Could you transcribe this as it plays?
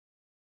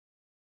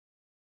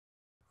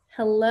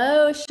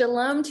Hello,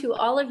 shalom to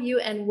all of you,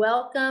 and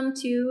welcome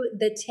to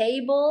the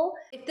table.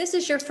 If this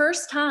is your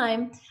first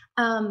time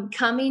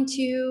coming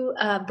to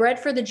Bread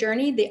for the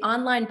Journey, the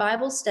online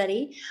Bible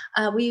study,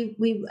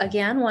 we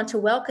again want to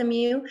welcome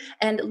you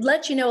and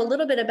let you know a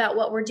little bit about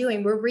what we're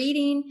doing. We're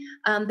reading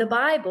the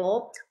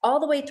Bible all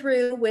the way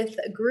through with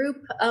a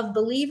group of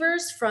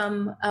believers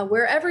from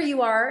wherever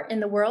you are in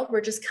the world.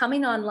 We're just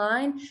coming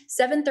online,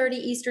 7:30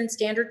 Eastern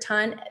Standard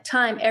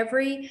Time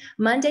every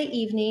Monday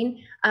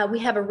evening. We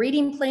have a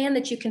reading plan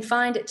that you can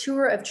find at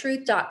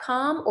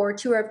touroftruth.com or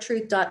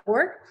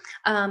touroftruth.org.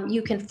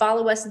 You can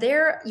follow us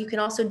there. You can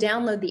also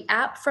download the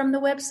app from the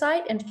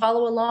website and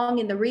follow along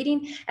in the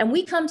reading. And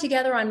we come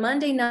together on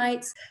Monday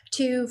nights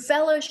to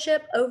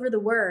fellowship over the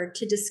Word,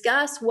 to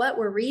discuss what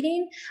we're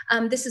reading.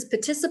 This is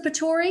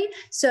participatory,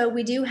 so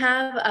we do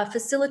have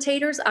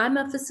facilitators. I'm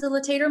a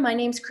facilitator. My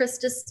name's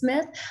Krista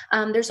Smith.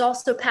 There's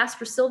also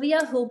Pastor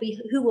Sylvia,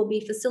 who will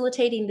be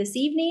facilitating this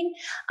evening,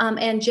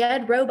 and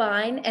Jed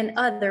Robine and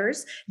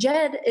others.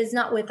 Jed is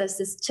not with us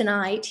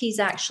tonight. He's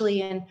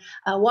actually in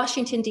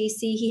Washington,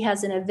 D.C. He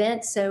has an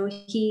event, so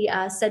he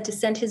said to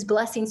send his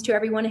blessings to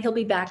everyone. He'll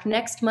be back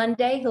next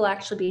Monday. He'll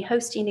actually be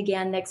hosting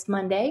again next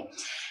Monday.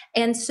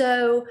 And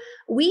so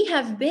we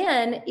have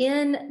been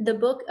in the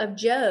book of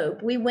Job.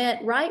 We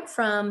went right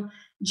from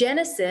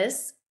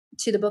Genesis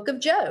to the book of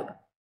Job,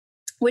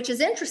 which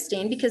is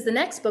interesting because the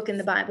next book in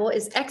the Bible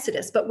is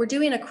Exodus, but we're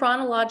doing a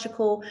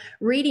chronological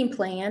reading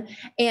plan.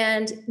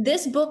 And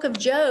this book of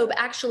Job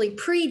actually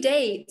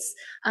predates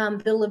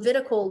the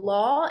Levitical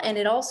law, and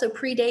it also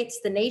predates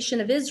the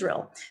nation of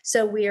Israel.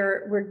 So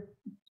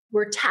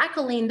we're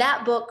tackling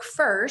that book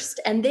first,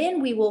 and then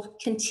we will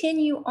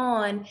continue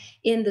on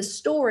in the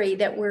story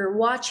that we're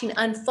watching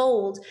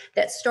unfold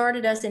that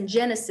started us in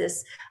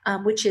Genesis,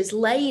 which is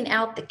laying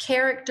out the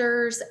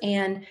characters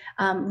and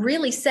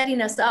really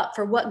setting us up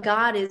for what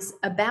God is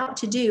about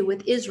to do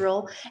with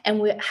Israel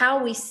and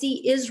how we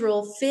see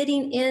Israel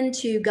fitting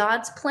into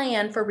God's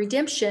plan for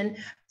redemption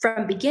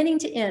from beginning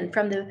to end,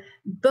 from the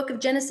book of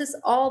Genesis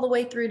all the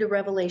way through to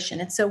Revelation.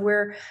 And so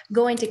we're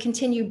going to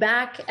continue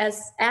back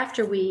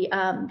after we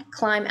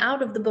climb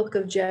out of the book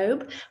of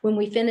Job. When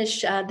we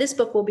finish this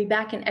book, we'll be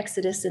back in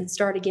Exodus and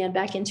start again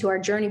back into our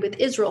journey with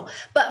Israel.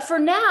 But for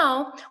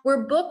now,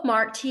 we're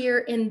bookmarked here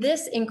in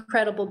this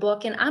incredible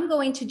book. And I'm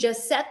going to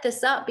just set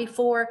this up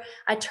before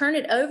I turn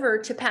it over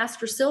to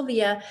Pastor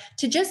Sylvia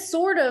to just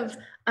sort of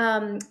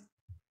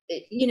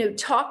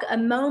talk a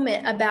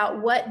moment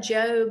about what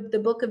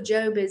the book of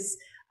Job is,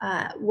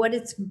 what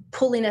it's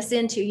pulling us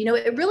into.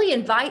 It really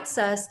invites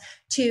us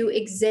to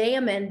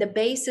examine the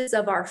basis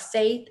of our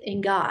faith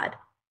in God.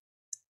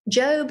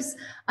 Job's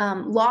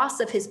loss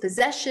of his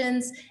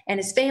possessions and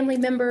his family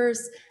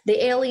members,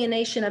 the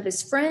alienation of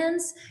his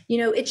friends,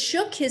 it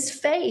shook his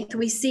faith,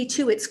 we see,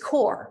 to its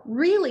core,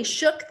 really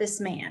shook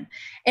this man.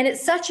 And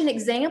it's such an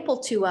example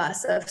to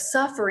us of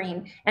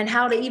suffering and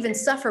how to even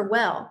suffer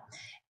well.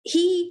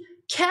 He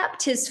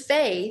kept his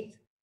faith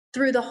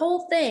through the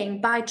whole thing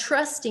by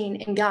trusting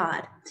in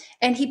God.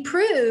 And he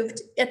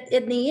proved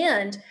in the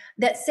end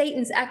that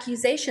Satan's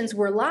accusations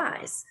were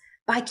lies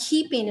by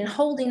keeping and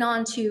holding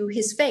on to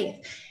his faith.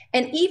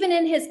 And even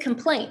in his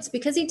complaints,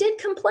 because he did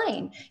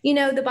complain,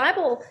 the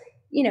Bible,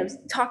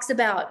 talks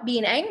about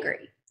being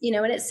angry,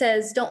 and it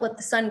says, don't let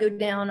the sun go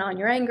down on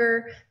your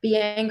anger, be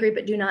angry,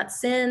 but do not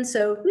sin.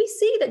 So we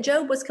see that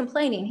Job was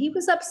complaining. He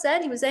was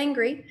upset. He was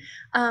angry.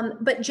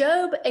 But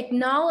Job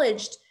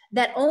acknowledged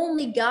that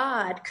only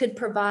God could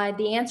provide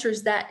the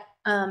answers that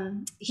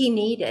he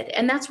needed.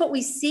 And that's what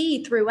we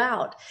see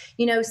throughout.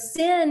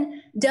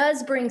 Sin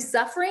does bring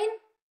suffering,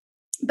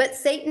 but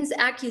Satan's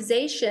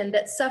accusation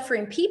that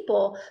suffering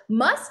people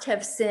must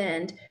have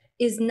sinned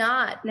is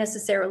not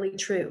necessarily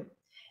true.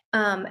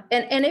 And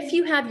if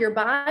you have your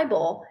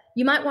Bible,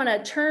 you might want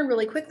to turn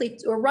really quickly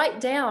or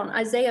write down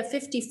Isaiah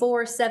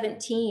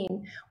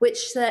 54:17, which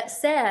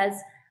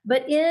says,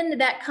 but in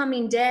that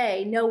coming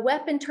day, no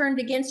weapon turned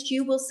against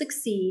you will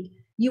succeed.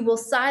 You will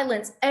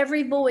silence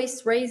every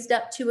voice raised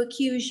up to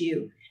accuse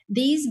you.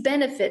 These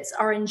benefits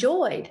are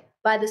enjoyed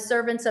by the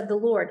servants of the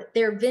Lord.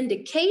 Their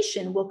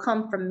vindication will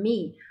come from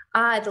me.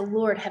 I, the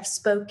Lord, have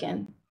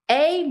spoken.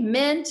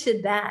 Amen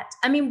to that.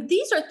 I mean,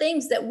 these are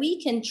things that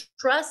we can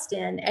trust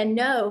in and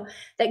know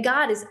that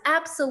God is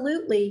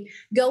absolutely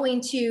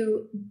going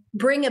to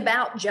bring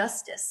about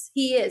justice.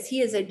 He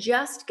is a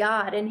just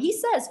God. And he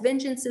says,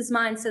 vengeance is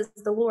mine, says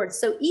the Lord.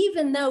 So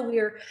even though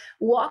we're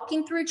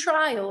walking through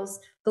trials,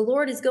 the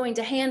Lord is going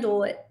to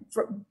handle it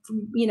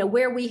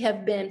where we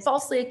have been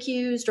falsely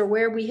accused or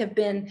where we have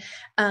been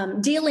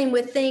dealing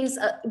with things,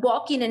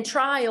 walking in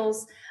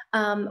trials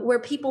where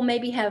people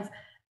maybe have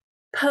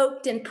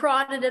poked and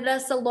prodded at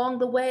us along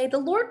the way. The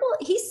Lord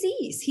he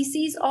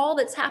sees all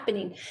that's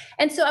happening.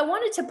 And so I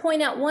wanted to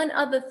point out one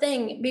other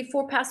thing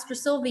before Pastor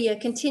Sylvia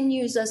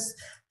continues us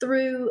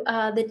through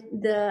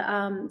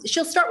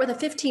she'll start with a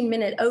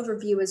 15-minute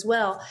overview as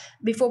well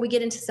before we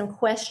get into some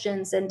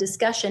questions and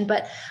discussion.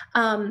 But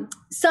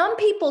some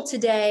people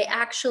today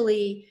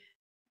actually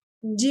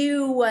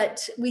do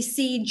what we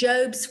see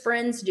Job's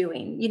friends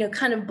doing,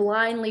 kind of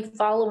blindly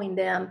following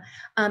them,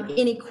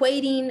 in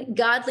equating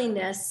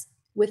godliness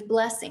with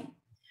blessing.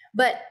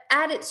 But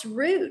at its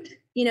root,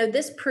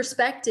 this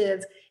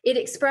perspective, it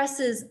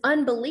expresses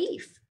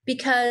unbelief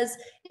because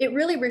it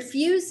really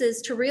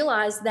refuses to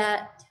realize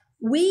that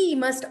we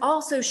must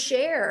also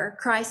share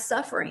Christ's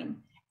suffering.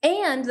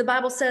 And the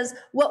Bible says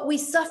what we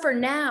suffer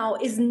now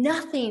is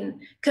nothing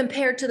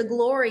compared to the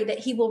glory that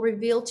he will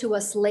reveal to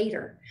us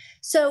later.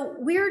 So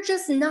we're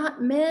just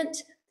not meant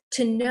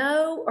to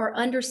know or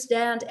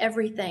understand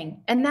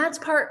everything. And that's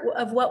part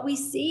of what we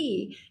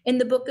see in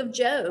the book of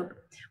Job.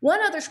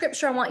 One other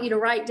scripture I want you to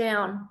write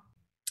down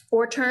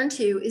or turn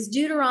to is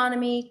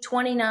Deuteronomy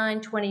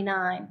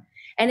 29:29.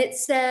 And it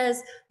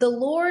says, the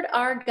Lord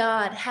our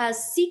God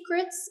has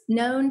secrets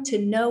known to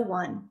no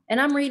one. And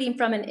I'm reading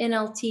from an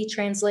NLT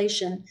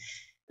translation.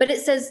 But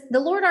it says, the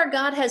Lord our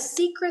God has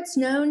secrets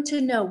known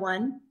to no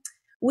one.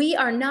 We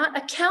are not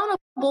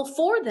accountable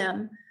for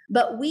them,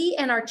 but we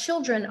and our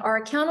children are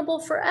accountable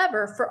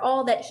forever for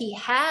all that he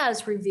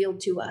has revealed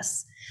to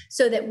us,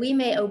 so that we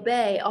may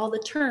obey all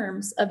the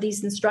terms of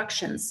these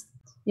instructions.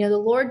 The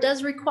Lord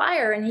does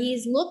require, and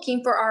he's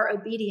looking for our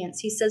obedience.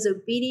 He says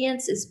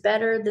obedience is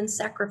better than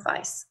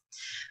sacrifice.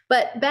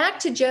 But back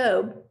to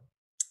Job,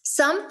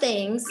 some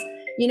things,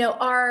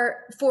 are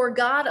for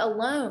God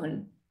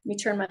alone. Let me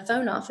turn my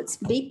phone off. It's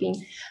beeping.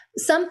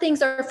 Some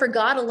things are for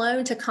God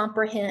alone to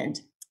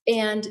comprehend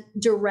and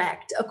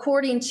direct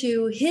according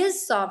to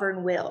his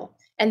sovereign will.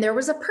 And there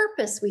was a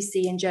purpose we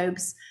see in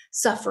Job's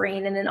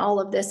suffering and in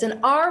all of this. And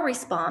our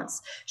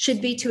response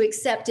should be to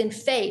accept in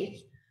faith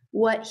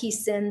what he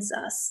sends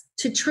us,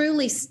 to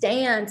truly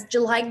stand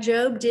like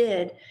Job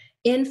did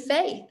in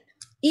faith.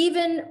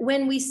 Even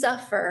when we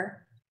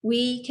suffer,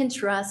 we can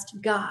trust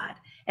God.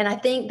 And I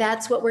think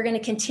that's what we're going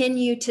to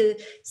continue to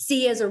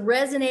see as a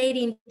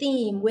resonating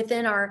theme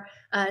within our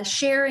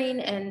sharing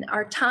and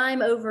our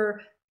time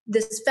over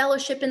this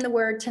fellowship in the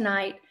Word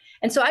tonight.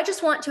 And so I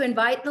just want to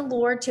invite the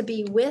Lord to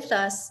be with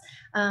us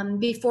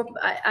before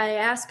I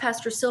ask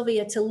Pastor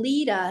Sylvia to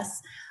lead us.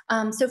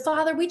 So,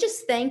 Father, we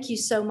just thank you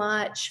so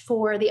much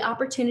for the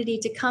opportunity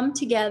to come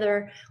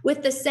together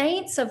with the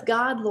saints of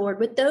God, Lord,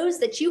 with those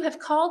that you have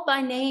called by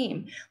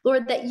name,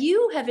 Lord, that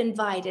you have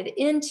invited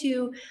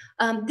into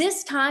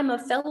this time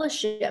of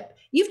fellowship.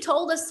 You've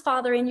told us,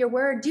 Father, in your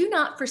word, do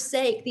not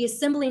forsake the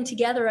assembling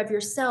together of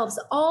yourselves,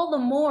 all the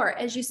more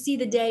as you see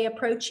the day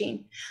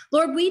approaching.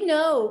 Lord, we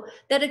know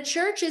that a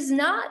church is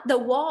not the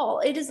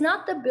wall. It is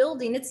not the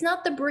building. It's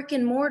not the brick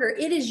and mortar.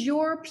 It is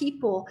your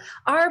people.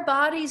 Our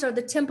bodies are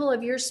the temple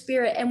of your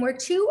Spirit, and where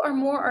two or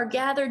more are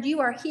gathered, you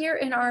are here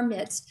in our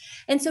midst.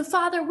 And so,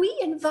 Father, we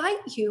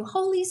invite you,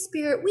 Holy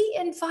Spirit, we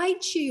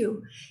invite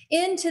you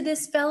into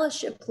this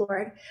fellowship,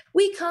 Lord.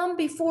 We come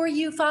before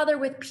you, Father,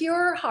 with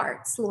pure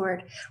hearts,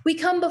 Lord. We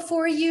come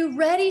before you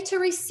ready to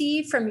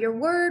receive from your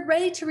word,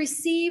 ready to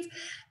receive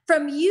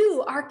from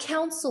you, our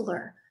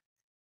counselor,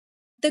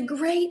 the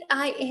great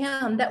I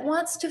am that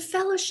wants to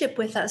fellowship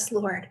with us,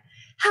 Lord.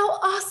 How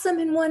awesome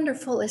and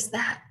wonderful is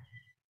that?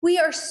 We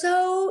are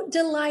so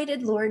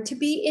delighted, Lord, to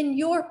be in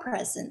your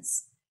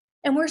presence.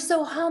 And we're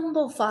so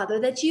humble, Father,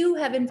 that you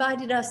have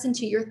invited us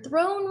into your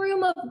throne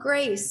room of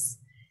grace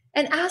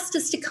and asked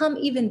us to come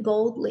even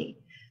boldly.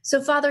 So,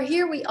 Father,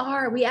 here we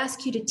are. We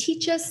ask you to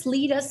teach us,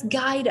 lead us,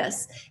 guide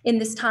us in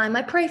this time.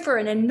 I pray for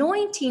an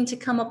anointing to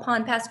come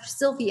upon Pastor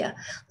Sylvia,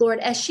 Lord,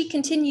 as she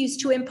continues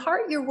to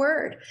impart your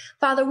word.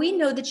 Father, we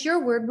know that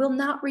your word will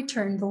not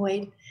return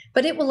void,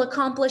 but it will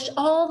accomplish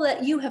all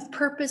that you have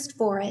purposed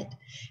for it.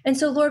 And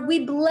so, Lord,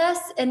 we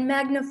bless and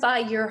magnify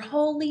your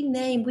holy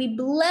name. We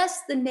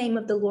bless the name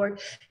of the Lord.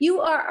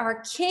 You are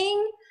our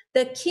King,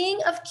 the King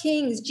of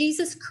Kings,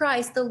 Jesus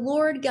Christ, the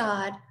Lord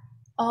God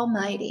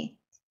Almighty.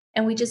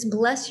 And we just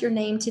bless your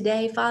name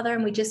today, Father,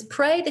 and we just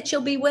pray that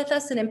you'll be with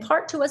us and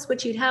impart to us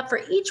what you'd have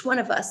for each one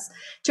of us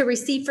to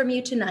receive from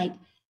you tonight.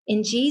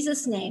 In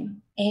Jesus'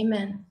 name,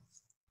 amen.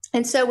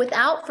 And so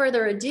without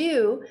further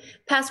ado,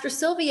 Pastor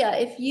Sylvia,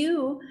 if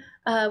you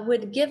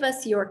would give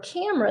us your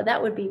camera,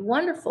 that would be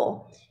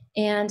wonderful.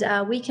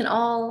 And we can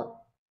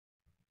all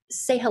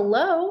say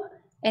hello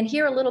and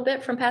hear a little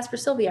bit from Pastor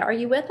Sylvia. Are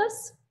you with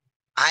us?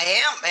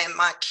 I am, and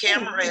my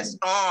camera is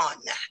on.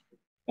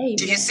 Amen.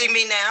 Do you see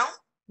me now?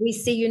 We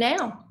see you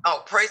now.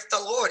 Oh, praise the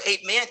Lord.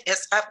 Amen.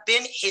 Yes, I've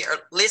been here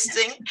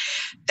listening.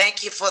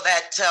 Thank you for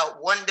that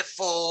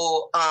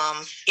wonderful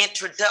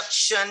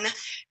introduction,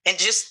 and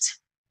just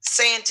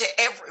saying to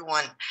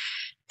everyone,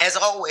 as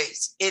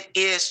always, it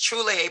is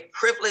truly a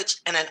privilege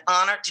and an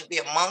honor to be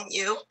among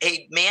you.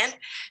 Amen.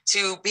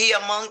 To be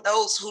among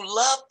those who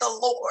love the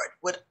Lord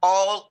with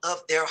all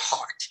of their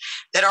heart,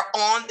 that are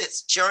on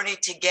this journey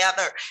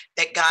together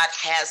that God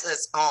has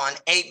us on.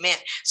 Amen.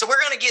 So we're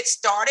going to get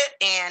started.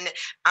 And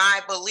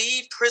I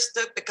believe,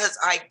 Krista, because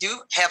I do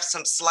have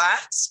some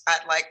slides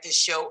I'd like to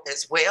show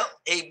as well.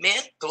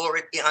 Amen.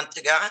 Glory be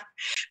unto God.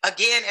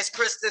 Again, as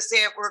Krista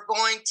said, we're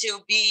going to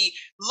be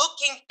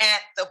looking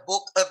at the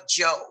book of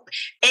Job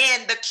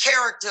and the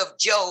character of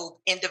Job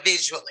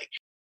individually.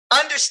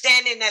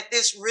 understanding that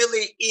this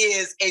really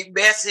is a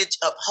message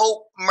of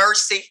hope,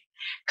 mercy,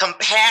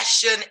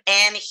 compassion,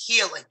 and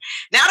healing.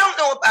 Now, I don't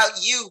know about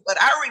you, but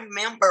I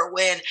remember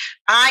when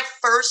I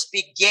first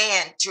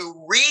began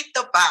to read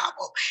the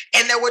Bible,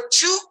 and there were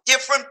two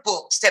different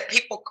books that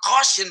people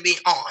cautioned me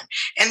on.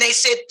 And they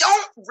said,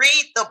 don't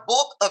read the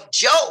book of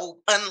Job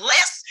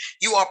unless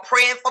you are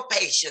praying for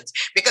patience,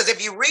 because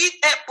if you read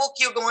that book,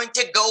 you're going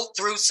to go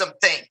through some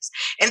things.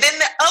 And then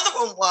the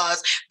other one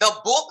was the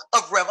book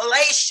of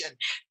Revelation,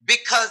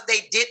 because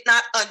they did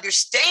not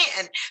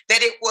understand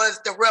that it was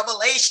the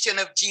revelation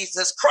of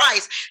Jesus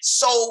Christ.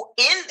 So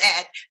in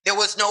that, there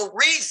was no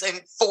reason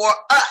for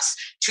us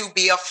to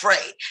be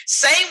afraid.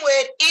 Same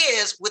way it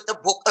is with the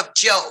book of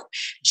Job.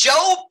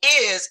 Job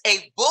is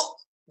a book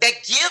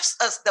that gives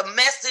us the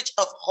message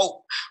of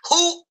hope.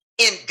 Who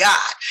in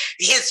God,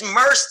 his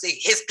mercy,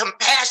 his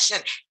compassion,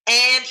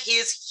 and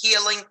his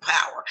healing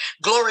power.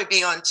 Glory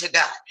be unto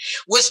God.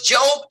 Was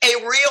Job a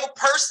real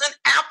person?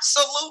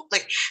 Absolutely.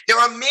 There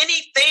are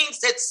many things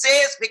that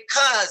says,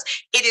 because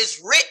it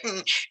is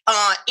written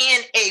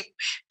in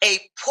a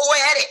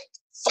poetic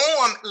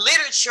form,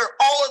 literature,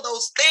 all of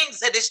those things,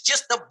 that it's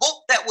just a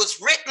book that was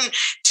written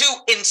to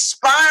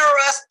inspire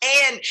us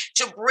and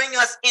to bring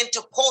us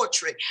into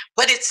poetry,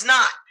 but it's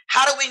not.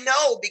 How do we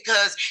know?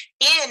 Because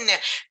in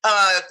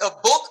the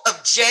book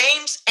of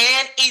James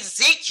and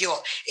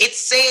Ezekiel, it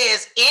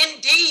says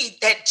indeed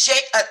that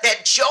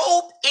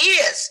Job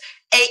is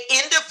an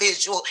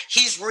individual.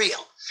 He's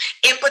real.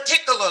 In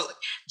particular,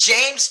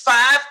 James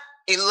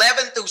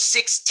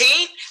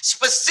 5:11-16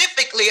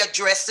 specifically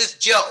addresses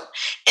Job.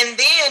 And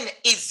then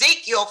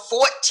Ezekiel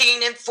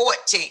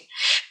 14:14.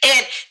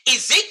 And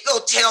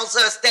Ezekiel tells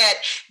us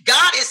that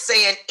God is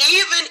saying,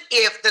 even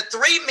if the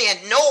three men,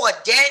 Noah,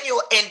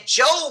 Daniel, and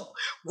Job,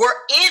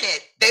 were in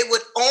it, they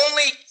would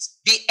only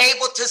be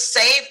able to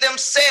save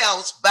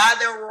themselves by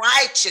their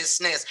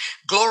righteousness.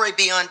 Glory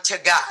be unto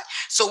God.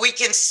 So we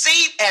can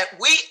see that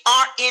we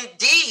are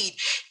indeed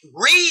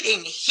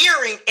reading,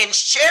 hearing, and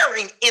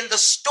sharing in the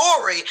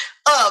story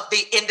of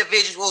the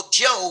individual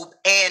Job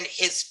and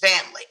his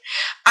family.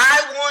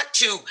 I want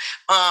to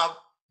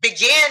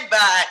begin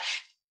by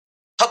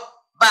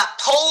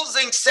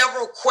posing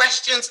several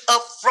questions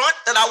up front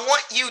that I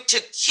want you to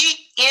keep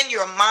in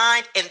your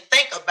mind and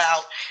think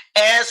about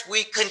as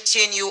we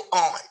continue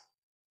on.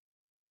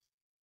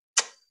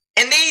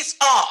 And these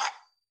are,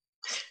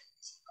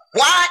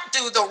 why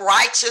do the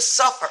righteous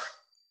suffer?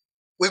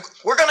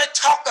 We're going to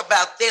talk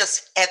about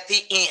this at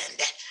the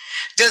end.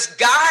 Does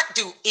God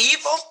do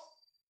evil?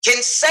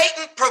 Can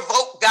Satan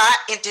provoke God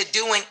into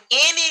doing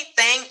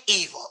anything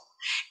evil?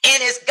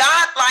 And is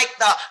God like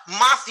the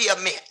mafia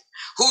men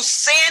who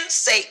send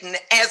Satan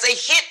as a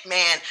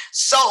hitman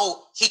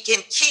so he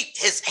can keep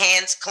his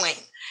hands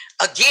clean?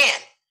 Again,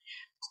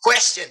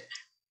 question,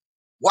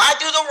 why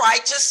do the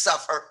righteous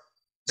suffer?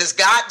 Does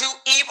God do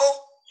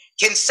evil?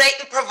 Can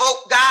Satan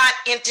provoke God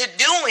into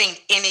doing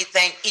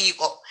anything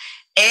evil?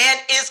 And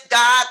is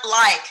God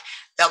like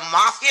the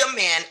mafia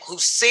men who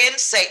send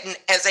Satan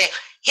as a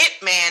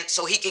hitman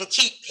so he can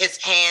keep his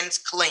hands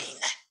clean?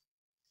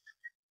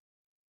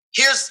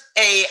 Here's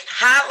a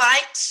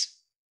highlight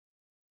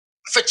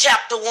for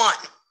chapter 1.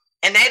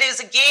 And that is,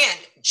 again,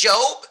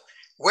 Job,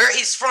 where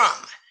he's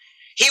from.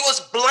 He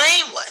was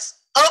blameless,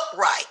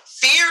 upright,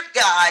 feared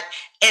God,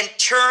 and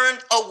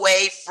turned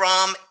away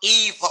from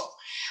evil.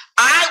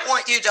 I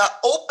want you to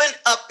open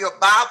up your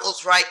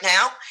Bibles right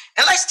now,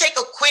 and let's take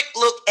a quick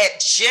look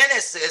at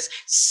Genesis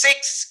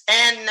 6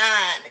 and 9.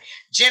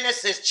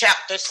 Genesis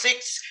chapter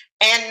 6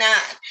 and 9.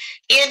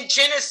 In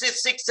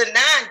Genesis 6 and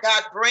 9,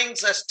 God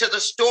brings us to the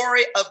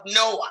story of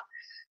Noah.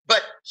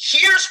 But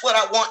here's what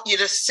I want you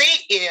to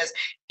see is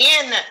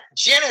in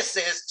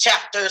Genesis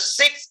chapter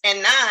 6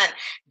 and 9,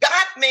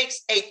 God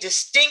makes a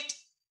distinct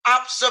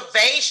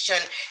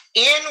observation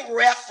in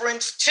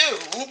reference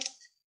to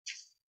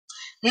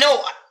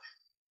Noah.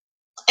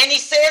 And he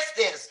says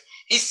this,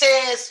 he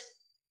says,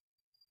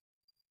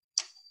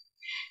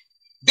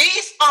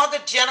 these are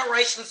the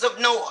generations of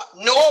Noah.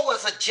 Noah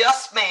was a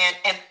just man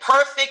and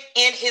perfect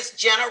in his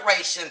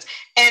generations,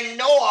 and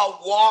Noah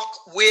walked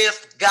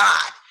with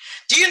God.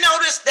 Do you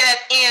notice that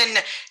in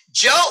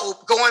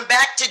Job, going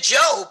back to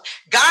Job,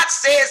 God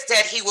says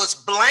that he was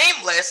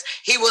blameless,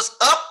 he was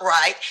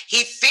upright,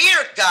 he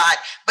feared God,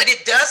 but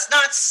it does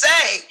not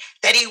say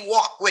that he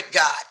walked with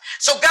God.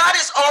 So God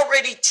is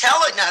already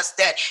telling us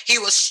that he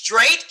was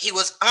straight, he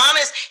was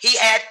honest, he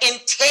had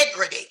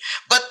integrity.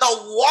 But the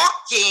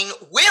walking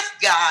with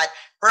God,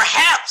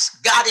 perhaps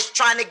God is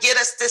trying to get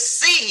us to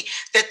see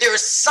that there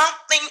is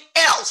something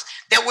else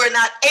that we're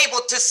not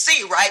able to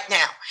see right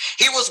now.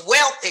 He was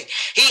wealthy.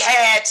 He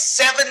had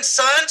 7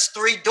 sons,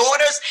 3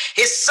 daughters.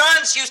 His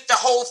sons used to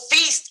hold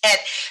feasts at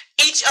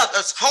each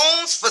other's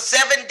homes for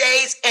 7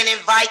 days and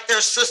invite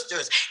their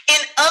sisters. In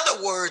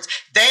other words,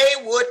 they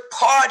would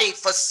party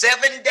for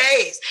 7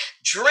 days,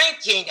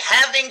 drinking,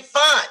 having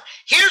fun.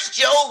 Here's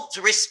Job's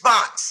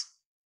response.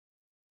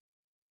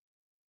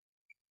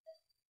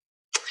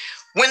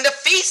 When the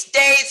feast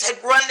days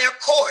had run their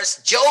course,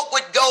 Job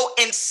would go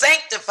and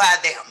sanctify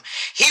them.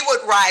 He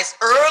would rise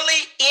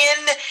early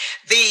in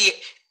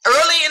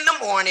the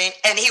morning,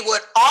 and he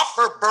would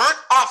offer burnt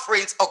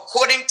offerings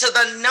according to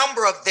the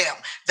number of them.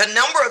 The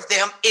number of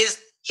them is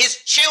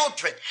his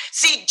children.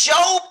 See,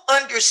 Job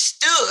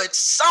understood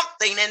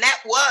something, and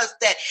that was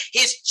that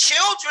his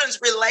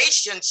children's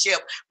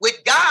relationship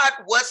with God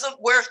wasn't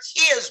where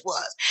his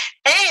was.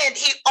 And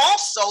he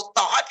also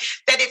thought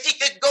that if he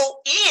could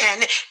go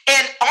in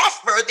and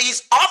offer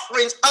these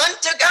offerings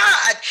unto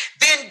God,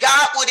 then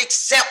God would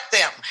accept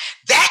them.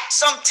 That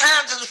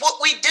sometimes is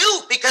what we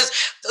do because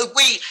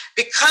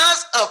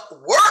of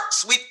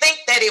works, we think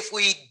that if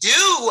we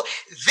do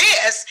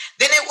this,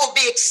 then it will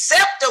be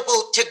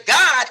acceptable to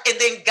God, and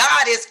then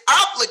God is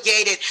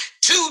obligated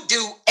to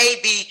do A,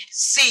 B,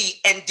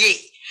 C, and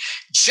D.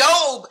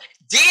 Job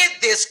did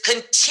this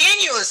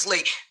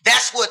continuously.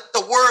 That's what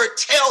the word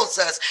tells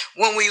us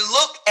when we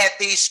look at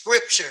these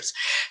scriptures.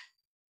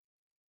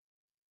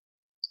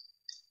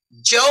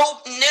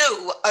 Job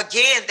knew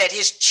again that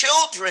his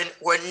children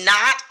were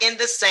not in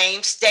the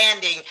same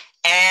standing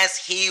as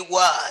he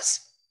was.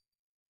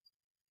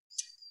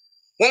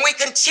 When we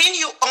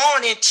continue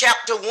on in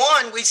chapter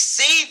 1, we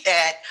see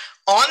that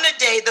on the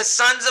day the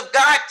sons of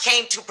God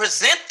came to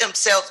present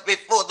themselves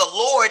before the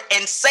Lord,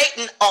 and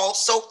Satan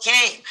also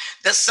came.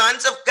 The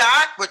sons of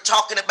God, we're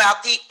talking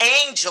about the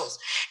angels.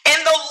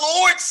 And the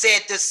Lord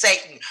said to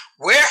Satan,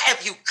 "Where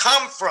have you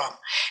come from?"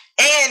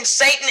 And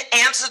Satan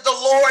answered the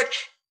Lord,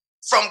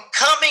 "From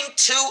coming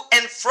to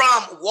and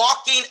from,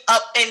 walking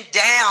up and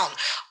down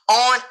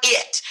on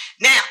it."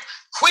 Now,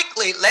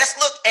 quickly, let's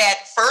look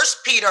at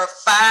 1 Peter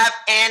 5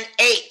 and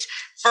 8.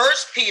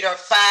 1 Peter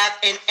 5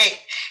 and 8.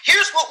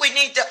 Here's what we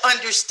need to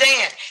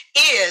understand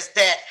is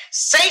that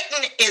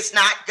Satan is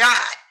not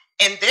God,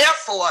 and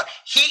therefore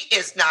he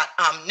is not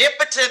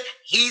omnipotent.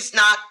 He's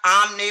not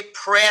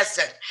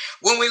omnipresent.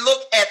 When we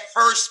look at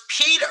 1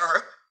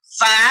 Peter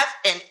 5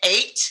 and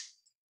 8,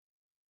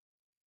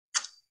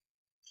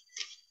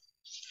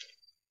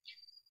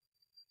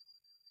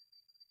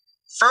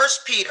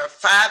 First Peter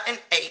 5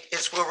 and 8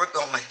 is where we're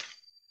going.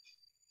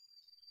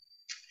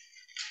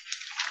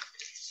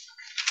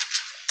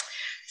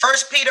 1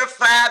 Peter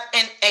 5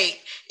 and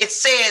 8, it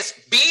says,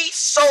 "Be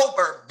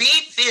sober,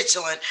 be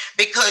vigilant,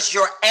 because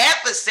your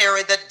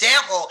adversary, the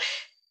devil,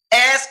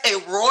 as a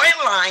roaring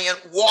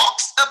lion,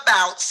 walks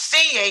about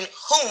seeing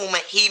whom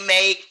he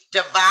may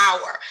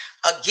devour."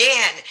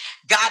 Again,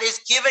 God is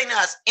giving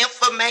us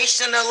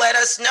information to let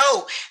us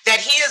know that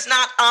he is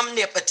not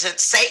omnipotent.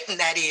 Satan,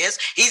 that is.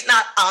 He's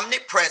not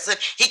omnipresent.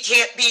 He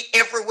can't be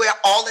everywhere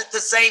all at the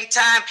same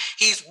time.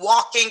 He's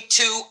walking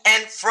to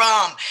and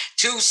from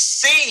to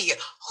see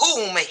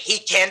whom he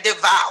can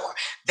devour.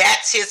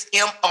 That's his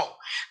MO.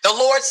 The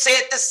Lord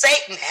said to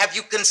Satan, "Have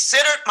you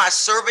considered my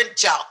servant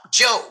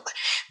Job?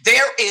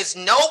 There is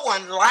no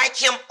one like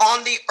him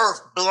on the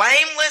earth,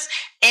 blameless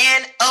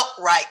and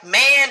upright,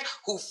 man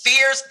who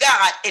fears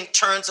God and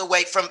turns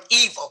away from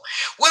evil."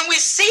 When we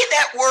see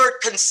that word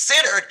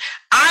considered,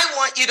 I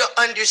want you to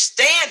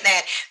understand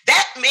that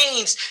that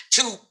means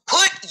to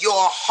put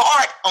your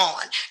heart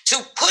on,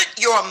 to put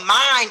your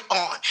mind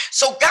on.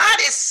 So God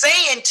is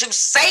saying to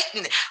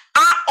Satan,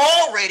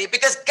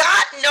 because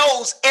God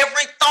knows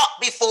every thought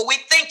before we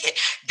think it.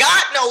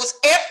 God knows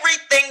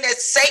everything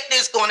that Satan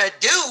is going to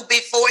do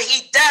before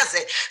he does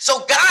it. So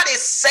God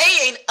is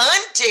saying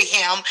unto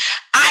him,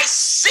 "I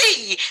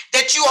see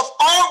that you have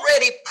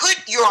already put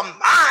your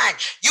mind,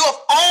 you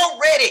have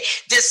already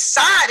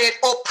decided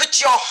or put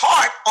your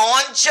heart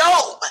on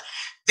Job."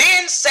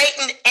 Then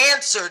Satan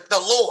answered the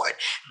Lord,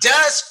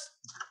 Does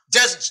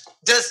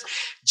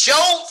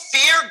Job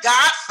fear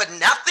God for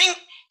nothing?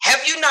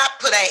 Have you not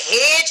put a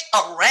hedge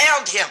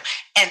around him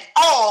and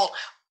all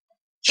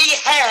he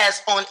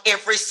has on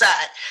every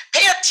side?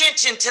 Pay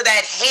attention to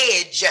that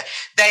hedge,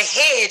 the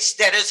hedge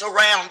that is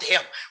around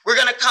him. We're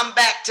going to come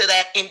back to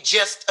that in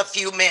just a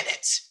few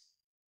minutes.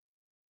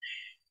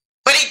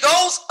 But he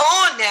goes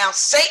on now.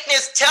 Satan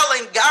is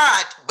telling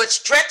God, "But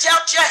stretch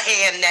out your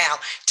hand now,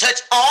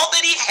 touch all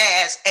that he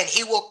has, and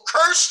he will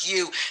curse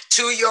you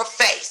to your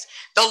face."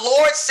 The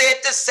Lord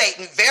said to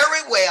Satan,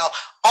 "Very well,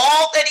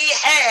 all that he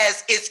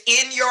has is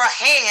in your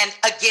hand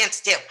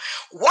against him."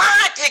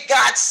 Why did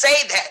God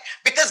say that?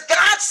 Because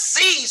God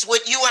sees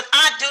what you and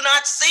I do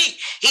not see.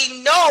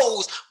 He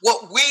knows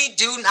what we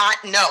do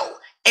not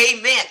know.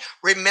 Amen.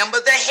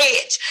 Remember the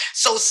hedge.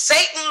 So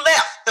Satan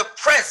left the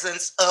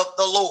presence of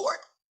the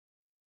Lord.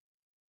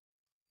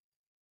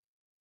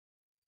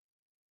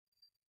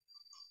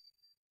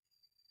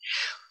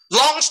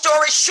 Long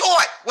story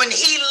short, when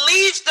he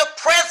leaves the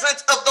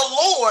presence of the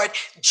Lord,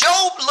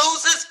 Job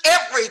loses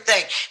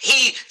everything.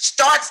 He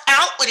starts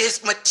out with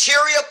his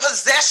material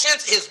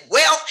possessions, his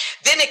wealth,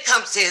 then it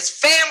comes to his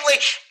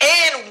family,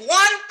 and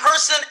one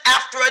person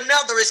after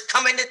another is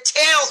coming to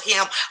tell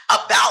him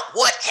about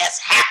what has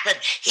happened.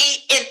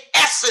 He, in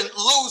essence,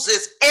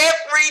 loses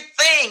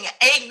everything,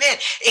 amen,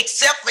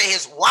 except for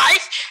his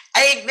wife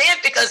Amen.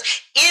 Because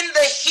in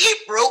the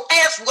Hebrew,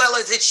 as well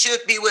as it should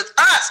be with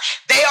us,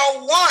 they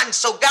are one.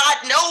 So God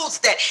knows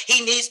that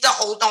he needs to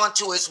hold on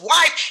to his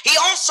wife. He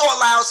also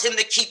allows him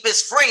to keep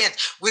his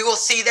friends. We will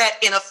see that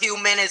in a few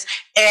minutes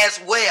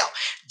as well.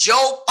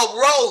 Job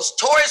arose,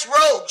 tore his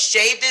robe,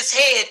 shaved his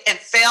head, and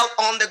fell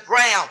on the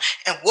ground.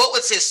 And what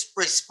was his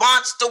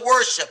response to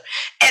worship?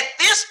 At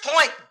this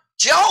point,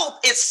 Job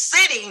is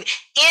sitting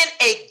in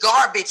a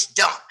garbage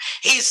dump.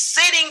 He's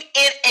sitting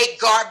in a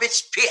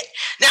garbage pit.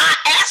 Now, I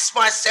ask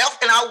myself,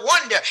 and I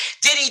wonder,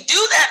 did he do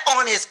that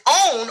on his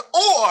own,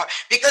 or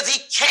because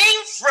he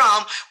came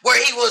from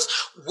where he was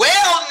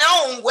well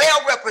known,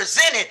 well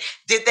represented,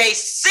 did they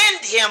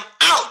send him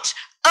out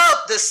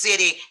of the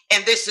city,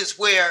 and this is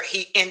where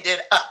he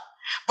ended up?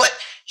 But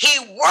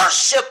he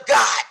worshiped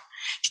God.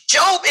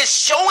 Job is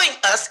showing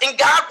us, and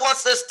God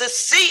wants us to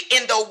see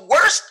in the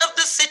worst of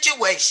the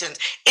situations,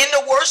 in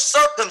the worst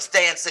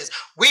circumstances,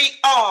 we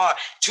are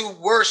to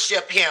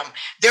worship him.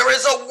 There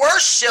is a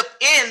worship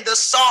in the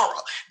sorrow.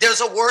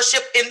 There's a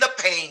worship in the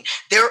pain.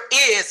 There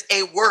is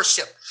a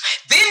worship.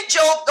 Then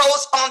Job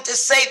goes on to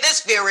say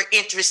this very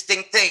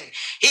interesting thing.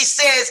 He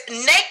says,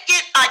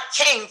 naked I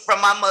came from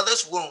my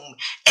mother's womb,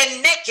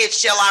 and naked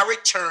shall I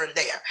return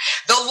there.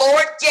 The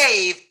Lord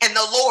gave, and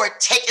the Lord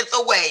taketh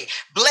away.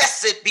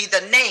 Blessed be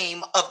the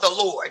name of the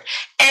Lord.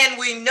 And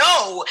we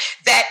know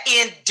that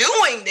in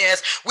doing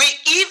this, we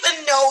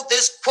even know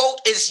this quote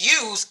is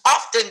used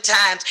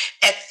oftentimes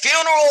at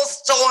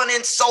funerals, so on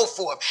and so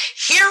forth.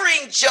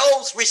 Hearing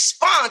Job's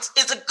response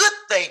is a good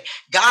thing.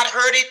 God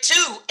heard it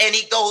too, and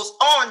he goes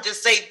on to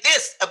say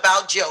this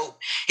about Job.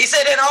 He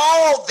said, in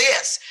all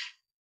this,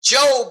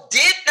 Job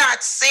did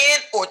not sin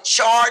or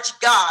charge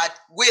God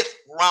with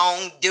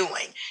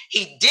wrongdoing.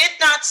 He did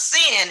not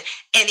sin,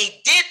 and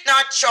he did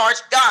not charge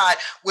God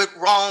with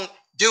wrongdoing.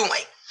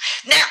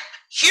 Now,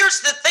 here's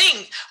the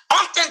thing.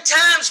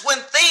 Oftentimes when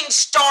things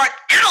start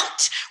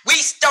out, we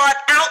start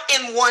out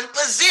in one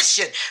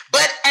position.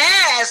 But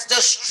as the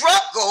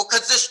struggle,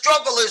 because the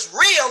struggle is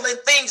real and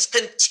things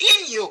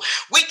continue,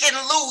 we can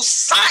lose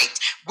sight.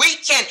 We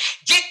can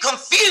get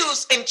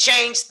confused and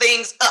change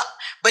things up.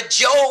 But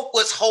Job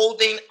was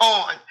holding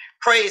on.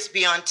 Praise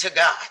be unto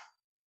God.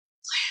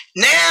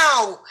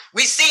 Now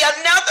we see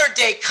another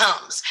day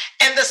comes,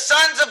 and the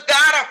sons of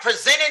God are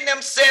presenting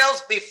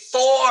themselves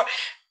before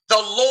the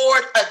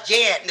Lord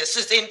again. This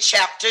is in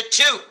chapter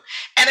 2.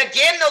 And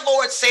again, the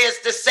Lord says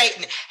to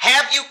Satan,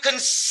 have you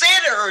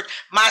considered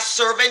my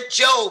servant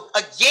Job?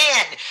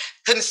 Again,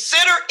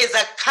 consider is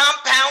a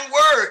compound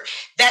word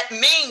that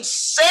means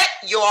set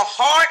your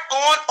heart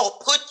on or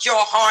put your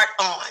heart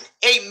on.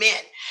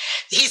 Amen.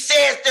 He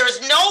says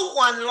there's no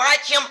one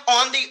like him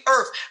on the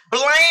earth.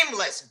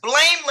 Blameless.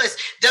 Blameless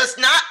does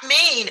not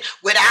mean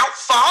without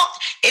fault.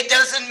 It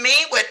doesn't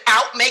mean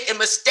without making a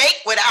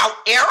mistake, without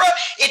error.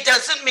 It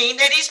doesn't mean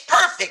that he's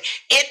perfect.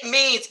 It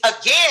means,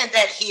 again,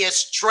 that he is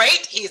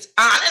straight, he's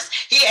honest,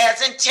 he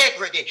has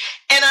integrity,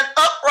 and an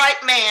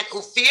upright man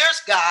who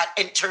fears God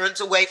and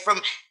turns away from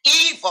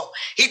evil.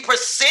 He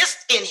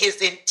persists in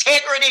his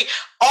integrity.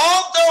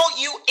 Although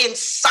you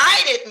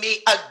incited me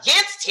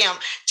against him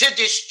to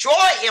destroy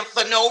him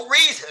for no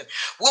reason.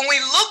 When we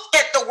look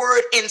at the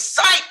word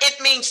incite,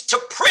 it means to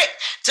prick,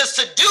 to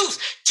seduce,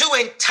 to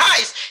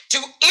entice, to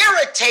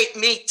irritate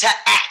me to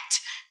act.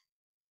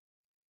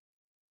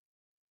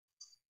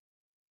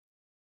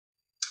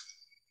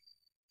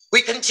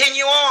 We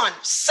continue on.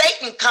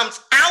 Satan goes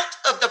out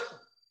of the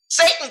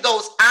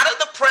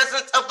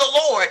presence of the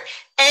Lord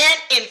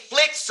and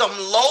inflicts some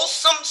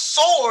loathsome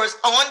sores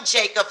on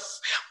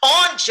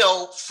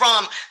Job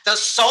from the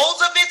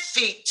soles of his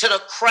feet to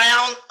the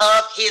crown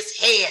of his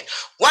head.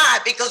 Why?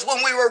 Because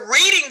when we were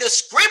reading the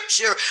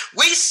scripture,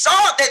 we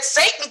saw that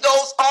Satan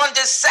goes on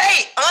to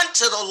say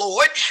unto the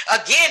Lord,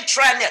 again,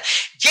 trying to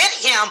get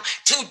him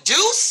to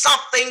do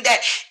something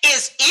that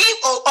is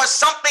evil or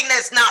something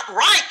that's not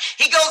right.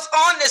 He goes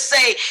on to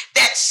say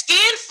that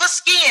skin for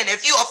skin,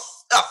 if you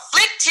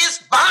afflict his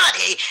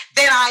body,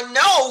 then I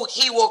know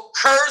he will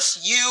curse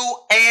you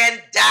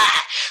and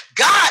die.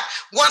 God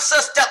wants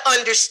us to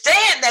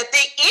understand that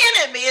the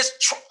enemy is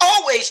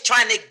always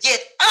trying to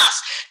get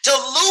us to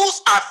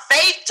lose our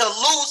faith, to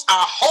lose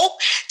our hope,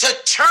 to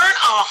turn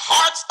our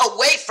hearts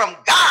away from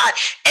God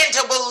and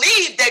to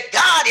believe that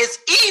God is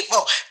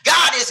evil,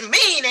 God is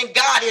mean, and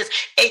God is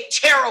a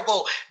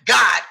terrible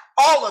God.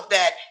 All of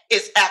that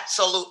is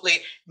absolutely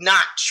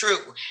not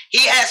true.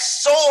 He has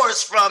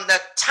sores from the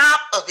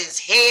top of his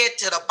head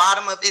to the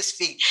bottom of his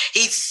feet.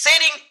 He's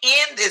sitting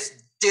in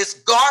this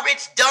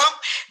garbage dump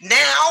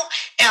now,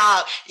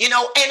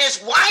 and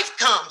his wife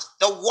comes,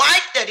 the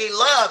wife that he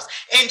loves,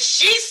 and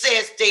she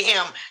says to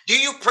him, do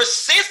you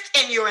persist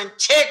in your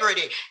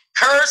integrity?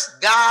 Curse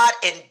God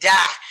and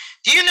die.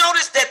 Do you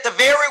notice that the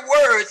very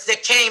words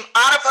that came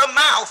out of her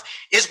mouth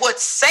is what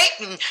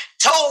Satan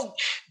told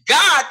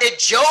God that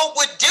Job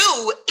would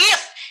do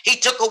if he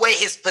took away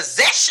his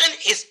possession,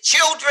 his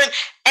children,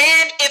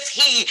 and if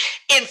he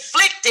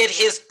inflicted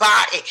his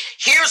body.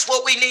 Here's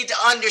what we need to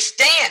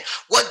understand.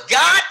 What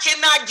God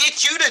cannot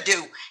get you to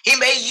do, he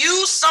may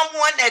use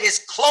someone that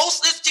is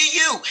closest to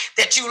you,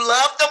 that you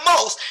love the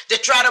most, to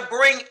try to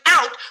bring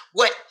out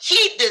what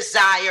he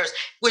desires,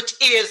 which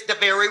is the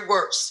very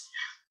worst.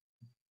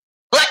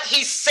 But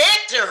he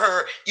said to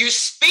her, you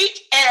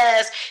speak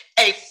as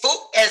any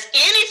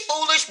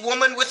foolish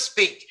woman would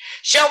speak.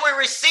 Shall we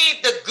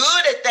receive the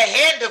good at the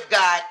hand of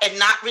God and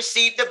not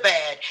receive the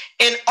bad?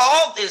 In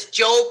all this,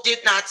 Job did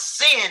not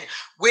sin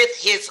with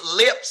his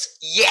lips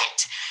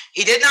yet.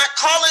 He did not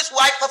call his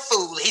wife a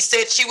fool. He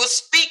said she was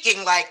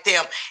speaking like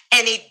them,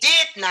 and he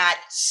did not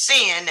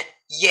sin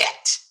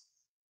yet.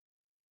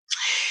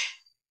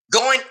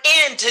 Going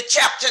into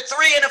chapter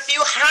 3 and a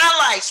few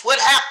highlights, what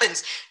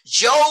happens?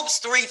 Job's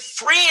 3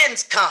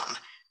 friends come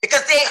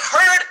because they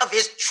heard of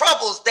his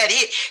troubles that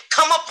he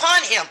come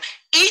upon him.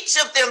 Each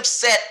of them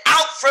set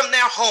out from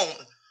their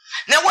home.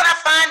 Now, what I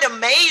find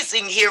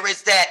amazing here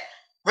is that,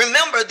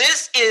 remember,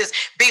 this is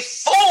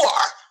before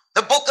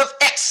the book of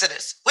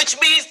Exodus,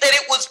 which means that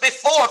it was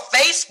before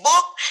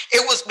Facebook,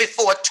 it was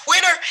before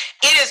Twitter,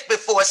 it is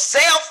before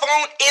cell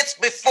phone, it's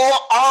before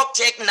all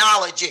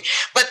technology.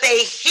 But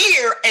they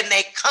hear and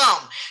they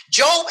come.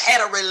 Job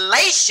had a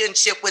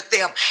relationship with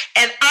them.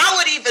 And I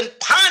would even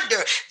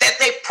ponder that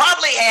they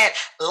probably had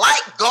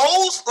like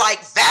goals,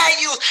 like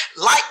values,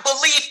 like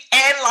belief,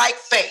 and like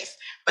faith.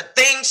 But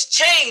things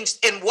changed,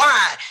 and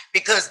why?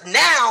 Because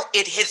now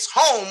it hits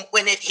home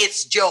when it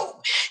hits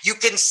Job. You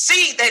can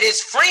see that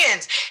his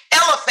friends,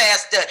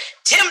 Eliphaz the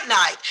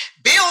Timnite,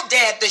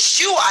 Bildad the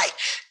Shuhite,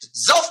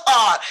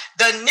 Zophar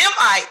the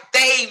Nimite,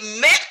 they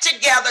met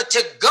together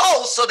to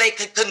go so they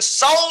could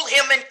console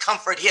him and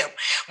comfort him.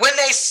 When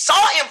they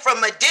saw him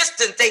from a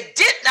distance, they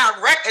did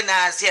not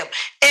recognize him,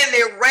 and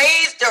they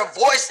raised their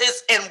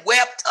voices and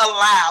wept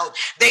aloud.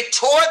 They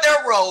tore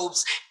their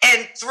robes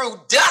and threw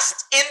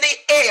dust in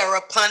the air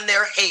upon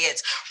their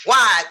heads.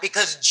 Why?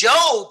 Because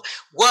Job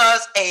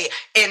was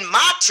in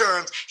my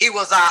terms, he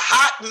was a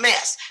hot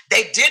mess.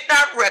 They did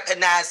not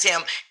recognize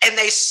him, and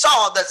they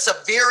saw the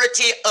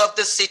severity of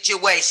the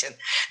situation.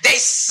 They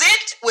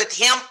sit with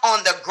him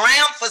on the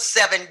ground for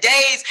 7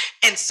 days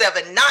and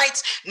 7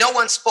 nights. No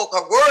one spoke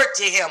a word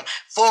to him,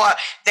 for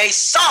they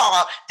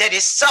saw that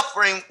his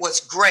suffering was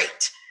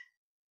great.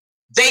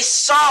 They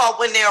saw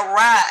when they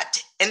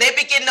arrived, and they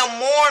began to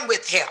mourn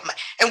with him.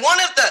 And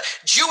one of the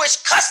Jewish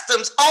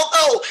customs,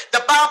 although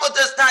the Bible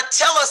does not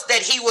tell us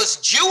that he was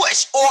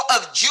Jewish or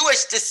of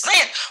Jewish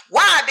descent.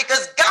 Why?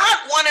 Because God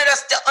wanted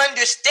us to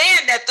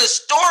understand that the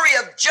story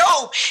of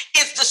Job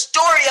is the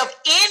story of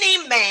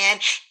any man,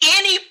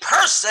 any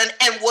person,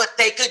 and what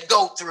they could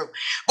go through.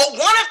 But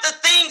one of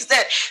the things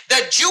that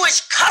the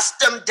Jewish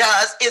custom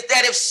does is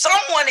that if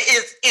someone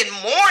is in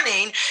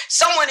mourning,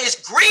 someone is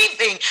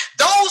grieving,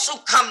 those who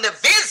come to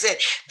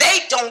visit, they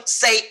don't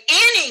say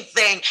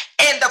anything,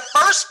 and the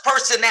first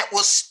person that will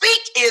speak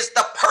is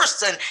the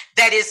person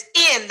that is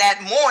in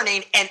that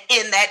mourning and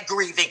in that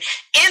grieving.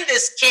 In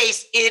this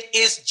case, it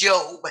is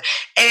Job.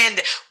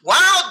 And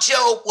while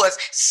Job was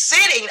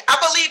sitting, I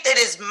believe that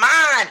his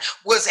mind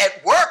was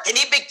at work, and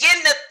he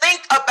began to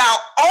think about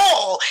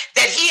all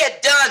that he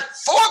had done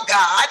for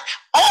God,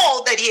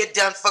 all that he had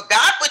done for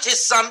God, which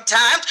is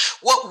sometimes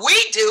what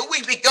we do.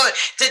 We begin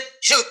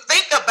to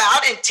think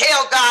about and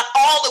tell God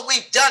all that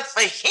we've done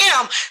for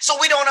him, so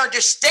we don't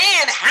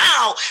understand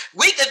how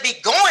we could be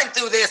going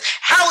through this.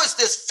 How is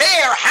this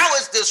fair? How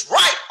is this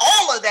right?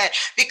 All of that,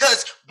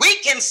 because we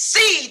can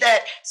see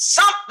that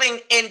something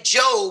in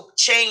Job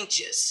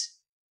changes.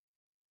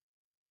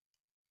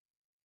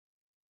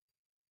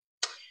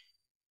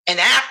 And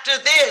after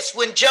this,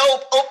 when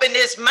Job opened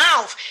his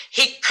mouth,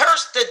 he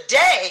cursed the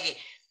day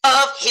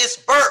of his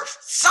birth.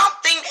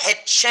 Something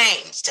had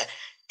changed.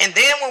 And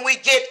then when we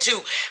get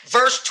to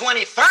verse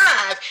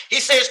 25, he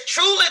says,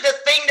 truly the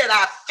thing that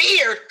I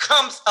feared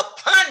comes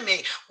upon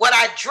me. What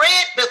I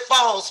dread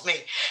befalls me.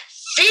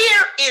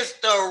 Fear is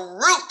the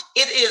root.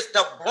 It is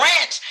the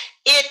branch.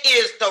 It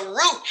is the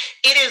root.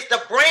 It is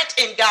the branch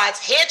in God's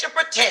hedge of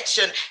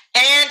protection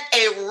and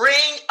a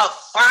ring of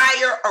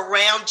fire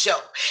around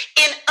Job.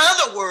 In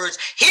other words,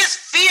 his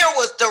fear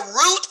was the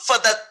root for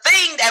the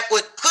thing that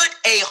would put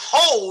a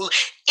hole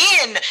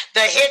in the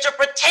hedge of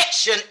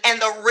protection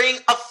and the ring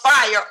of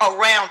fire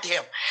around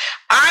him.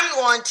 I'm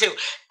going to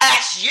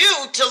ask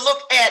you to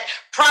look at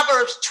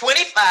Proverbs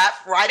 25,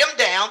 write them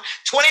down,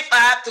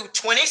 25 through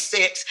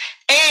 26,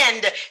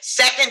 and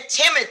 2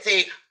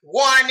 Timothy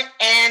 1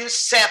 and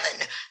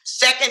 7.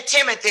 2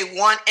 Timothy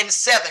 1 and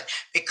 7.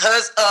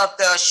 Because of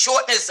the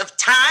shortness of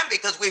time,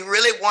 because we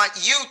really want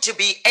you to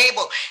be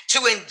able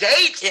to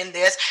engage in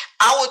this,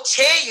 I will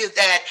tell you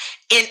that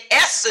in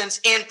essence,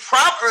 in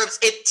Proverbs,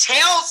 it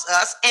tells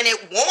us and it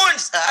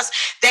warns us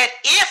that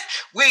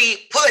if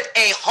we put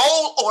a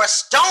hole or a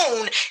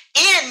stone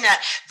in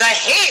the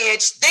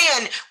hedge,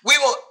 then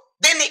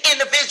the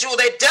individual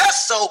that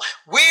does so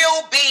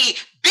will be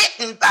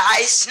bitten by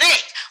a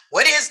snake.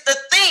 What is the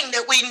thing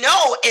that we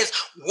know is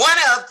one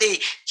of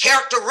the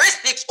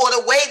characteristics or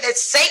the way that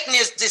Satan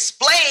is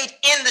displayed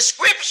in the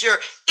scripture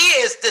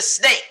is the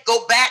snake.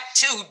 Go back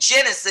to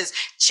Genesis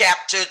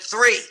chapter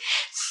 3.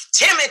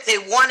 Timothy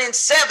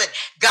 1:7.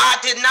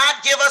 God did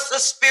not give us a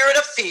spirit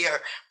of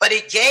fear, but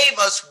he gave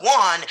us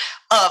one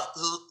of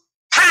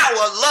power,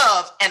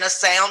 love, and a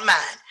sound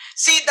mind.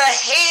 See, the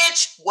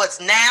hedge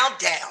was now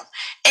down.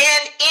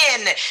 And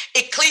in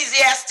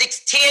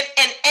Ecclesiastes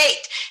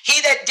 10:8, he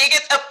that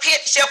diggeth a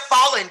pit shall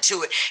fall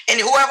into it, and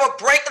whoever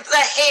breaketh the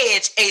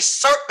hedge, a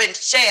serpent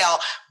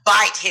shall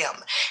bite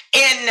him.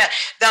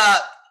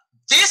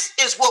 This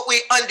is what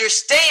we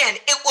understand.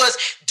 It was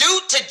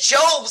due to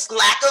Job's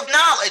lack of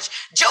knowledge.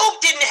 Job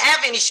didn't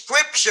have any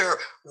scripture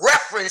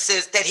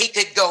references that he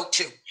could go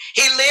to.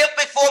 He lived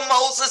before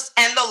Moses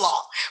and the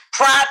law.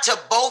 Prior to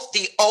both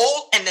the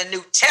Old and the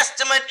New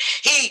Testament,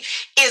 it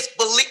is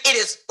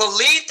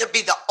believed to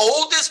be the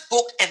oldest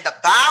book in the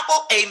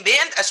Bible.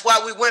 Amen. That's why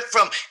we went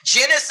from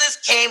Genesis,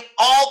 came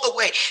all the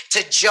way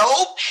to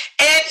Job,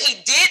 and he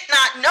did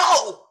not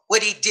know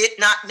what he did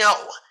not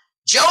know.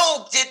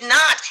 Job did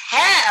not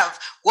have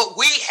what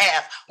we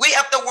have. We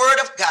have the word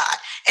of God,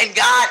 and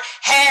God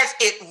has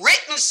it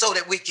written so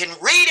that we can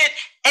read it,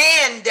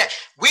 and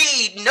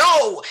we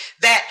know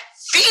that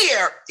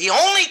fear, the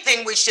only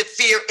thing we should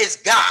fear is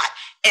God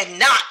and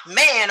not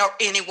man or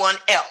anyone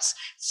else.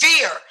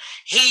 Fear,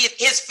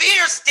 his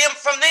fear stemmed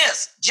from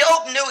this.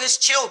 Job knew his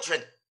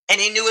children, and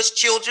he knew his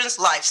children's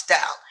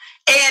lifestyle.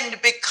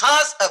 And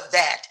because of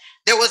that,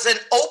 there was an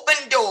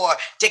open door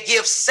to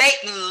give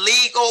Satan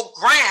legal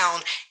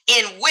ground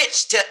in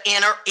which to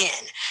enter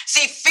in.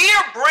 See,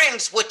 fear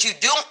brings what you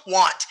don't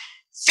want.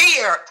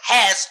 Fear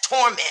has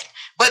torment,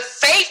 but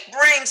faith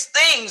brings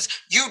things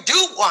you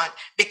do want,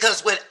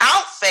 because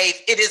without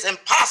faith, it is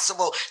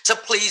impossible to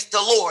please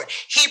the Lord.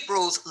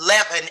 Hebrews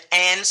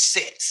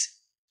 11:6.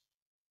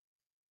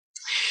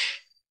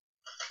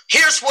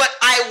 Here's what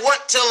I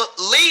want to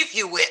leave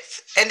you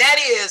with, and that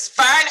is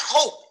find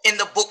hope in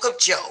the book of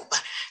Job.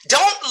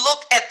 Don't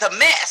look at the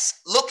mess,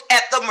 look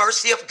at the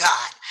mercy of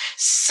God.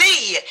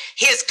 See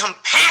his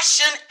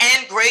compassion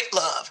and great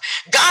love.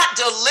 God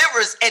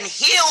delivers and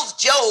heals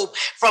Job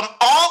from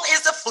all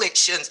his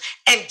afflictions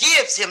and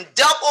gives him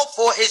double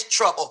for his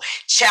trouble.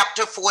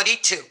 Chapter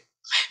 42.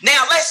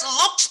 Now let's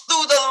look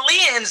through the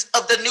lens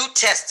of the New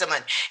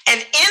Testament.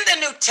 And in the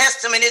New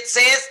Testament, it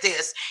says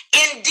this: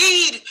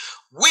 indeed,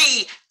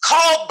 we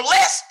call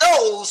blessed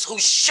those who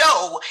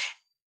show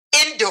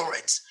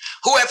endurance,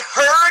 who have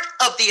heard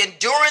of the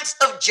endurance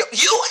of Job.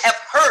 You have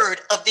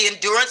heard of the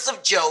endurance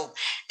of Job,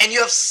 and you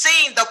have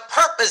seen the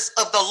purpose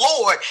of the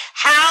Lord,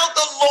 how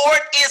the Lord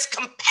is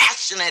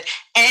compassionate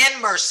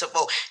and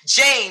merciful.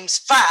 James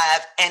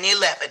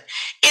 5:11.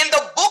 In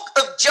the book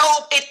of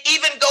Job, it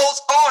even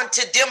goes on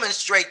to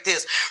demonstrate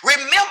this.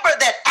 Remember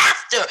that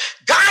after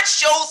God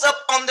shows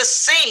up on the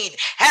scene,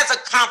 has a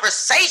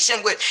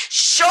conversation with,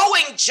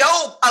 showing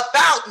Job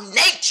about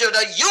nature,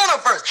 the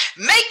universe,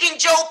 making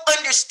Job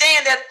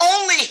understand that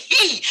only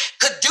he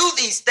could do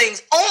these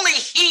things. Only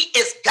he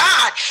is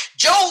God.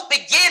 Job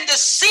began to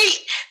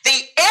see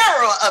the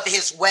error of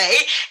his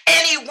way,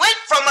 and he went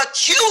from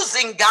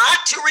accusing God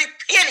to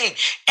repenting.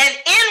 And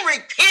in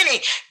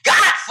repenting,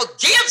 God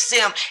forgives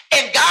him,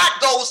 and God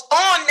goes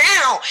on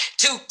now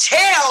to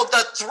tell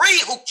the three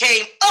who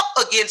came up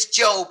against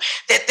Job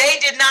that they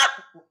did not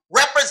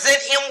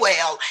represent him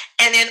well.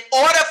 And in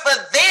order for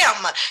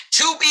them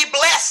to be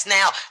blessed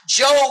now,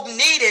 Job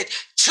needed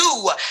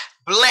to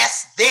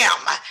bless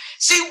them.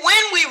 See,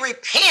 when we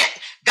repent,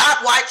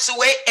 God wipes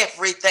away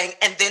everything,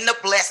 and then the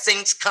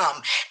blessings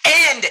come.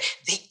 And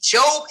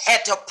Job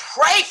had to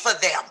pray for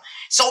them.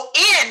 So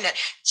in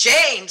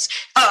James,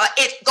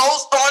 it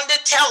goes on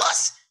to tell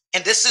us,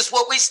 and this is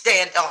what we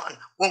stand on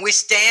when we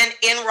stand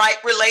in right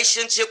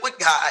relationship with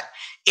God: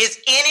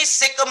 is any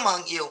sick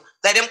among you?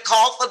 Let him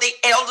call for the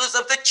elders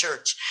of the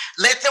church.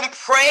 Let them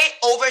pray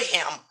over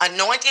him,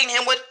 anointing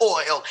him with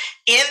oil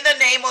in the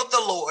name of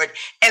the Lord.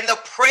 And the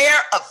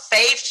prayer of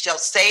faith shall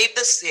save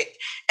the sick,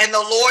 and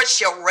the Lord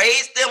shall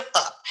raise them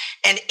up.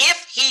 And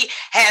if he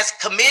has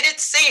committed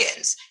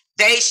sins,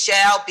 they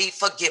shall be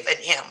forgiven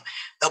him.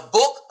 The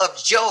book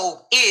of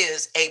Job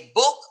is a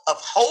book of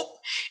hope.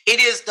 It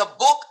is the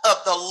book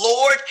of the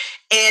Lord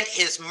and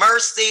his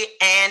mercy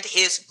and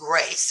his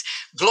grace.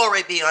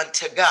 Glory be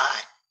unto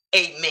God.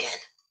 Amen.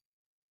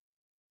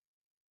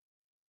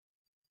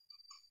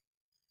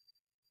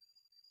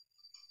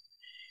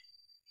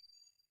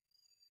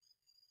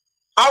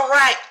 All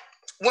right.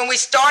 When we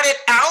started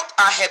out,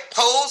 I had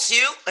posed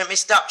you. Let me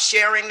stop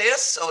sharing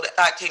this so that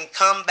I can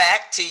come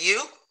back to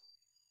you.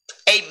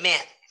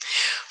 Amen.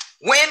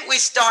 When we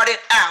started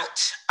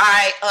out,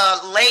 I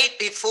placed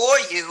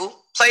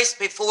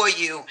before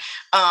you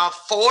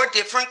 4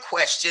 different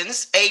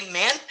questions.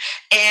 Amen.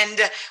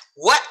 And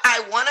what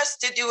I want us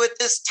to do at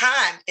this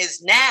time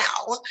is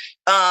now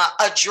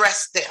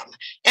address them.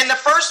 And the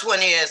first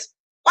one is,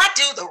 why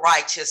do the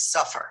righteous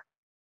suffer?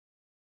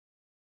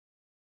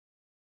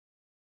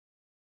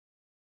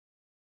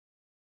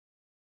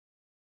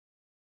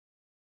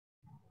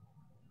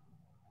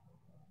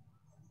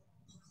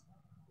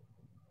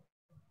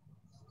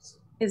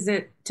 Is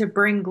it to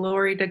bring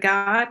glory to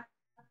God?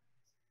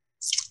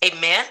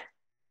 Amen.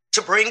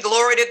 To bring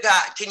glory to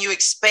God. Can you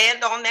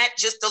expand on that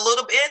just a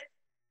little bit?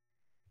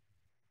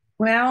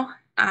 Well,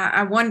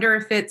 I wonder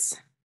if it's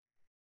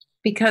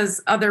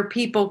because other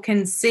people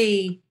can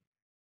see,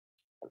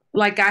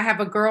 like I have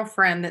a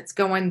girlfriend that's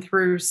going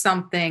through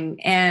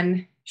something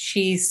and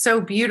she's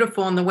so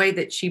beautiful in the way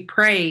that she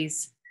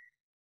prays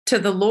to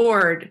the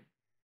Lord.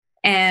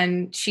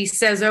 And she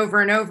says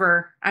over and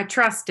over, I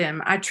trust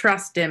him. I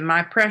trust him.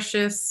 My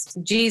precious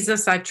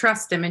Jesus, I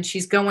trust him. And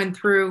she's going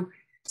through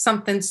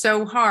something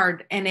so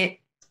hard. And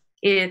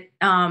it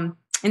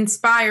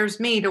inspires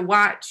me to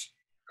watch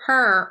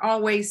her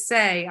always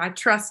say, I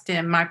trust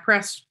him, my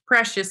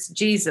precious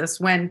Jesus,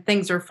 when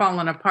things are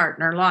falling apart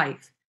in her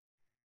life.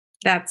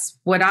 That's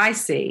what I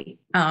see.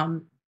 Amen.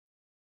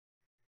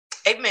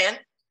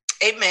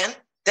 Amen.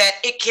 That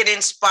it can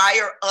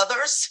inspire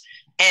others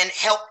and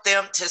help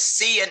them to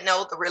see and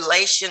know the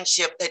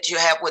relationship that you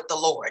have with the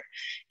Lord.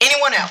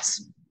 Anyone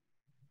else?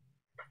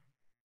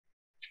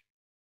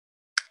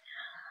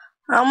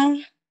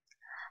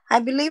 I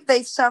believe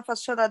they suffer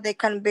so that they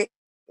can be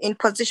in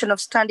position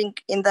of standing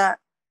in the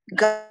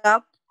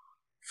gap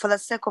for the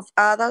sake of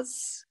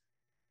others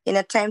in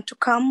a time to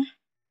come.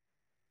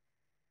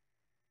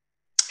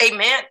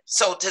 Amen.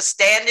 So to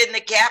stand in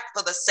the gap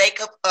for the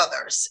sake of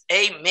others.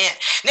 Amen.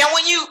 Now,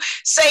 when you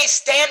say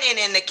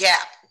standing in the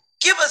gap,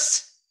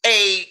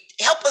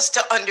 help us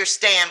to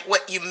understand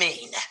what you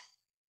mean.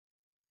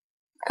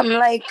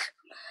 Like,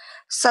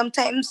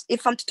 sometimes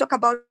if I'm to talk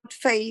about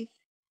faith,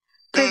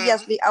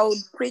 previously I would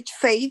preach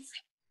faith,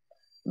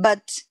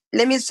 but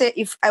let me say,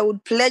 if I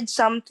would pledge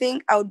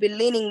something, I would be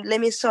leaning,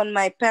 let me say, on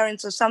my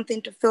parents or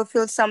something to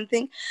fulfill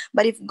something.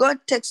 But if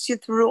God takes you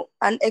through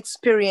an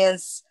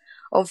experience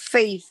of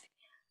faith,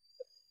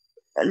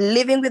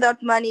 living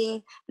without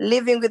money,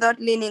 living without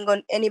leaning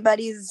on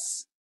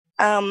anybody's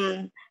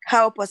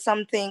help or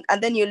something,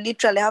 and then you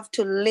literally have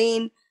to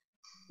lean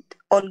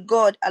on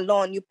God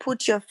alone. You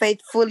put your faith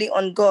fully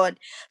on God.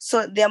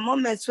 So there are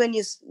moments when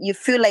you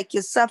feel like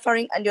you're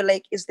suffering and you're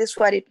like, is this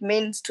what it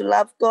means to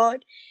love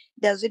God?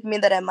 Does it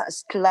mean that I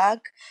must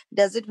lack?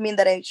 Does it mean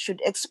that I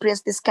should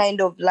experience this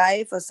kind of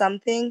life or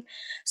something?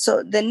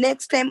 So the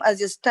next time, as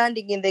you're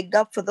standing in the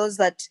gap for those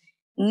that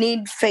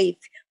need faith,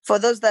 for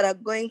those that are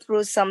going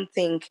through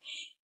something,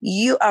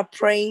 you are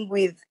praying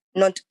with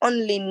not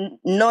only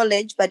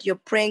knowledge, but you're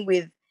praying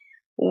with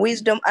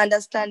wisdom,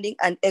 understanding,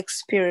 and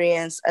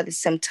experience at the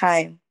same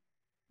time.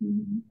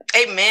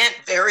 Amen.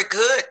 Very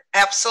good.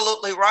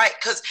 Absolutely right.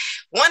 Because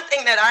one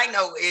thing that I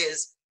know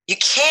is you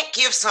can't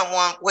give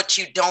someone what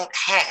you don't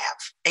have.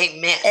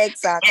 Amen.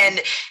 Exactly.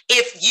 And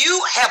if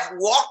you have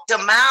walked a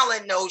mile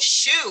in those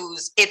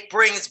shoes, it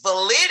brings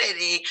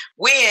validity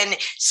when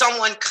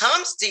someone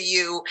comes to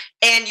you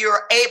and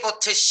you're able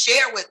to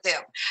share with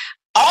them.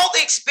 All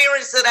the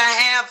experience that I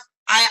have,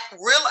 I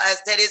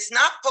realize that it's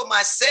not for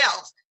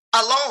myself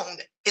alone.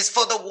 It's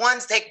for the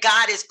ones that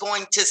God is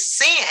going to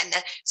send,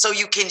 so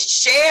you can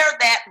share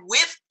that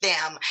with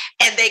them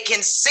and they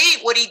can see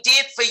what he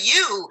did for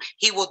you,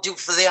 he will do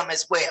for them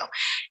as well.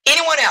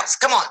 Anyone else?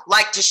 Come on,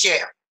 like to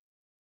share.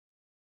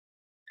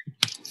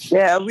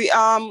 Yeah,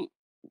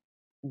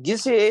 you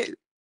see,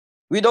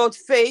 without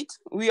faith,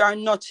 we are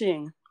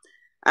nothing.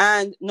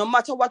 And no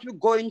matter what we're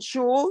going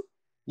through,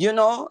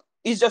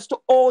 it's just to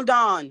hold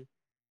on.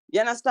 You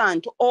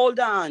understand? To hold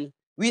on.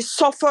 We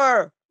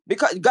suffer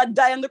because God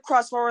died on the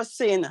cross for our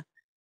sin.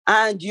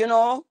 And, he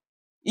alone,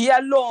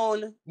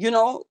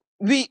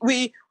 we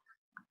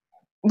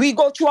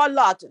go through a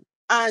lot.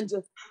 And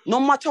no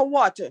matter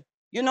what,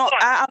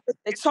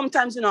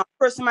 sometimes, a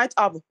person might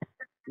have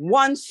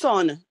one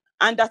son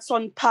and that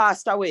son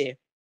passed away.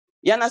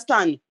 You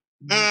understand?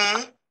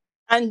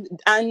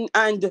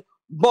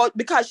 But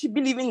because she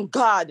believed in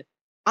God,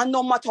 and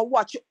no matter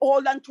what, she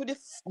hold on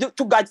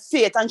to God's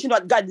faith, and she know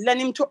God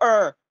lend him to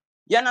her.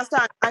 You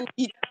understand? And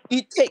he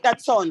take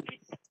that son.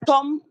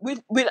 Some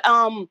will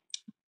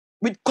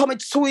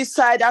commit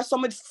suicide, or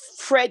some will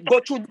fret,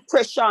 go through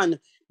depression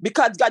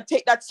because God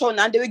take that son,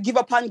 and they will give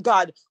up on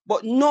God.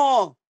 But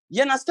no,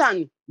 you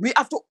understand? We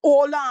have to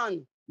hold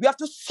on. We have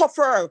to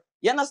suffer.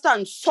 You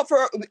understand?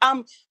 Suffer.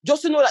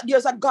 Just to know that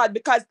there's a God.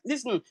 Because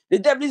listen, the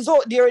devil is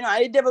out there,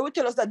 and the devil will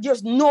tell us that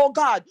there's no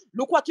God.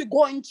 Look what you're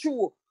going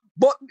through.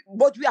 But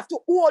we have to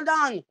hold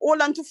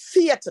on to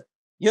faith,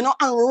 and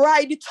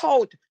ride it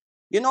out,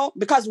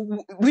 because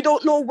we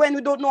don't know when,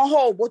 we don't know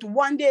how, but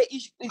one day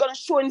he's gonna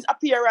show in his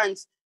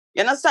appearance.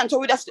 You understand? So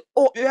we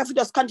have to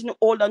just continue to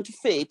hold on to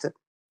faith.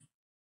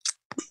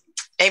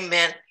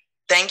 Amen.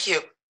 Thank you.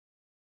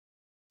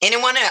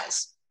 Anyone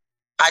else?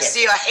 I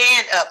see a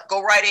hand up.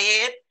 Go right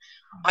ahead.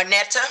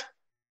 Arnetta.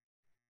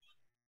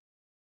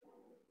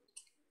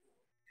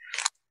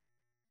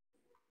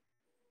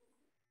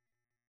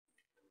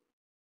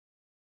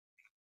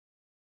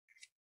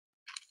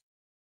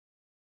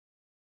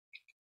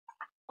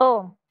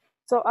 Oh,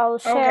 so I'll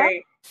share.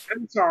 Okay,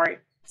 I'm sorry.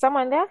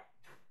 Someone there?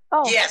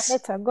 Oh, yes.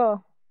 Later,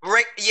 go.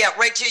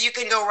 Rachel, you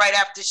can go right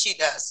after she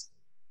does.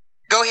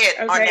 Go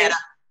ahead, Okay. Arnetta.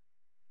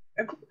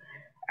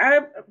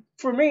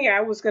 For me,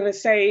 I was going to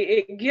say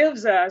it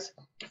gives us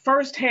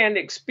firsthand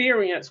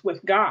experience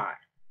with God,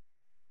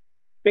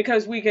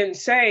 because we can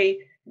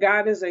say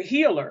God is a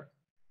healer.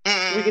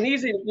 We can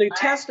easily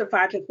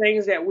testify to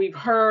things that we've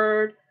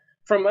heard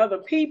from other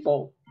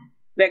people,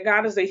 that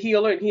God is a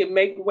healer and he'll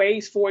make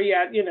ways for you,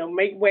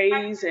 make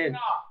ways and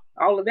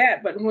all of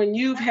that. But when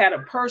you've had a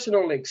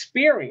personal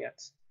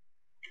experience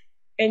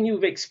and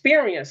you've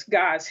experienced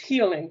God's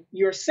healing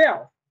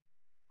yourself,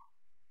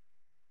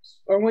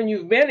 or when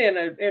you've been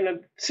in a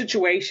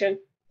situation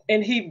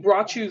and he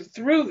brought you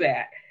through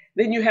that,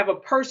 then you have a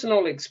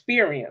personal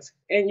experience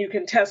and you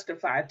can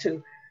testify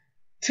to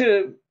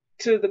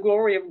the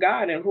glory of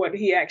God and what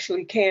he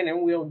actually can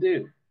and will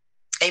do.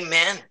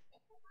 Amen.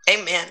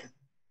 Amen.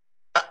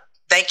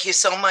 Thank you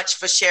so much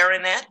for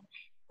sharing that.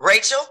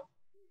 Rachel?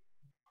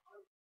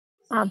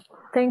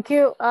 Thank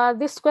you.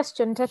 This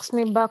question takes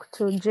me back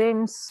to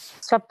James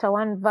chapter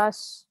 1,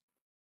 verse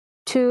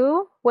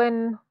 2,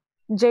 when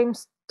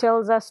James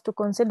tells us to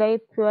consider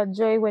it pure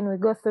joy when we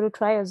go through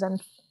trials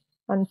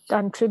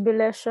and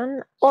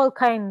tribulation, all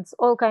kinds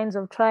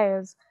of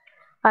trials.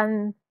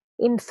 And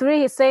in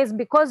 3, he says,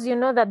 because you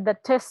know that the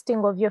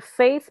testing of your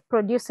faith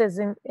produces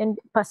in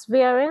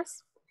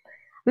perseverance,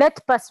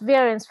 let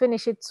perseverance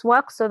finish its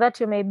work so that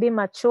you may be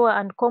mature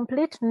and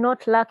complete,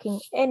 not lacking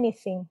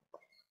anything.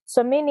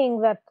 So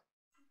meaning that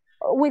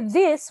with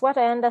this, what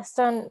I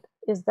understand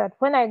is that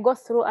when I go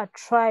through a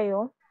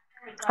trial,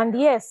 and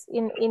yes,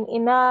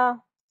 in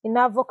our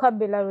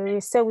vocabulary,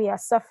 we say we are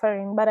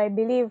suffering, but I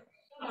believe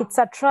it's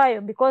a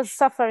trial because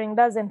suffering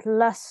doesn't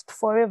last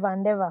forever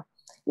and ever.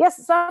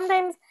 Yes,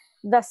 sometimes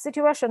the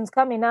situations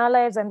come in our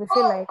lives and we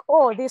feel like,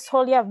 oh, this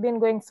whole year I've been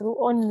going through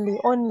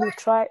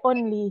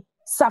only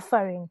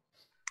suffering.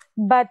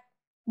 But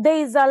there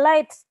is a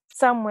light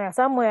somewhere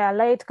a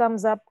light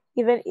comes up.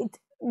 Even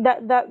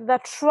the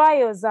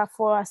trials are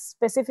for a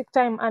specific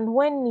time, and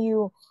when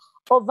you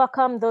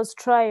overcome those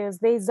trials,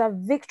 there is a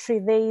victory,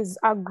 there is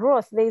a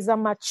growth, there is a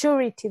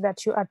maturity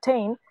that you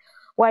attain.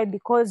 Why?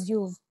 Because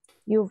you've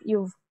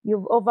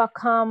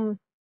overcome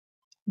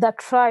the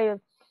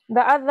trial.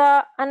 The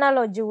other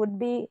analogy would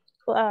be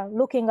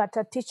looking at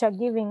a teacher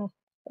giving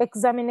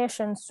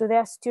examinations to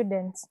their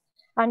students,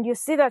 and you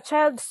see the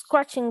child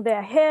scratching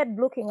their head,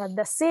 looking at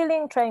the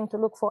ceiling, trying to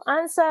look for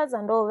answers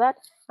and all that,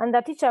 and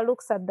the teacher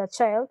looks at the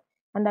child,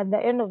 and at the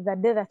end of the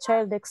day, the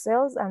child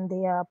excels and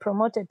they are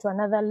promoted to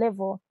another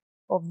level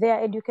of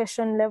their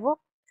education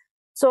level.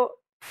 So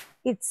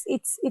it's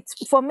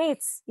for me,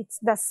 it's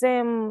the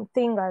same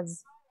thing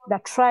as the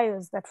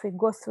trials that we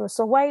go through.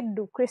 So why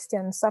do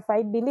Christians suffer?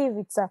 I believe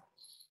it's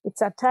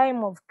a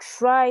time of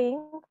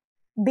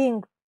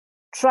being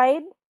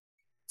tried,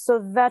 so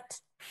that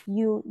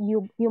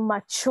you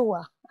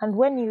mature. And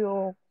when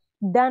you're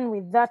done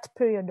with that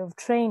period of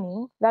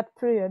training, that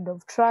period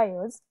of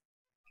trials,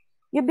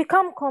 you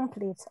become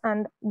complete.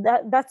 And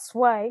that's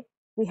why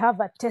we have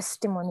a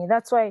testimony.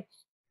 That's why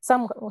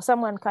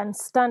someone can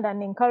stand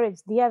and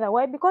encourage the other.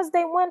 Why? Because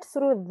they went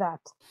through that.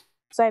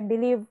 So I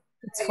believe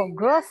it's for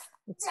growth,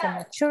 it's for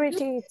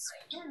maturity.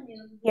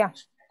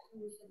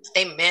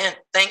 Amen.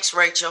 Thanks,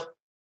 Rachel.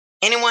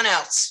 Anyone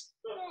else?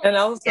 And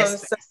I was going to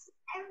say,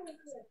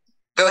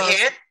 go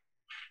ahead.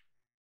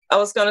 I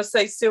was going to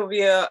say,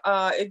 Sylvia,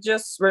 it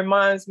just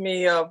reminds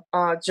me of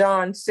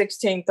John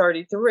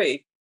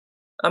 16:33.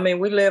 I mean,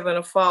 we live in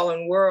a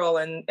fallen world,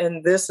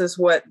 and this is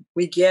what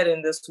we get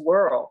in this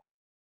world.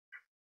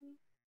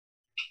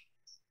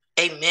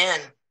 Amen.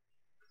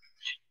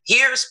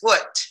 Here's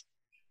what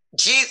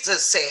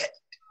Jesus said,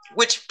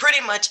 which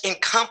pretty much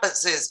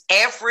encompasses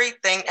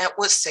everything that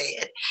was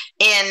said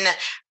in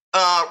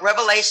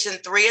Revelation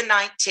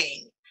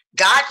 3:19.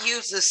 God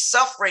uses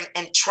suffering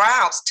and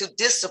trials to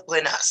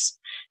discipline us.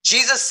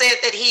 Jesus said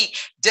that he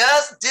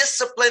does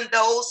discipline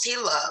those he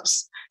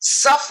loves.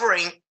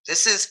 Suffering,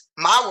 this is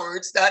my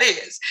words, that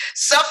is,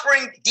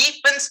 suffering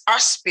deepens our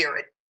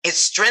spirit. It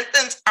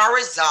strengthens our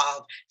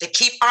resolve to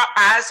keep our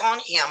eyes on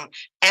him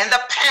and the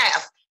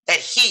path that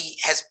he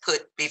has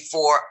put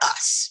before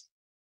us.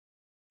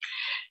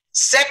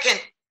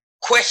 Second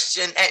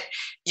question that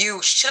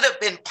you should have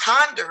been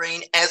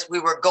pondering as we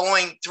were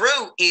going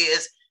through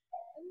is,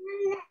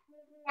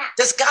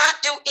 does God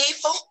do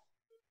evil?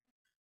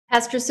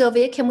 Pastor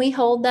Sylvia, can we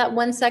hold that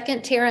 1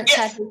 second? Terrence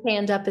had his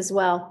hand up as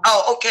well.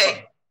 Oh,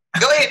 okay.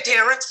 Go ahead,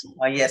 Terrence.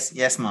 Oh,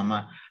 yes,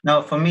 Mama.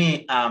 No, for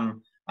me,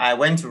 I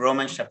went to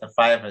Romans chapter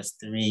 5, verse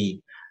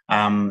 3.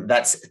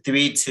 That's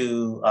 3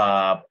 to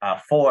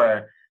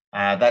 4.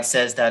 That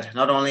says that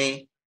not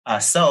only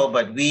so,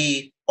 but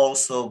we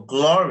also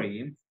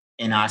glory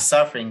in our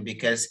suffering,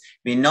 because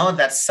we know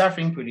that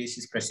suffering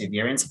produces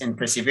perseverance, and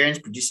perseverance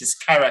produces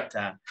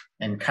character,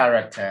 and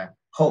character,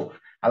 hope.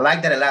 I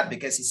like that a lot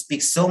because it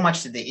speaks so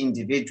much to the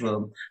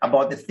individual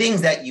about the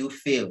things that you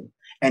feel.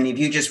 And if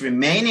you just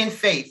remain in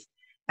faith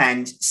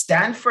and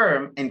stand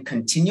firm and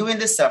continue in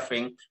the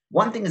suffering,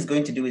 one thing is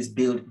going to do is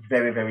build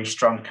very, very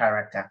strong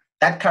character.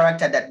 That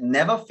character that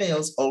never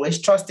fails,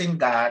 always trusting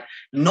God,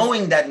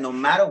 knowing that no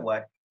matter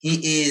what,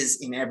 He is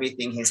in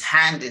everything. His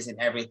hand is in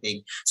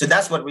everything. So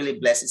that's what really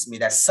blesses me,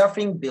 that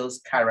suffering builds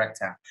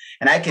character.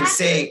 And I can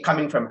say,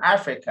 coming from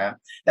Africa,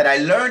 that I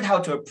learned how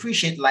to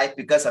appreciate life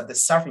because of the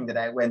suffering that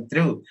I went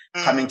through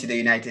coming to the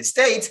United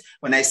States.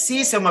 When I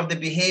see some of the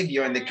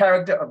behavior and the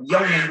character of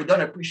young men who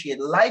don't appreciate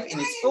life in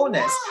its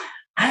fullness,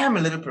 I am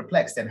a little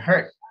perplexed and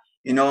hurt,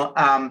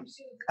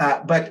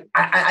 but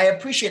I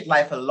appreciate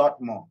life a lot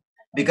more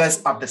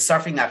because of the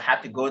suffering I've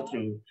had to go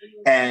through.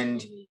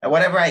 And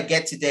whatever I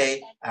get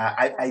today,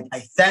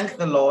 I thank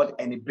the Lord,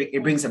 and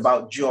it brings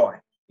about joy.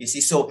 You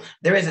see, so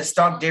there is a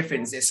stark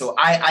difference. So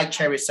I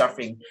cherish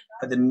suffering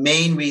for the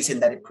main reason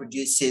that it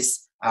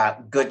produces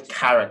good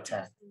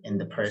character in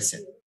the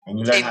person. And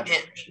you learn how to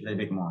appreciate a little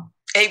bit more.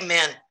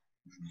 Amen.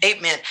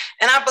 Amen.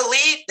 And I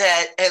believe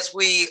that as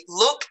we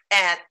look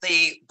at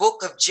the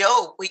book of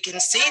Job, we can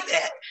see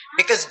that,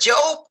 because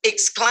Job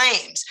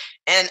exclaims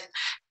and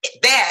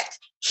that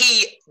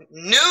he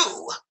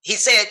knew, he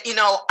said,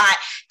 I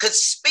could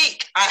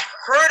speak, I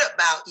heard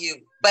about you,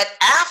 but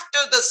after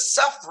the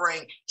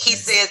suffering, he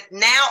says,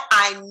 now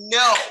I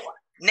know.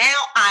 Now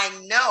I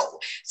know.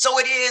 So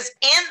it is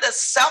in the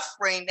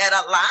suffering that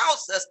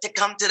allows us to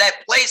come to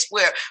that place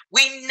where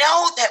we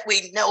know that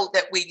we know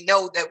that we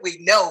know that we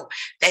know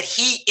that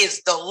he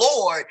is the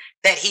Lord,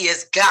 that he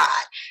is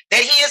God,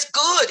 that he is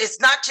good. It's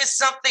not just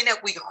something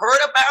that we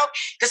heard about,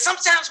 because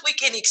sometimes we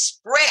can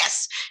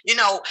express,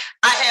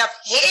 I have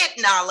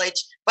head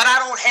knowledge, but I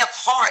don't have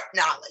heart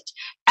knowledge.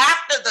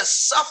 After the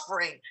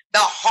suffering, the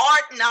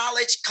heart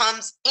knowledge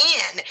comes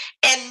in,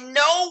 and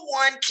no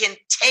one can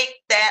take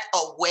that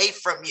away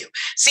from you.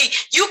 See,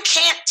 you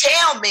can't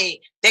tell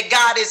me that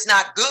God is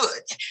not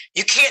good.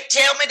 You can't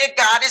tell me that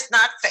God is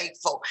not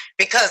faithful,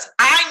 because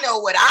I know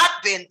what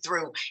I've been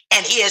through,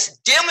 and he has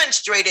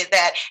demonstrated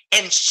that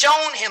and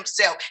shown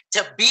himself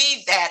to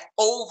be that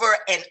over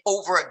and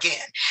over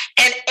again.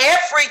 And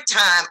every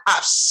time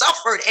I've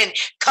suffered and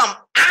come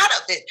out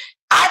of it,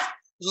 I've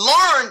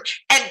learned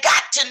and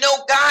got to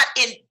know God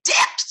in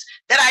depths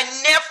that I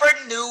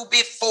never knew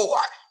before.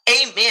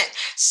 Amen.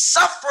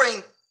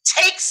 Suffering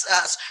takes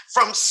us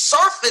from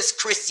surface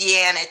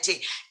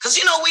Christianity, because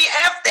we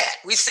have that.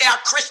 We say our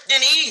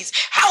Christianese.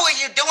 How are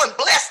you doing?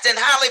 Blessed and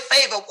highly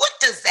favored. What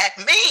does that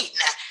mean?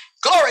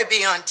 Glory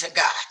be unto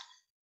God.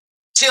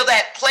 Till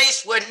that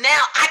place where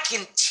now I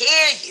can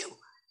tell you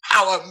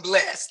how I'm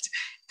blessed.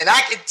 And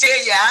I can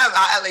tell you I'm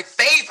highly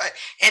favored.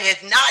 And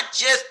it's not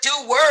just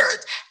 2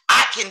 words.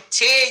 I can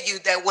tell you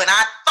that when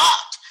I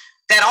thought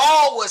that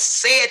all was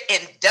said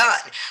and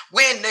done,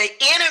 when the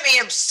enemy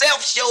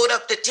himself showed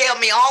up to tell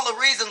me all the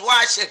reasons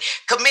why I should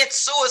commit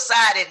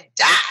suicide and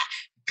die,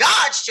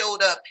 God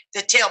showed up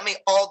to tell me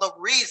all the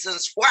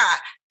reasons why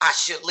I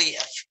should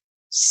live.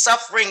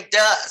 Suffering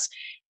does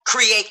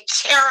create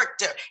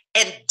character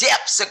and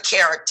depths of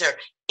character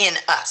in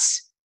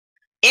us.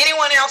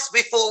 Anyone else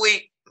before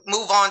we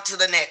move on to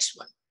the next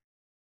one?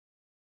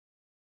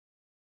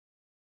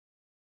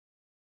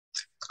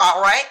 All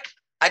right.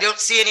 I don't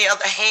see any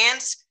other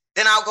hands.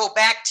 Then I'll go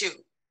back to,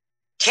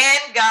 can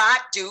God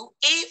do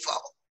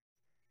evil?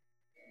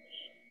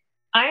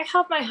 I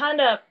have my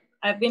hand up.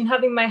 I've been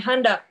having my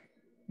hand up.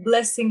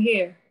 Blessing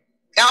here.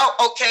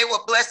 Oh, okay.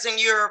 Well, Blessing,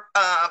 you're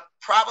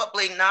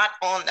probably not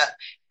on the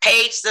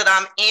page that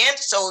I'm in.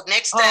 So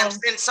next time,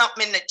 send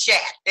something in the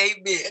chat.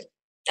 Amen.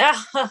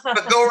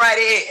 But go right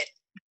ahead.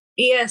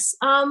 Yes.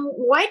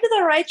 Why do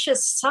the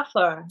righteous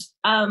suffer?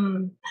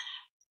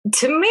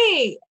 To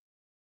me,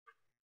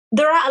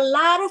 there are a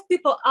lot of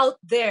people out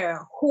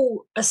there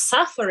who are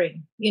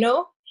suffering,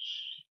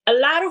 A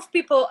lot of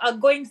people are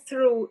going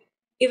through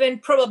even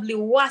probably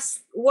worse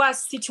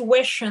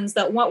situations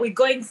than what we're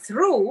going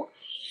through.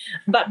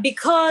 But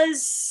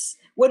because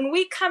when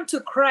we come to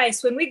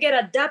Christ, when we get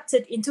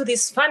adopted into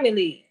this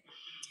family,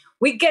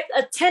 we get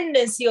a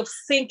tendency of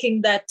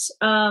thinking that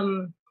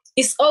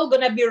it's all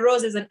going to be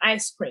roses and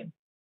ice cream,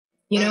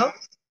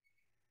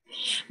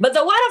 But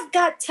the word of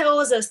God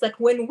tells us that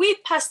when we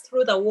pass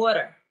through the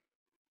water,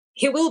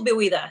 he will be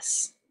with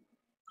us.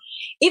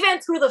 Even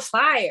through the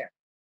fire,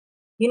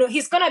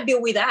 he's going to be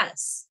with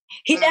us.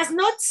 He does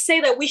not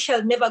say that we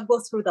shall never go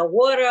through the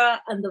water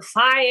and the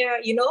fire,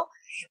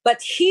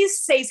 but he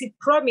says, he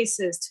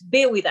promises to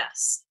be with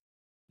us,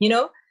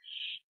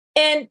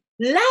 and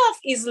love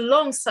is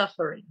long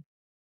suffering,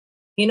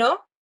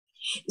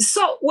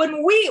 So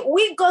when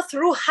we go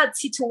through hard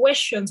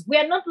situations, we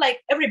are not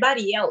like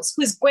everybody else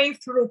who is going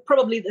through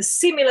probably the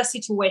similar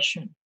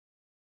situation.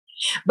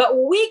 But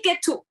we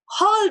get to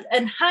hold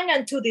and hang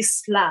on to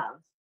this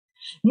love,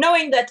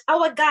 knowing that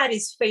our God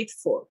is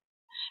faithful.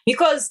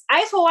 Because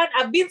I, for one,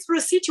 I've been through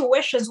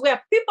situations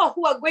where people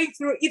who are going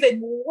through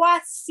even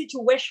worse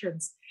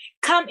situations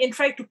come and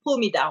try to pull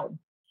me down,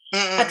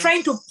 are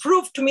trying to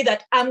prove to me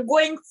that I'm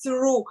going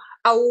through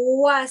a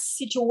worse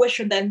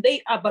situation than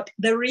they are. But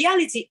the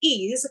reality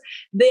is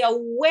they are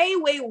way,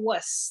 way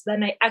worse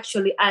than I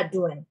actually are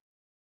doing.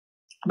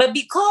 But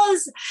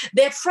because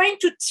they're trying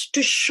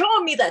to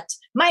show me that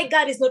my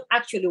God is not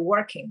actually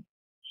working,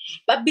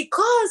 but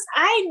because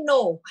I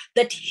know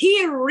that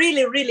he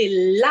really,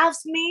 really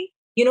loves me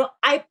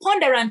I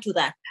ponder unto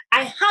that.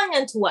 I hang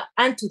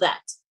unto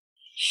that.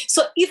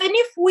 So even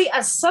if we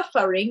are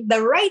suffering,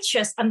 the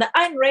righteous and the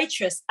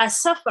unrighteous are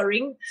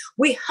suffering,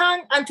 we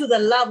hang unto the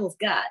love of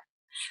God.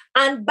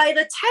 And by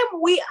the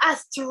time we are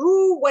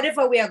through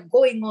whatever we are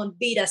going on,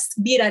 be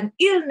it an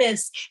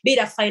illness, be it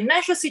a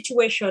financial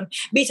situation,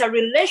 be it a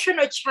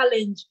relational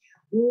challenge,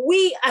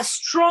 we are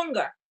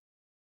stronger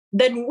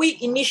than we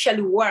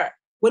initially were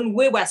when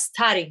we were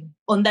starting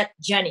on that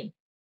journey.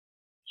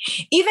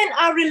 Even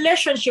our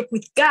relationship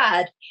with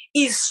God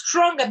is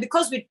stronger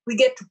because we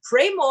get to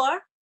pray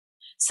more.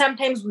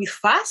 Sometimes we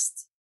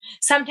fast.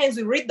 Sometimes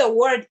we read the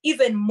word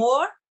even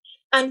more.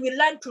 And we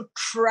learn to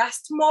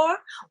trust more.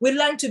 We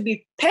learn to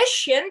be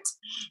patient.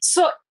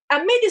 So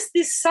amidst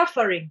this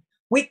suffering,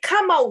 we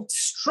come out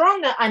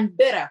stronger and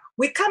better.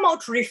 We come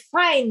out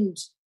refined.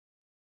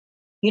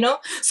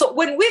 So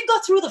when we go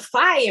through the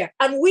fire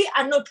and we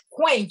are not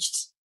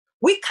quenched,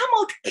 we come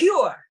out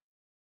pure,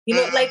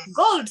 like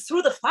gold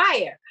through the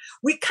fire.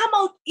 We come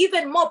out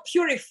even more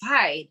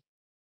purified,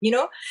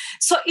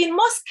 So in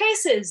most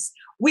cases,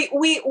 we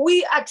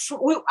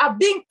are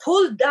being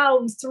pulled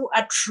down through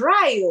a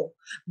trial,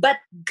 but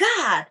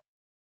God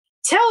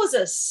tells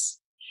us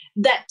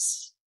that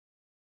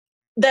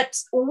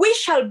we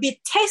shall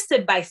be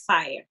tested by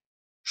fire.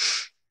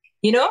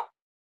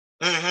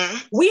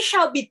 We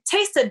shall be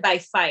tested by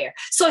fire.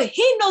 So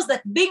he knows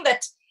that being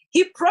that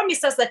he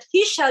promised us that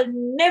he shall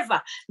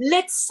never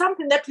let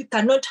something that we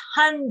cannot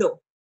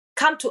handle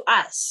come to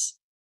us.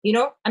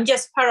 I'm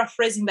just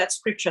paraphrasing that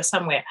scripture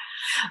somewhere.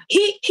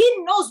 He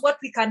knows what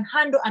we can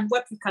handle and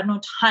what we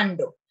cannot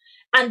handle.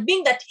 And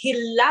being that he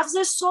loves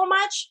us so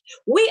much,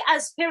 we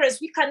as parents,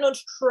 we cannot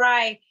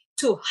try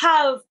to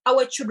have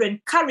our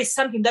children carry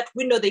something that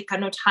we know they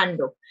cannot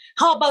handle.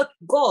 How about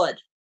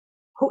God,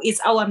 who is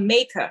our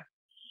maker?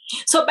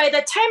 So by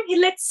the time he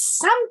lets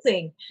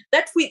something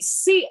that we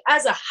see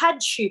as a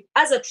hardship,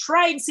 as a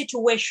trying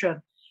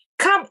situation,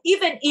 come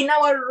even in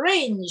our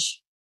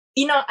range,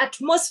 in our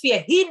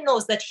atmosphere, he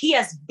knows that he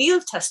has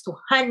built us to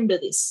handle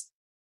this.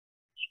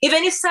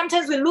 Even if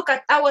sometimes we look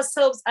at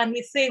ourselves and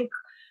we think,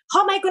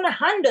 how am I going to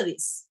handle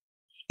this?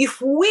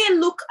 If we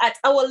look at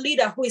our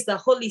leader, who is the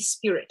Holy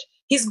Spirit,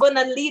 he's going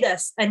to lead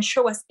us and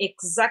show us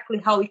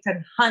exactly how we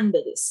can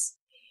handle this.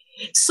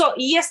 So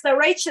yes, the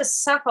righteous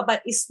suffer,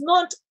 but it's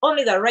not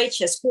only the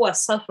righteous who are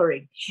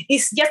suffering.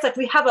 It's just that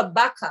we have a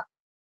backup.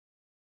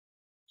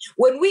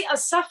 When we are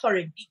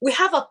suffering, we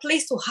have a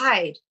place to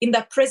hide in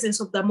the presence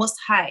of the Most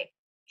High.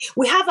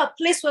 We have a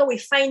place where we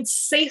find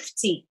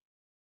safety.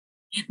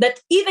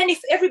 That even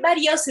if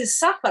everybody else is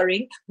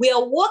suffering, we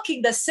are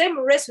walking the same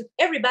race with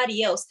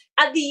everybody else.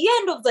 At the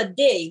end of the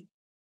day,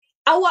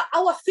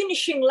 our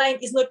finishing line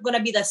is not going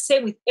to be the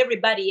same with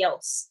everybody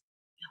else.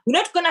 We're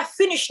not going to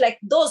finish like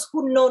those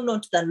who know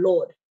not the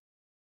Lord.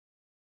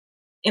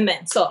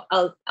 Amen. So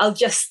I'll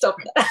just stop.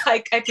 I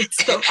could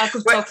stop. I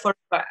could talk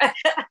forever.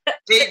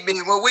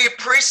 Amen. Well, we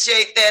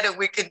appreciate that, and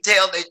we can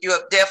tell that you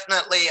have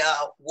definitely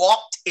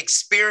walked,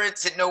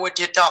 experienced, and know what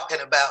you're talking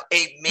about.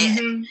 Amen.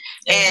 Mm-hmm.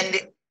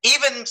 And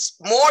even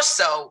more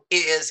so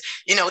is,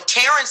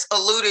 Terrence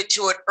alluded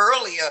to it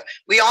earlier.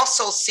 We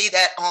also see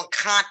that on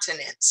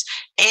continents.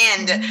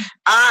 And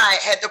I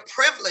had the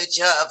privilege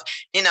of,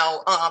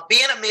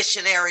 being a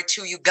missionary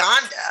to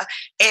Uganda.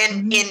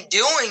 And in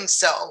doing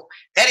so,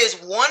 that is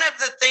one of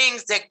the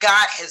things that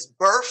God has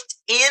birthed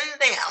in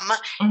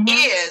them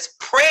is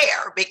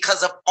prayer,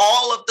 because of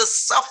all of the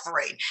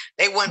suffering.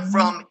 They went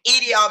from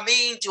Idi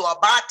Amin to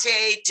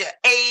Abate to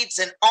AIDS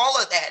and all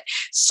of that.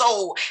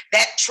 So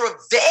that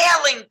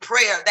travailing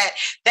prayer,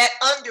 that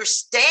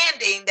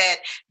understanding that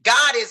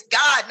God is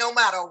God no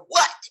matter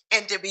what,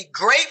 and to be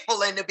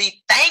grateful and to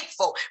be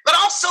thankful. But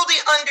also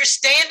the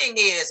understanding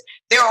is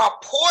there are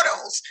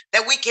portals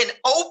that we can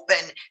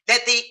open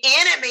that the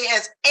enemy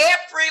has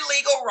every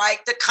legal right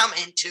to come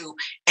into.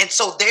 And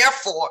so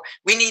therefore,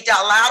 we need to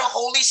allow the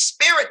Holy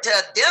Spirit to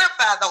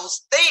identify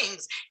those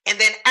things. And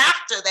then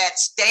after that,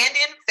 stand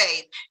in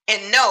faith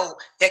and know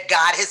that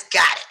God has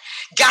got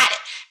it. Got it.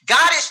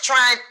 God is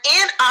trying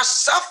in our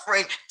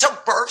suffering to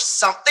birth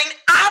something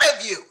out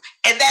of you.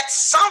 And that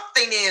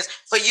something is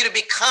for you to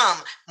become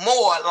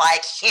more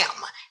like him.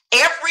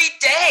 Every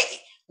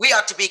day we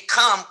are to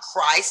become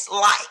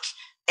Christ-like.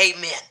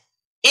 Amen.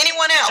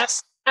 Anyone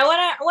else? I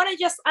want to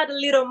just add a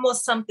little more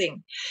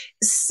something.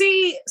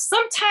 See,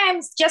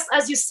 sometimes, just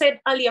as you said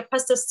earlier,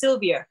 Pastor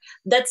Sylvia,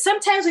 that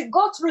sometimes we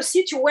go through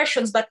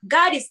situations, but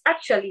God is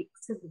actually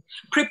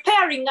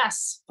preparing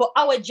us for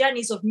our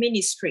journeys of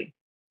ministry,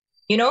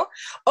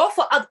 or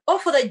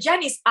for the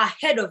journeys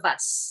ahead of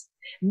us.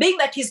 Being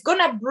that he's going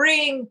to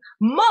bring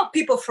more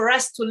people for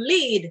us to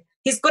lead,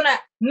 he's going to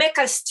make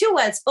us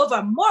stewards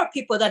over more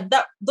people than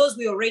those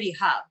we already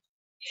have.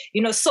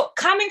 So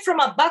coming from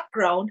a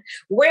background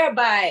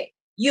whereby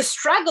you're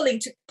struggling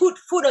to put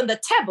food on the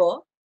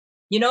table,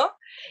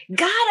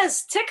 God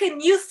has taken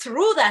you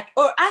through that,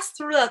 or us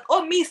through that,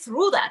 or me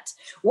through that,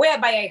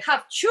 whereby I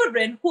have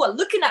children who are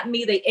looking at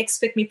me, they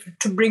expect me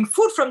to bring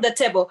food from the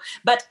table,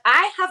 but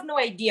I have no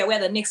idea where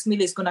the next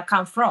meal is going to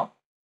come from.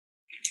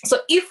 So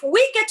if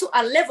we get to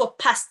a level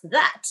past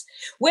that,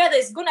 where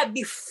there's going to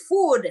be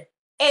food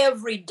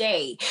every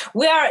day,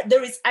 where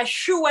there is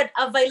assured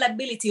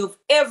availability of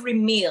every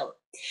meal,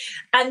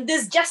 and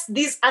there's just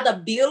these other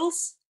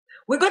bills,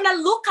 we're going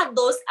to look at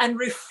those and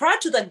refer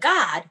to the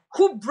God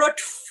who brought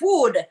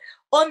food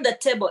on the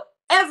table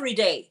every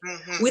day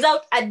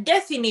without a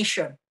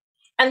definition.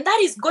 And that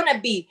is going to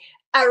be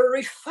a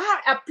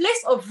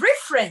place of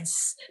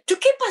reference to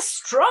keep us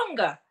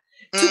stronger,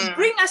 to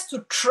bring us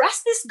to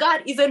trust this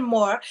God even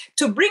more,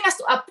 to bring us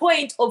to a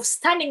point of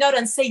standing out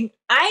and saying,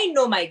 I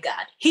know my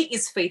God, he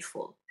is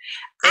faithful.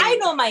 I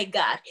know my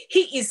God,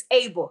 he is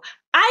able.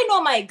 I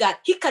know my God,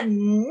 he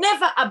can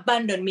never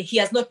abandon me. He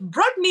has not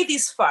brought me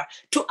this far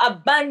to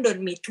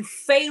abandon me, to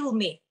fail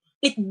me.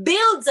 It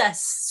builds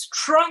us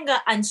stronger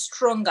and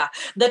stronger.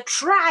 The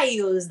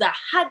trials, the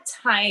hard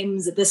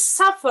times, the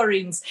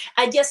sufferings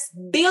are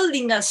just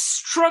building us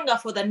stronger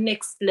for the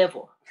next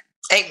level.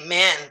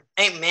 Amen.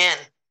 Amen.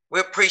 We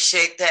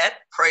appreciate that.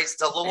 Praise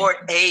the Lord.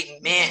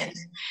 Amen.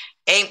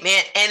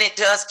 Amen. And it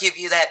does give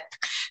you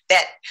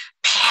that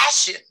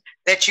passion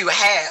that you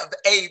have.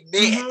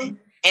 Amen.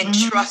 And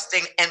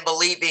trusting and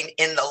believing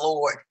in the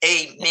Lord.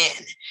 Amen.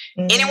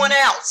 Anyone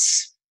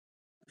else?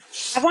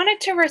 I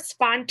wanted to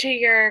respond to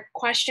your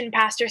question,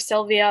 Pastor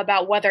Sylvia,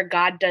 about whether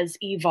God does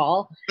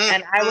evil.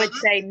 And I would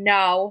say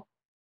no,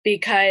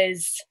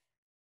 because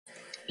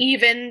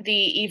even the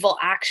evil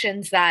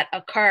actions that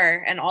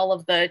occur and all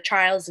of the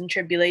trials and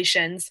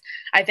tribulations,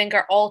 I think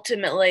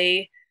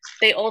ultimately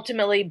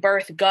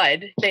birth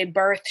good. They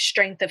birth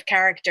strength of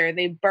character.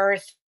 They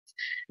birth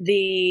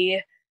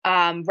the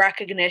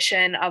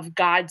recognition of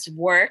God's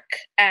work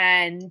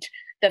and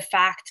the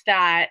fact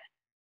that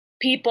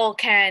people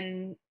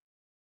can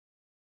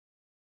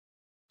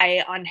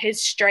rely on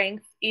his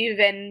strength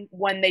even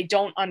when they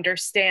don't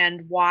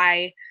understand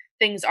why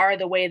things are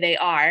the way they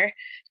are,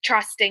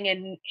 trusting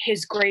in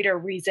his greater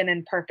reason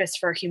and purpose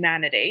for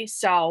humanity.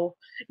 So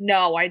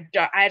no, I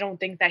don't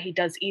think that he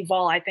does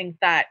evil. I think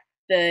that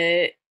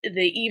the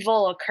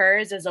evil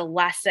occurs as a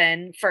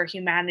lesson for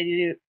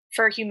humanity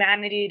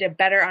to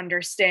better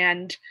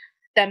understand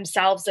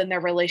themselves and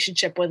their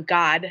relationship with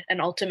God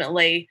and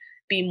ultimately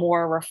be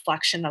more a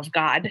reflection of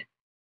God.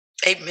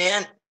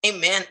 Amen.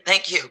 Amen.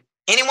 Thank you.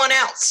 Anyone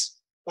else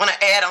want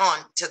to add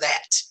on to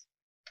that?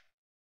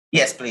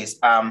 Yes, please.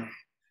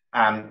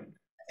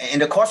 In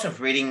the course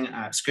of reading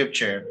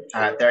scripture,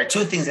 there are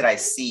two things that I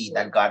see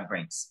that God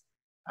brings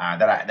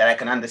that I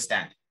can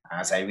understand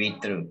as I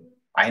read through.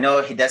 I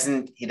know he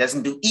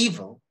doesn't do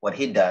evil. What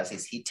he does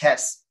is he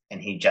tests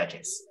and he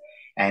judges.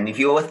 And if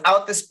you're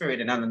without the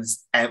Spirit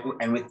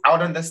and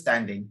without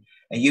understanding,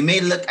 you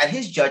may look at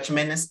his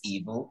judgment as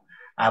evil,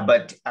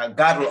 but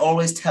God will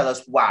always tell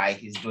us why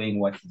he's doing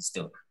what he's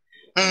doing.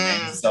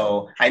 And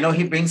so I know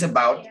he brings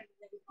about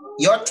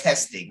your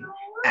testing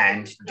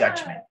and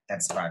judgment.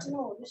 That's right.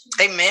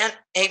 Amen.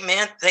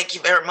 Amen. Thank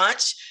you very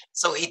much.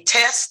 So he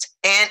tests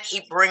and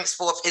he brings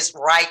forth his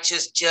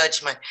righteous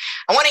judgment.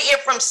 I want to hear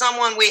from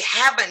someone we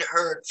haven't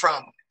heard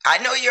from. I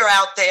know you're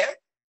out there.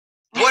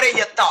 What are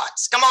your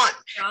thoughts? Come on.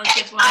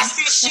 I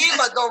see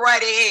Sheila. Go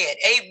right ahead.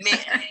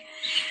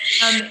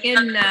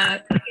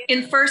 Amen.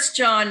 In 1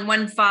 John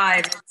 1:5,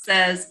 it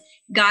says,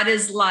 God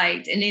is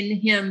light, and in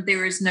him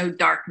there is no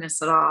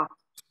darkness at all.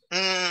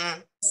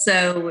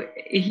 So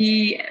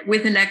he,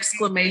 with an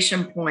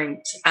exclamation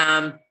point,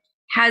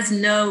 has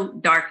no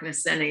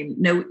darkness in him.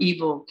 No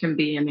evil can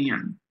be in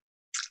him.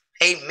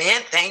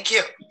 Amen. Thank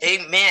you.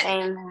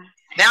 Amen.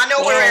 Now I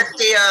know we're at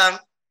the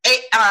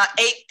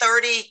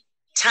 8:30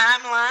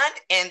 timeline,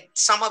 and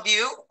some of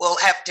you will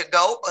have to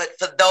go, but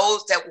for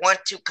those that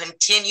want to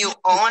continue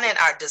on in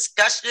our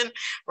discussion,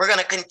 we're going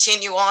to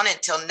continue on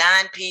until 9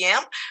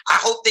 p.m. I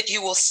hope that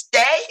you will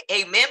stay.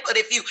 Amen. But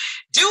if you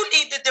do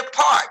need to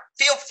depart,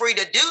 feel free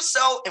to do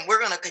so, and we're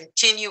going to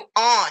continue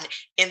on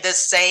in the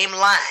same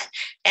line.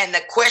 And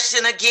the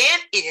question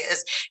again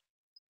is,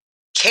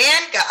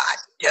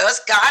 does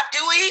God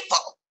do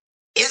evil?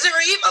 Is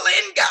there evil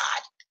in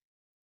God?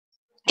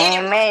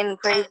 Amen.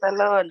 Praise the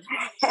Lord.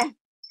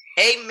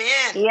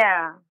 Amen.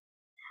 Yeah.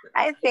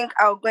 I think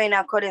I'll go in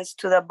accordance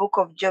to the book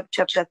of Job,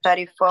 chapter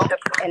 34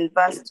 and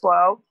verse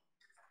 12.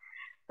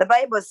 The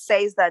Bible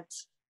says that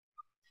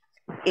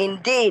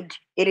indeed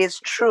it is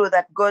true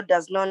that God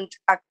does not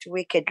act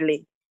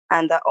wickedly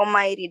and the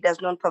Almighty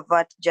does not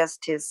pervert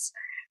justice.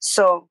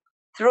 So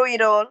through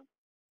it all,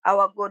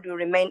 our God will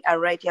remain a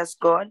righteous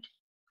God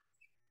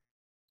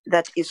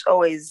that is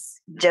always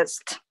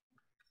just.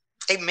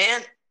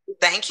 Amen.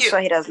 Thank you. So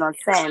he does not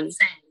sin.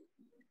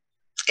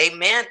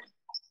 Amen.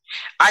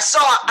 I saw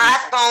an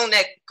iPhone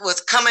that was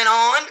coming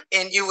on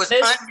and you was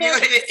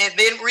unmuted and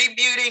then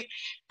remuting.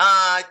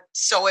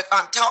 So if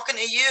I'm talking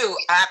to you,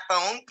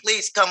 iPhone,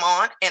 please come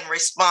on and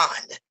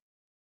respond.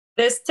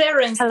 There's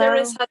Terrence. Hello.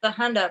 Terrence has a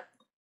hand up.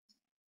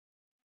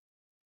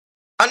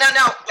 Oh, no.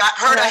 I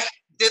heard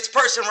this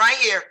person right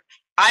here.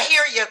 I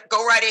hear you.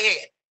 Go right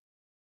ahead.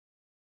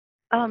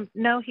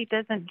 No, he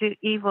doesn't do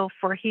evil,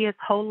 for he is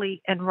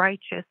holy and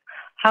righteous.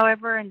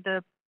 However, in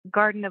the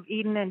Garden of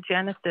Eden in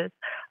Genesis,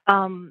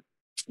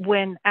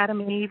 when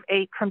Adam and Eve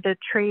ate from the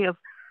tree of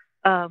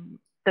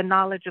the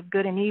knowledge of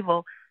good and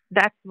evil,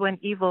 that's when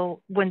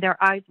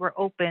their eyes were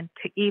open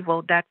to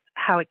evil, that's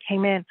how it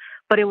came in.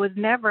 But it was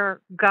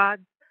never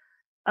God's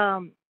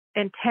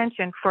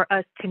intention for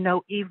us to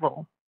know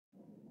evil.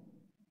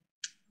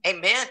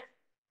 Amen.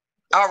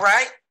 All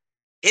right.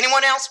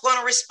 Anyone else want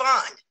to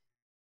respond?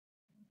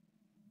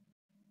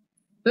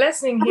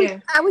 Blessing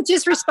here. I would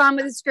just respond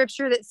with a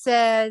scripture that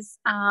says,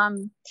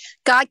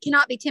 God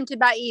cannot be tempted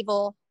by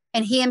evil,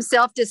 and he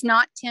himself does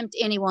not tempt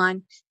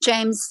anyone.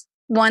 James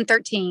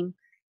 1:13.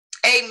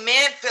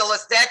 Amen,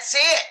 Phyllis. That's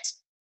it.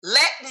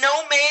 Let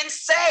no man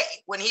say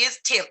when he is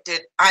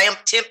tempted, I am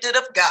tempted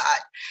of God.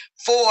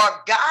 For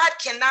God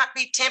cannot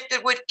be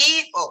tempted with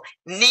evil,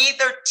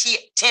 neither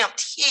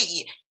tempt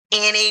he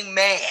any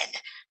man.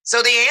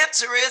 So the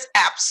answer is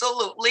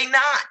absolutely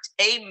not.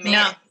 Amen.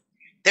 No.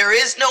 There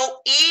is no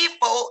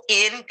evil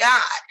in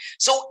God.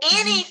 So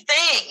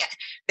anything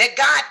that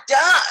God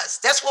does,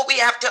 that's what we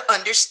have to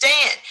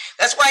understand.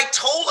 That's why he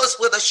told us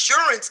with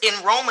assurance in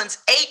Romans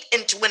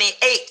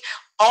 8:28,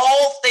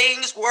 all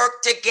things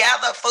work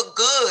together for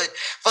good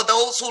for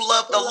those who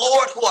love the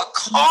Lord, who are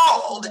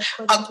called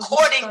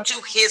according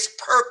to his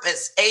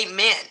purpose.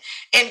 Amen.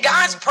 And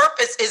God's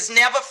purpose is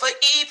never for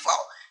evil.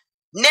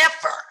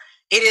 Never.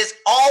 It is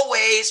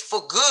always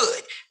for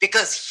good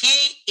because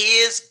he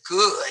is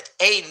good.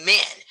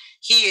 Amen.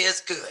 He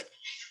is good.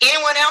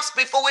 Anyone else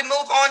before we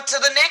move on to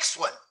the next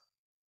one?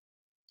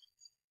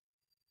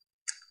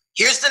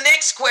 Here's the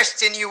next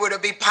question you would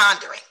be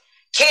pondering.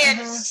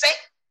 Can say,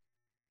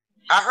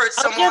 I heard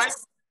someone.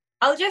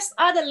 I'll just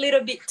add a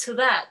little bit to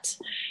that.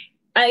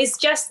 It's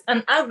just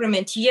an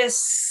argument.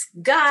 Yes,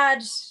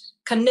 God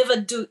can never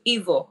do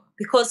evil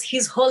because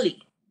he's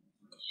holy.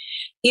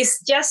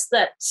 It's just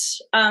that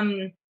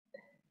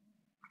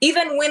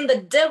even when the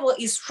devil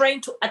is trying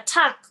to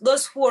attack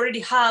those who already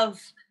have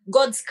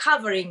God's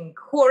covering,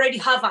 who already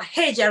have a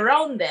hedge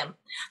around them,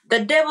 the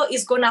devil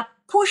is going to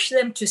push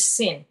them to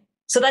sin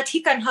so that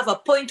he can have a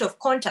point of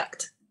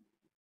contact,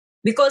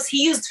 because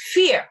he used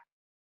fear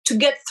to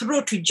get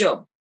through to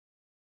Job.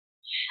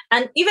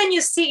 And even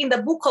you see in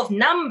the book of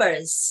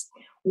Numbers,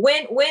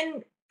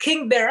 when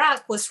King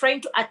Barak was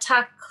trying to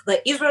attack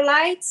the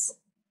Israelites,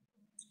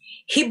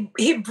 he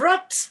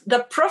brought the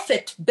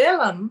prophet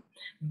Balaam,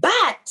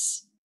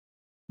 but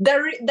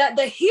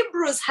the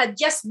Hebrews had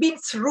just been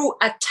through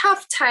a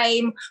tough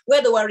time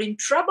where they were in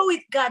trouble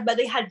with God, but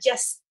they had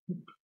just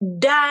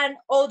done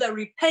all the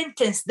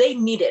repentance they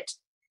needed.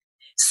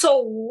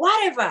 So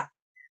whatever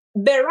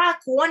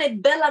Barak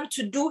wanted Balaam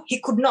to do, he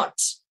could not,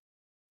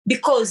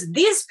 because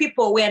these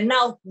people were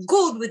now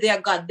good with their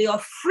God. They are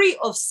free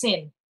of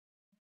sin.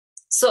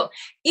 So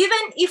even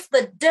if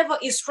the devil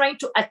is trying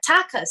to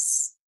attack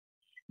us,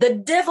 the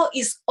devil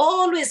is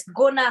always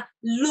gonna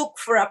look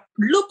for a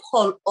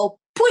loophole or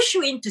push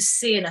you into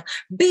sin,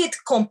 be it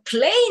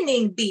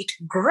complaining, be it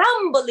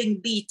grumbling,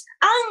 be it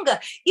anger,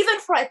 even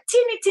for a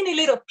teeny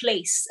little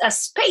place, a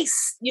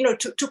space,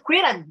 to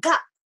create a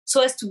gap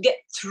so as to get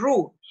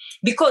through.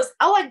 Because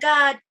our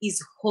God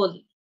is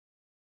holy.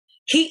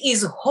 He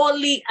is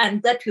holy,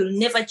 and that will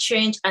never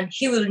change, and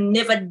he will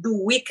never do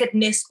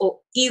wickedness or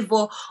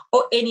evil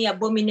or any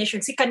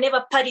abominations. He can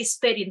never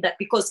participate in that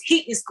because he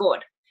is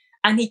God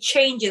and he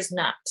changes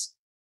not.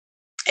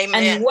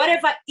 Amen. And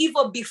whatever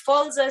evil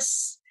befalls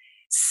us,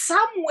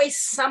 some way,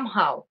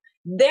 somehow,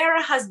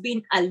 there has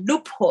been a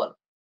loophole.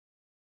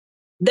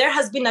 There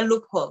has been a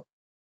loophole.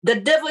 The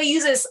devil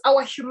uses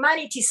our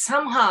humanity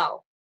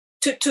somehow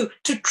to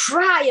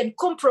try and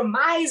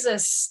compromise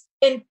us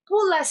and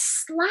pull us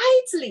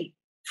slightly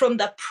from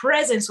the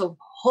presence of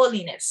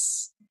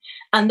holiness.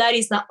 And that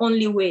is the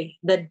only way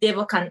the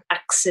devil can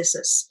access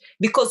us,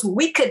 because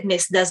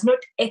wickedness does not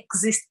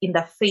exist in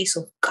the face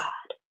of God.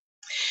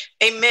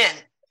 Amen.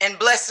 And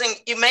Blessing,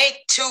 you made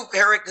two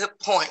very good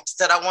points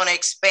that I want to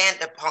expand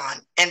upon.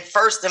 And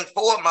first and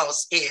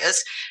foremost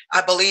is,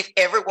 I believe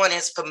everyone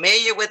is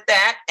familiar with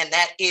that, and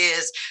that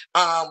is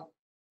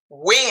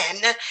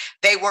when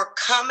they were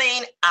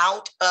coming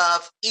out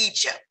of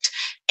Egypt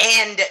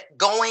and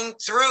going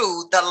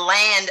through the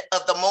land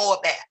of the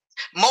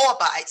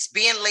Moabites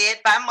being led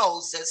by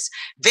Moses.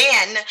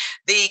 Then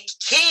the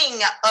king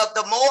of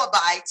the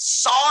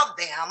Moabites saw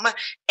them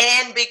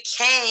and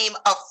became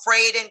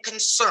afraid and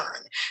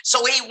concerned.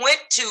 So he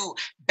went to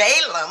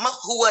Balaam,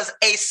 who was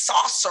a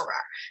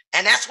sorcerer.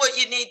 And that's what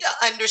you need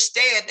to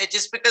understand, that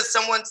just because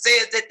someone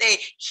says that they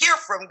hear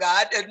from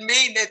God doesn't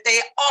mean that they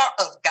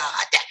are of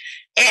God.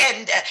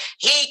 And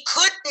he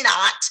could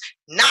not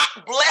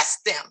bless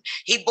them.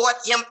 He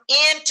brought him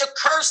in to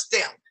curse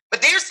them.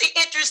 But there's the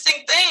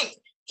interesting thing.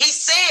 He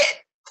said,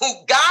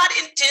 who God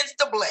intends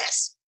to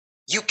bless,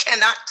 you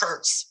cannot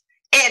curse.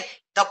 And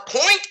the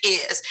point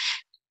is,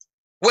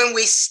 when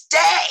we stay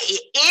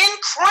in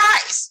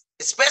Christ,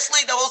 especially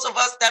those of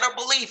us that are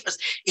believers,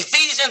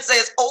 Ephesians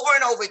says over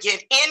and over again,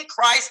 in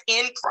Christ,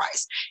 in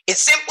Christ. It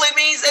simply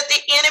means that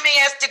the enemy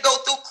has to go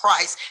through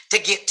Christ to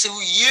get to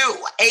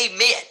you.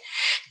 Amen.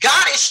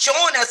 God is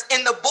showing us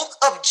in the book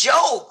of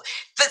Job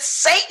That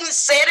Satan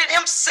said it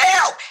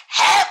himself.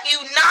 Have you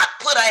not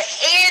put a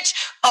hedge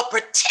of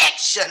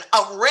protection,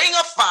 a ring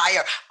of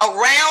fire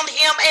around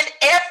him and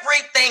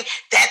everything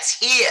that's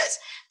his?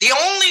 The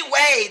only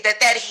way that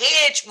that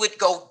hedge would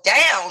go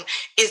down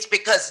is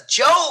because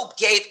Job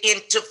gave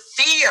into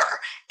fear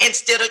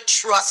instead of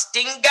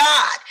trusting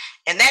God.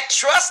 And that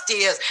trust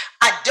is,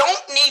 I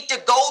don't need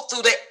to go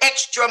through the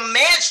extra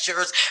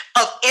measures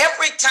of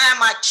every time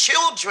my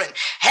children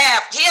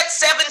have. He had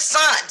 7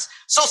 sons.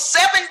 So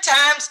 7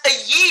 times a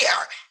year,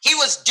 he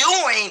was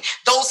doing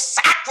those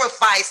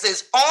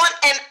sacrifices on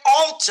an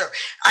altar.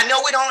 I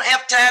know we don't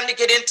have time to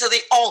get into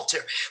the altar,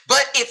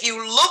 but if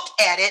you look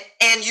at it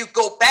and you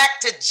go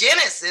back to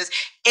Genesis,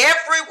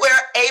 everywhere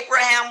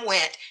Abraham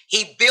went,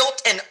 he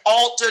built an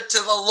altar to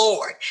the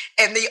Lord.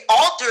 And the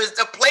altar is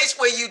the place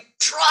where you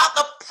draw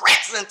the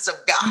presence of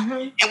God.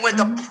 Mm-hmm. And when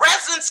the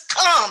presence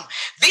comes,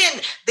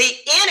 then the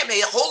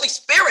enemy, the Holy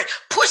Spirit,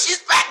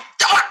 pushes back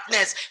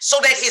darkness so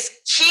that his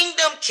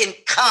kingdom can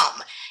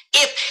come.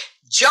 If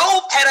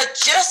Job had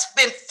just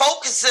been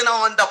focusing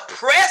on the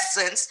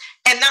presence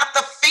and not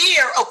the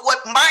fear of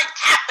what might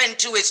happen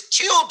to his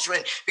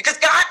children, because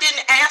God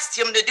didn't ask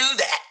him to do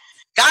that.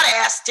 God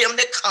asked him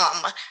to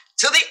come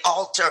to the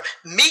altar,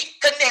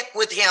 connect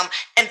with him,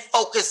 and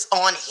focus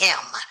on him.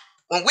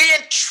 When we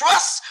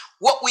entrust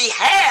what we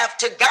have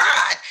to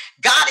God,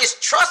 God is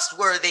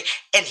trustworthy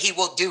and he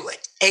will do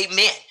it.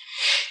 Amen.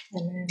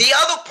 Amen. The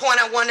other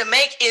point I want to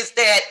make is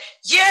that,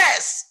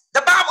 yes,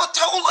 the Bible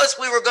told us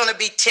we were going to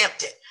be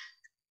tempted.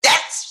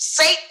 That's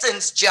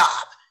Satan's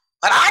job.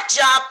 But our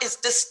job is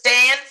to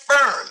stand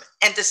firm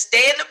and to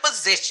stay in the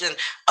position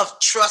of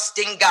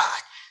trusting God.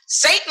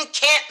 Satan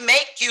can't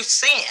make you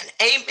sin.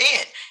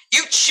 Amen.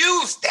 You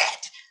choose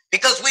that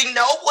because we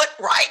know what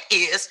right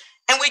is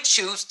and we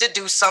choose to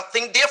do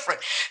something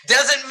different.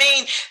 Doesn't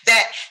mean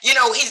that,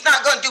 he's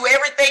not going to do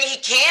everything he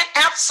can.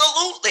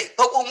 Absolutely.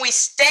 But when we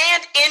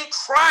stand in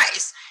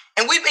Christ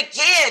and we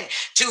begin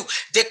to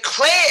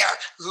declare,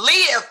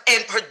 live,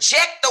 and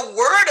project the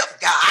word of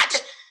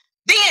God,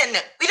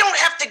 then we don't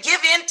have to give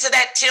in to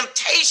that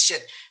temptation,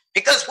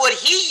 because what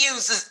he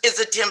uses is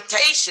a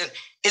temptation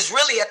is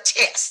really a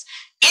test.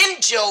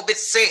 In Job, it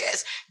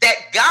says that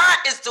God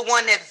is the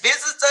one that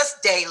visits us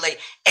daily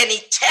and he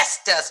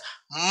tests us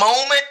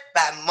moment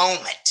by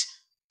moment.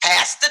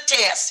 Pass the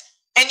test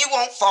and you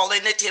won't fall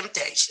into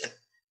temptation.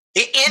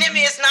 The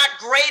enemy is not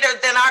greater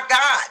than our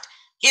God.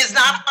 He is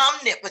not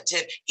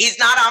omnipotent. He's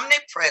not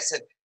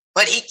omnipresent,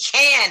 but he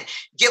can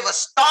give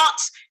us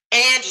thoughts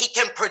and he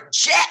can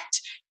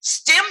project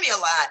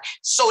stimuli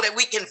so that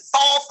we can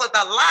fall for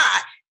the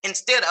lie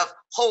instead of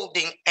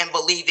holding and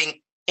believing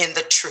in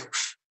the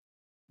truth.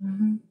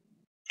 Mm-hmm.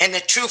 And the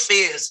truth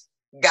is,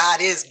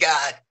 God is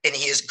God and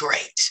he is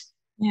great.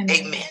 Amen.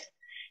 Amen.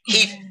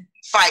 He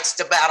fights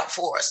the battle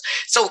for us.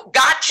 So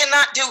God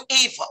cannot do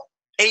evil.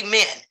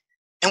 Amen.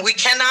 And we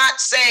cannot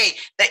say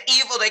the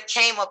evil that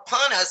came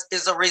upon us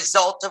is a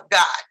result of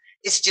God.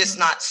 It's just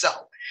not so.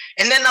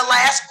 And then the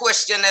last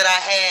question that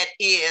I had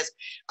is,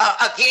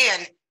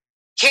 again,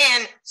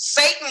 can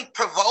Satan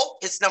provoke?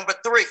 It's number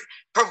 3.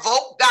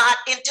 Provoke God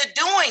into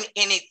doing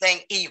anything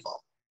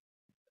evil?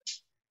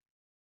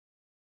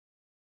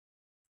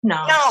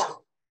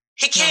 No,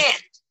 he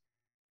can't.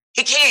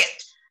 He can't.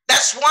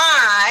 That's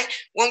why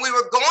when we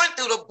were going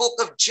through the book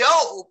of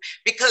Job,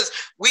 because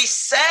we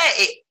say,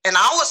 and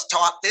I was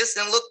taught this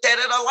and looked at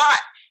it a lot,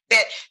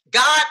 that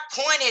God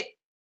pointed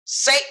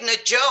Satan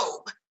to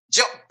Job,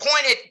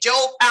 pointed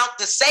Job out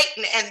to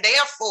Satan, and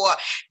therefore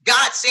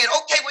God said,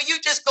 okay, well, you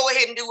just go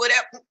ahead and do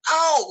whatever.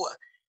 No,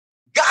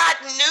 God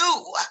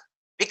knew,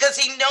 because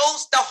he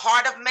knows the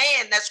heart of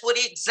man. That's what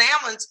he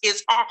examines,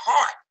 is our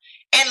heart.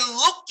 And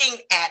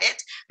looking at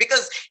it,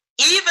 because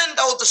even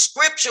though the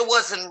scripture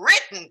wasn't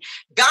written,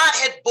 God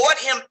had brought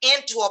him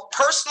into a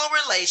personal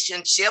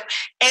relationship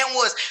and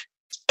was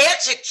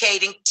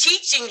educating,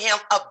 teaching him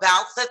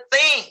about the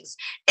things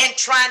and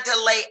trying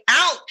to lay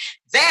out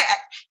that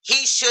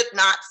he should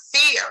not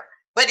fear.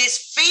 But his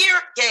fear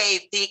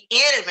gave the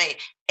enemy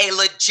a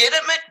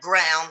legitimate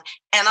ground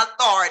and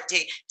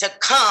authority to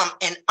come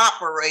and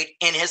operate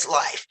in his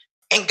life.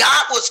 And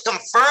God was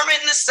confirming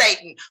to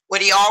Satan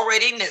what he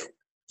already knew.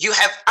 You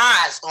have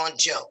eyes on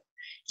Job.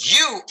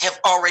 You have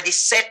already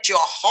set your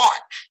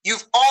heart.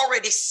 You've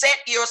already set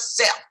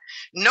yourself.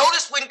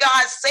 Notice when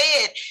God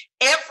said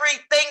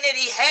everything that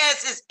he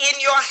has is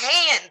in your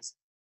hands.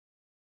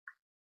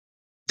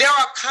 There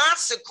are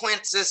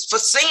consequences for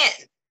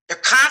sin. There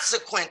are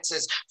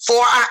consequences for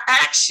our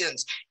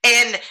actions.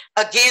 And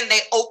again,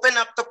 they open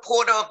up the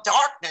portal of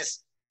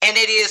darkness. And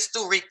it is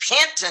through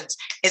repentance,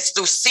 it's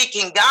through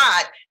seeking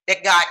God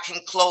that God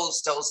can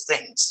close those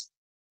things.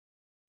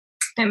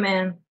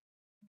 Amen.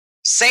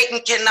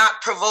 Satan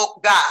cannot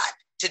provoke God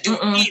to do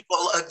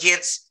evil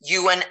against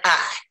you and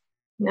I.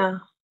 No.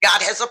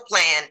 God has a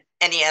plan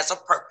and he has a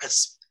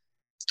purpose.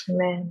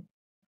 Amen.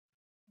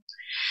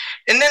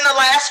 And then the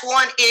last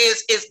one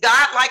is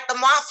God like the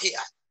mafia?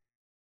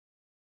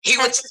 He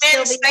would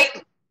send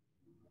Satan.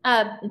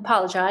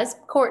 Apologize.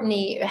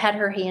 Courtney had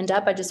her hand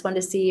up. I just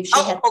wanted to see if she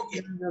had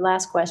the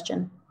last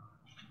question.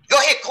 Go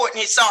ahead,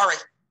 Courtney. Sorry.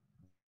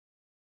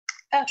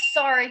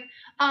 Sorry.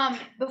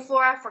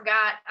 Before I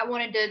forgot, I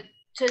wanted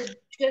to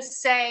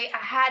just say I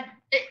had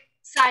a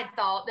side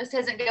thought. This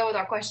doesn't go with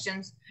our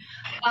questions,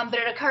 but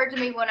it occurred to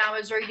me when I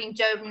was reading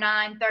Job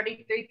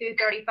 9:33 through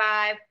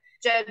 35.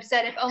 Job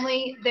said, if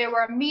only there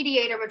were a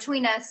mediator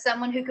between us,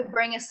 someone who could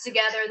bring us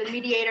together, the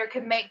mediator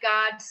could make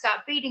God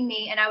stop beating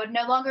me, and I would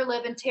no longer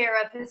live in terror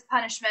of his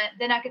punishment.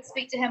 Then I could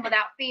speak to him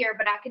without fear,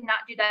 but I could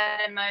not do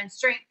that in my own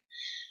strength.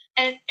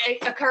 And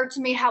it occurred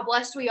to me how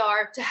blessed we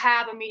are to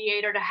have a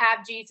mediator, to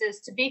have Jesus,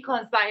 to be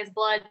cleansed by his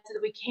blood so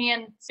that we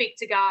can speak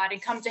to God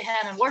and come to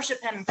him and worship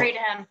him and pray to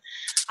him,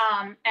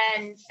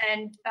 and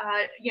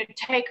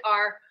take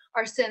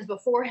our sins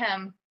before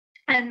him.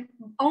 And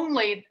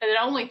only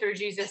through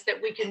Jesus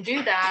that we can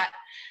do that.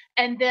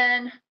 And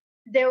then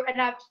there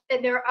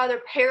are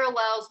other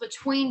parallels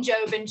between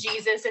Job and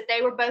Jesus, that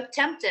they were both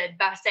tempted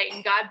by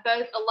Satan. God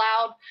both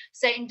allowed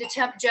Satan to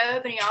tempt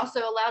Job, and he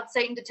also allowed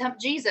Satan to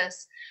tempt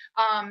Jesus.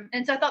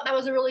 And so I thought that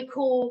was a really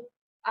cool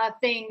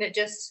thing, that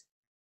just,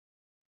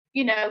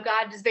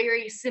 God is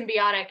very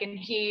symbiotic, and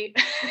he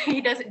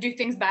doesn't do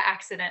things by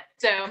accident.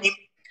 So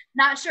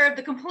not sure of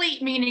the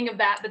complete meaning of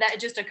that, but that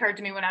just occurred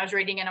to me when I was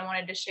reading, and I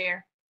wanted to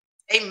share.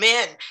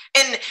 Amen.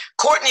 And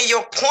Courtney,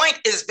 your point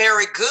is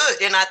very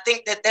good. And I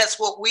think that that's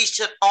what we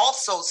should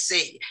also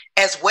see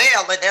as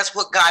well. And that's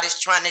what God is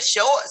trying to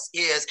show us,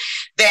 is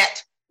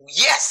that,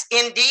 yes,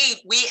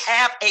 indeed, we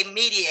have a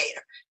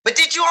mediator. But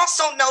did you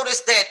also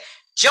notice that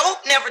Job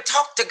never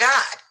talked to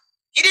God?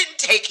 He didn't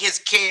take his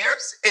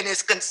cares and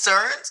his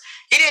concerns.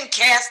 He didn't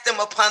cast them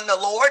upon the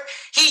Lord.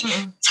 He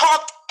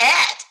talked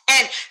at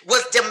and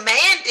was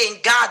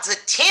demanding God's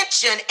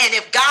attention. And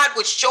if God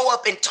would show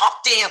up and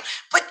talk to him,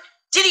 but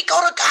did he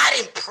go to God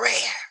in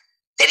prayer?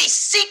 Did he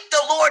seek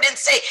the Lord and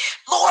say,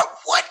 Lord,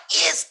 what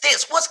is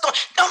this? What's going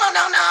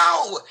on?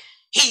 No.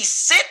 He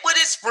sat with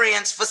his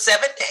friends for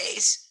 7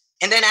 days.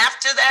 And then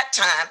after that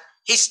time,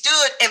 he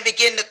stood and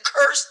began to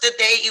curse the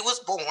day he was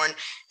born.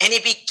 And he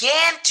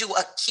began to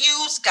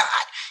accuse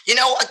God.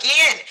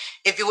 Again,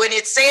 when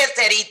it says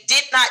that he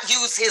did not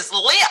use his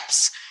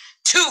lips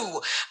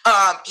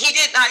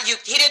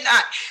he did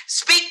not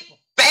speak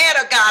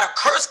bad of God or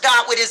curse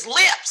God with his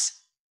lips.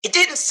 It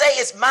didn't say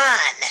his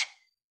mind.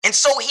 And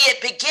so he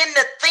had begun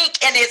to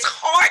think, and his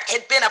heart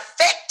had been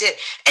affected,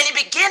 and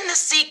he began to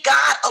see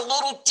God a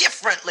little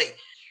differently.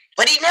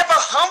 But he never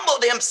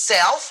humbled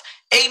himself,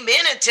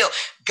 amen, until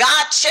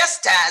God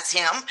chastised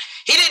him.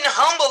 He didn't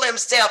humble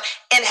himself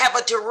and have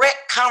a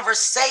direct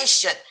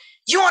conversation.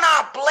 You and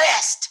I are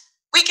blessed.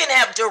 We can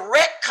have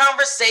direct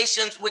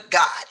conversations with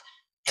God,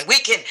 and we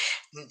can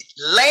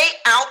lay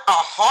out our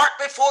heart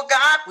before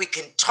God. We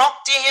can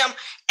talk to him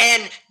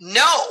and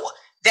know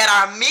that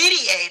our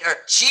mediator,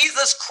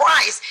 Jesus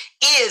Christ,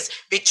 is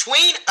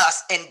between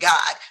us and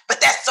God. But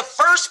that's the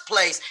first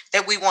place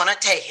that we want to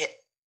take it.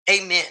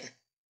 Amen.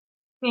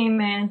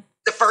 Amen.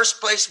 The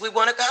first place we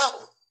want to go.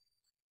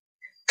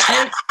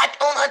 God, I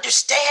don't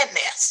understand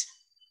this.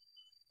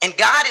 And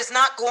God is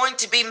not going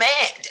to be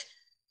mad.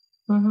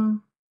 Mm-hmm.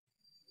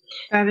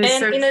 That is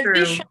so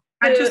true.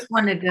 I just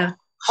wanted to...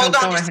 Hold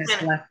on just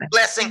a minute.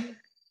 Blessing.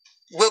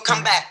 We'll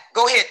come back.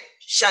 Go ahead,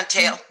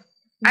 Chantel.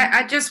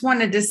 I just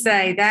wanted to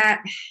say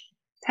that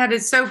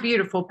is so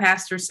beautiful,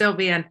 Pastor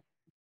Sylvia.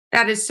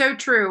 That is so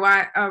true.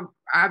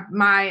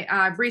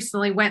 I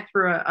recently went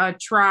through a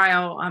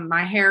trial.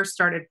 My hair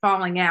started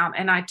falling out,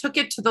 and I took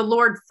it to the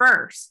Lord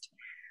first.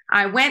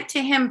 I went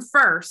to him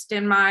first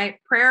in my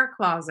prayer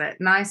closet,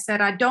 and I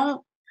said, I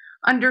don't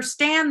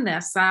understand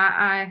this.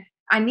 I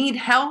need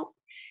help.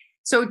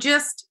 So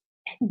just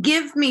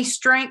give me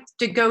strength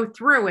to go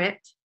through it.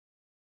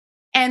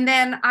 And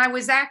then I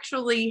was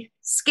actually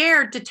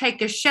scared to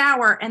take a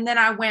shower. And then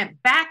I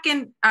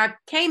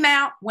came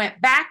out,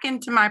 went back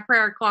into my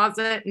prayer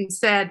closet and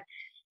said,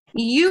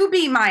 you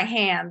be my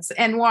hands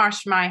and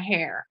wash my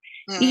hair.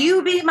 Mm-hmm.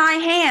 You be my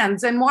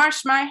hands and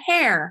wash my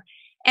hair.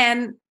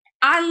 And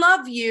I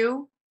love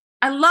you.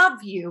 I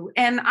love you.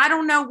 And I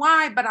don't know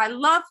why, but I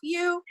love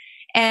you,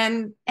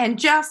 and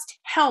just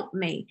help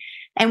me.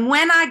 And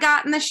when I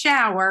got in the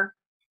shower,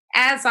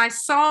 as I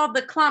saw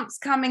the clumps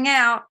coming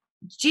out,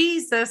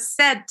 Jesus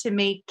said to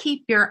me,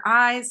 keep your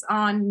eyes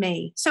on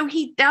me. So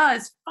he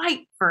does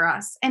fight for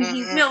us, and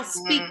he will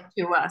speak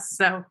to us.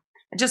 So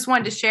I just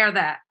wanted to share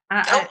that.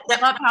 I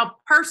love how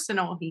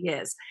personal he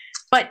is.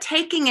 But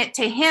taking it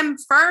to him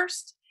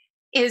first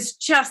is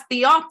just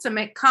the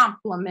ultimate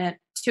compliment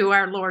to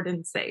our Lord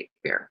and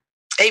Savior.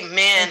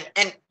 Amen.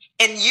 And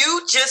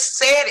you just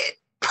said it.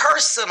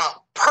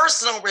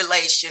 Personal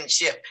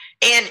relationship.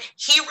 And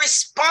he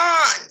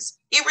responds.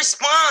 He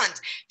responds.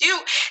 Do you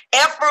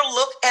ever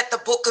look at the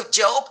book of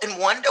Job and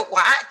wonder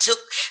why it took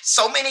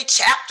so many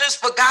chapters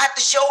for God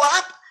to show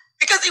up?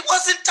 because he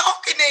wasn't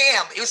talking to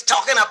him. He was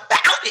talking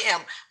about him,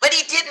 but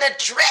he didn't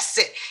address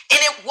it. And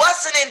it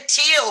wasn't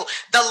until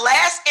the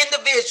last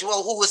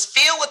individual who was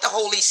filled with the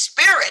Holy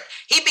Spirit,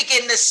 he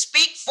began to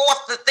speak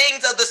forth the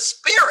things of the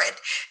Spirit.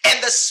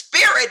 And the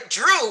Spirit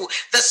drew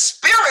the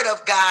Spirit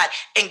of God,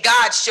 and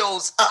God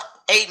shows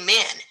up.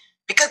 Amen.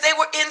 Because they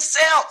were in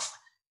self.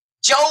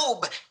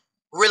 Job,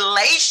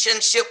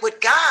 relationship with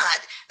God.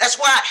 That's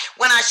why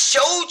when I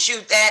showed you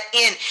that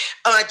in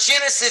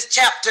Genesis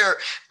chapter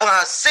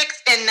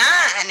 6 and 9,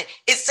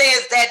 it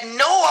says that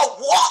Noah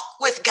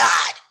walked with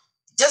God.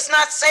 It does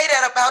not say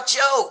that about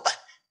Job.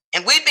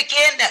 And we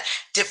began to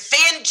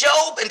defend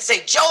Job and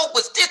say Job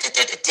was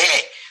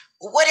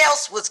what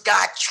else was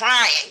God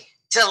trying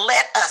to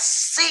let us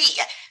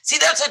see? See,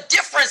 there's a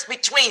difference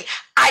between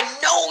I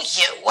know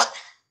you,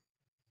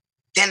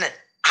 then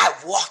I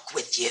walk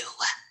with you.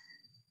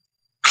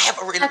 I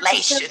have a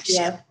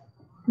relationship.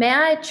 May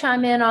I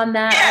chime in on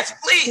that? Yes,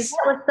 please.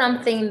 That was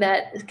something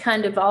that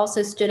kind of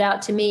also stood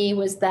out to me,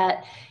 was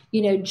that,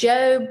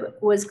 Job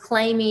was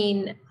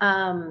claiming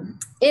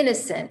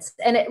innocence.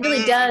 And it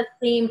really does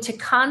seem to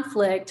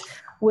conflict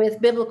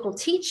with biblical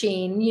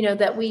teaching,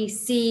 that we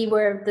see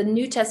where the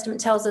New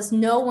Testament tells us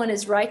no one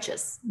is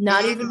righteous,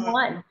 not even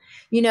one.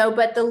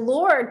 But the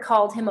Lord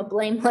called him a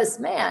blameless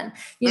man.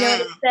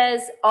 And it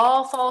says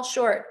all fall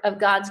short of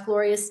God's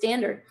glorious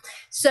standard.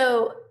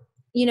 So,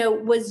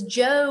 was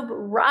Job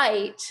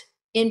right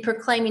in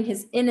proclaiming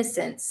his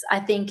innocence, I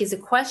think is a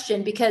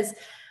question, because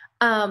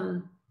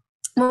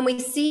when we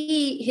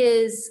see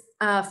his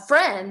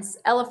friends,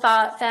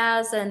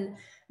 Eliphaz and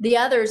the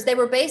others, they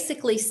were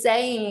basically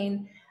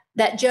saying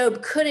that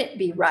Job couldn't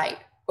be right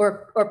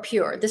or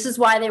pure. This is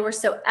why they were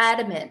so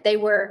adamant. They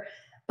were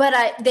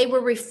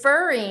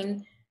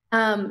referring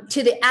to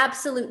the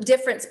absolute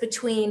difference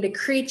between the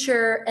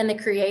creature and the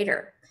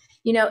creator.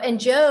 And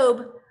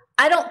Job,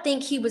 I don't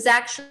think he was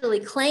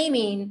actually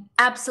claiming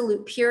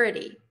absolute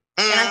purity.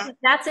 And I think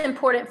that's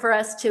important for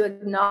us to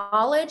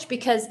acknowledge,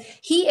 because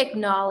he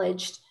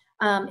acknowledged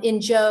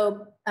in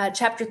Job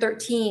chapter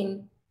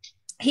 13,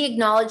 he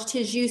acknowledged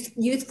his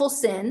youthful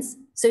sins.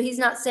 So he's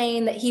not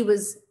saying that he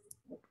was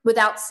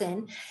without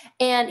sin.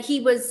 And he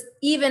was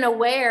even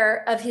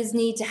aware of his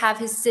need to have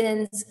his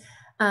sins,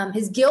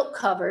 his guilt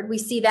covered. We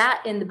see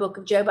that in the book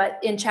of Job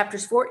in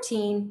chapters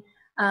 14,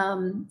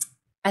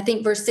 I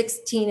think verse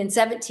 16 and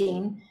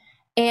 17.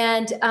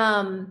 And,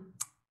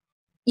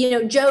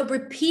 Job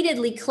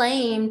repeatedly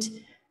claimed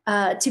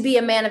to be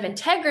a man of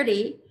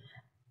integrity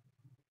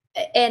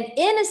and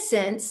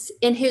innocence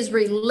in his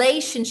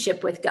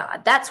relationship with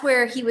God. That's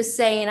where he was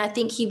saying, I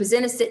think he was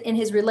innocent in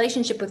his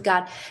relationship with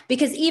God,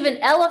 because even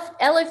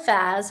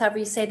Eliphaz, however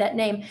you say that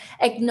name,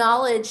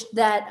 acknowledged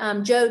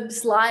that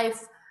Job's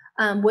life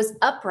was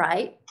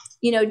upright.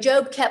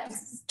 Job kept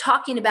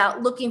talking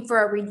about looking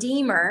for a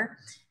redeemer.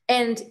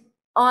 And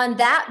on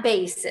that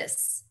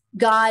basis,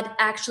 God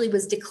actually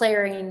was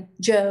declaring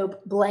Job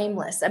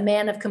blameless, a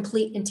man of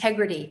complete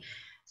integrity,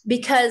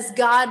 because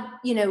God,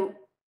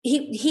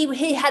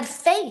 he had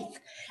faith.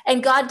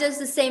 And God does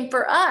the same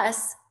for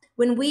us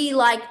when we,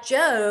 like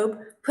Job,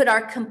 put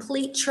our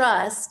complete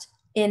trust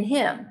in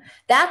him.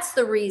 That's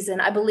the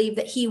reason I believe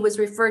that he was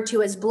referred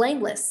to as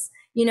blameless,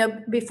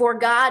 before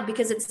God,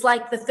 because it's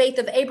like the faith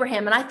of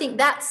Abraham. And I think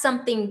that's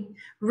something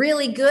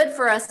really good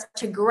for us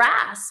to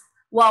grasp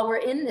while we're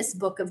in this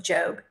book of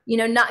Job,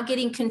 not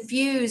getting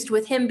confused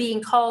with him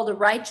being called a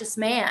righteous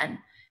man,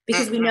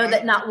 because we know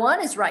that not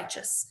one is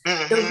righteous.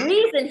 The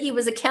reason he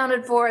was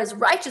accounted for as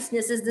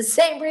righteousness is the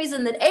same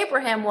reason that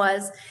Abraham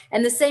was,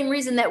 and the same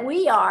reason that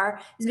we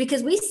are, is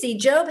because we see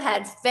Job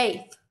had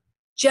faith.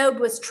 Job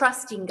was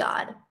trusting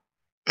God.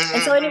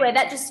 And so anyway,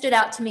 that just stood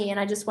out to me, and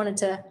I just wanted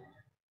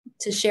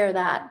to share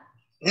that.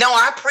 No,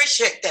 I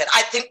appreciate that.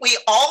 I think we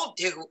all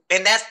do.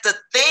 And that's the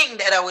thing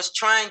that I was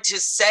trying to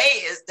say,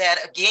 is that,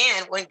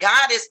 again, when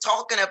God is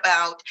talking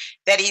about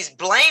that he's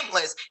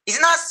blameless, he's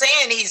not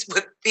saying he's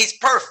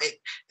perfect,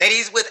 that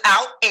he's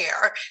without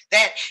error,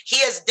 that he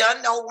has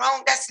done no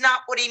wrong. That's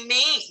not what he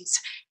means.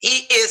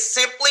 He is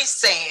simply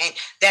saying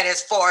that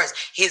as far as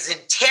his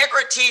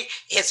integrity,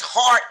 his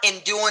heart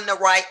in doing the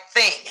right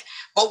thing.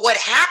 But what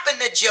happened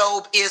to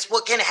Job is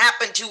what can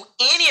happen to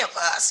any of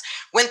us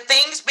when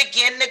things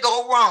begin to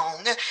go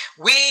wrong.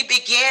 We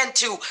begin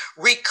to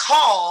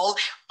recall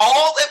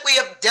all that we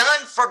have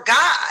done for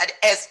God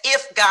as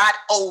if God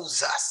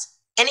owes us.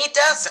 And he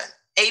doesn't.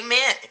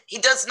 Amen. He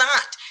does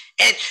not.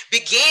 And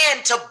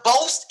began to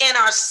boast in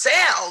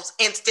ourselves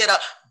instead of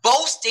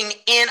boasting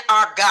in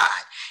our God.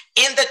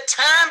 In the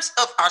times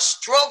of our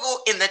struggle,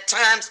 in the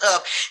times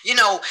of,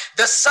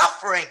 the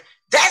suffering,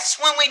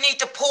 that's when we need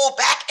to pull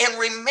back and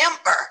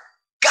remember,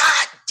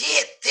 God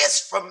did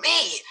this for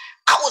me.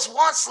 I was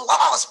once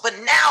lost, but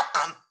now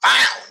I'm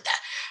found.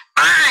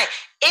 I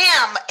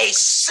am a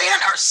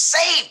sinner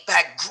saved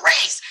by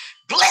grace.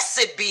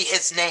 Blessed be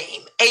his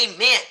name.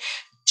 Amen.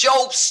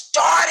 Job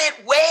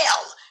started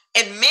well,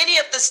 and many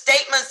of the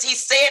statements he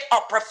said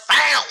are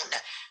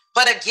profound.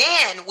 But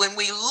again, when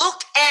we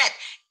look at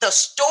the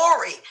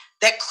story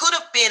that could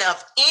have been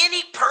of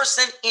any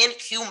person in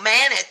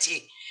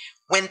humanity,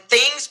 when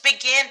things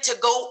began to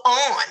go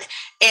on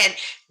and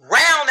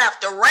round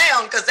after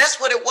round, because that's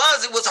what it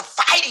was a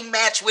fighting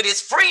match with his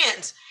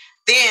friends,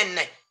 then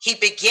he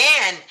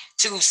began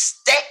to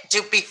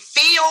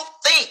feel,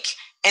 think,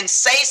 and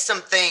say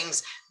some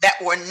things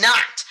that were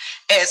not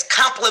as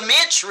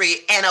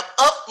complimentary and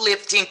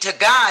uplifting to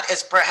God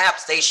as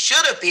perhaps they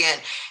should have been.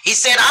 He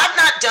said, I've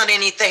not done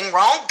anything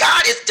wrong.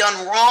 God has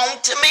done wrong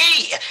to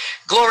me.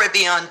 Glory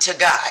be unto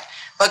God.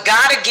 But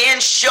God again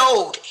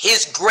showed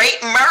his great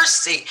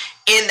mercy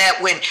in that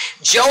when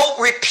Job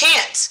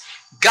repents,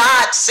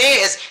 God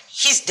says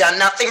he's done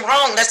nothing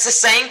wrong. That's the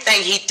same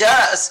thing he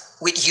does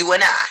with you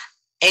and I.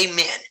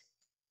 Amen.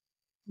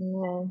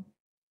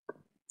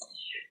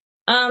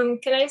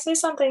 Can I say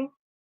something?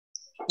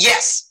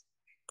 Yes.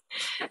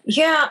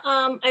 Yeah,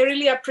 I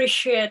really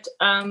appreciate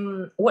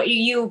what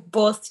you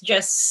both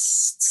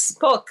just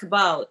spoke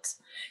about.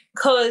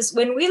 Because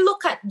when we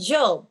look at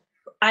Job,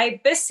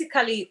 I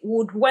basically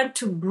would want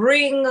to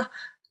bring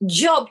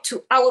Job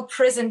to our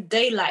present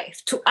day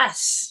life, to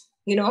us.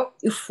 You know,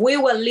 if we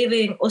were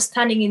living or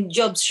standing in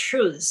Job's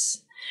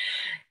shoes,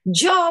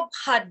 Job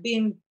had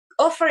been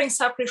offering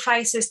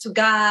sacrifices to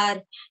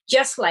God,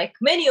 just like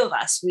many of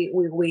us.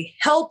 We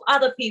help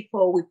other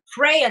people, we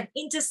pray and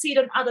intercede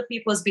on other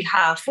people's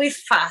behalf, we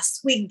fast,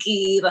 we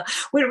give,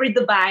 we read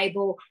the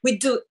Bible, we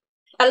do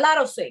a lot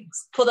of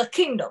things for the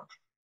kingdom,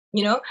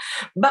 you know,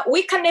 but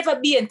we can never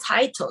be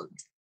entitled.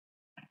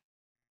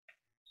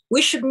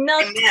 We should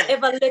not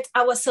ever let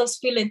ourselves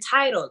feel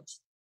entitled,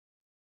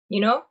 you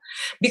know,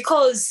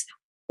 because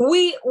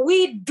we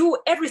do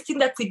everything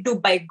that we do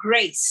by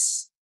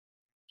grace,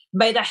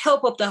 by the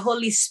help of the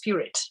Holy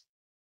Spirit.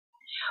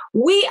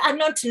 We are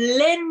not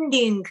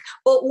lending,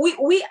 or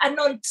we are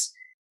not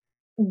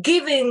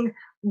giving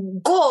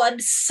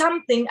God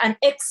something and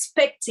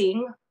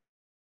expecting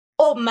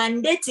or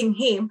mandating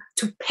him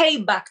to pay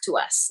back to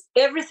us.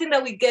 Everything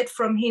that we get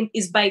from him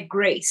is by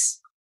grace.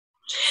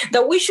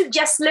 That we should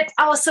just let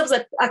ourselves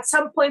at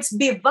some points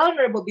be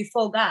vulnerable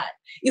before God.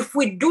 If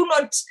we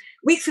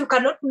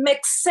cannot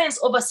make sense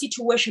of a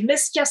situation,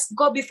 let's just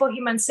go before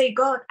him and say,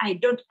 God, I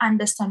don't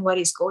understand what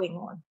is going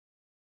on,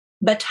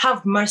 but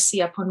have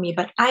mercy upon me.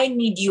 But I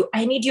need you.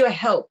 I need your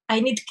help. I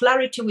need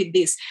clarity with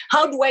this.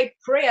 How do I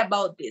pray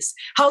about this?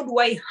 How do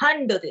I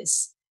handle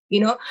this?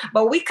 You know,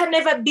 but we can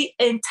never be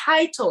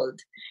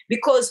entitled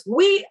because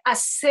we are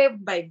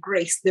saved by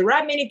grace. There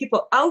are many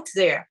people out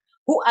there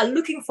who are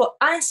looking for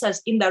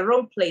answers in the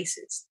wrong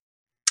places.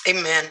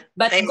 Amen.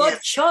 But Amen.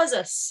 God chose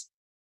us.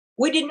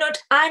 We did not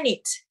earn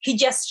it. He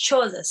just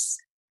chose us.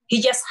 He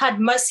just had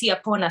mercy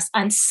upon us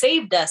and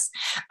saved us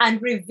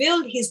and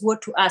revealed his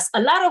word to us.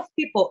 A lot of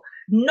people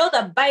know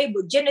the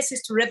Bible,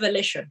 Genesis to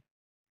Revelation.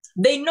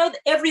 They know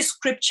every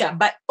scripture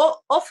by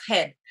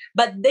offhand,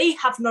 but they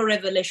have no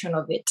revelation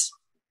of it.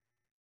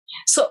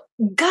 So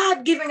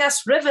God giving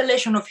us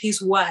revelation of his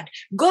word,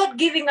 God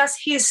giving us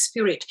his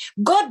spirit,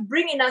 God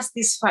bringing us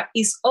this far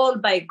is all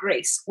by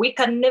grace. We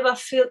can never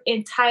feel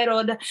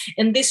entitled,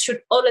 and this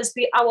should always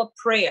be our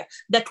prayer,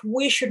 that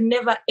we should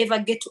never ever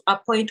get to a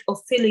point of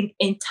feeling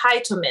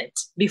entitlement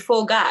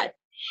before God,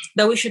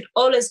 that we should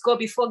always go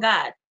before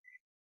God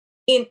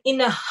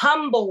in a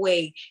humble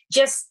way,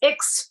 just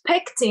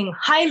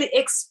highly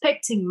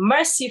expecting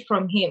mercy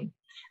from him.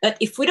 That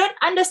if we don't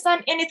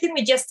understand anything,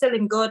 we just tell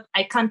him, God,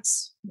 I can't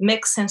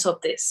make sense of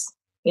this,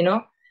 you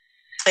know?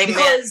 Amen.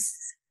 Because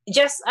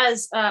just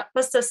as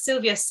Pastor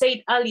Sylvia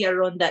said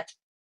earlier on, that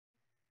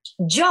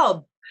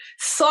Job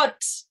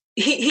thought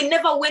he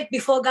never went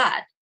before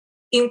God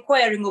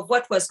inquiring of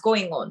what was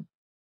going on.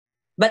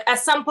 But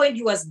at some point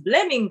he was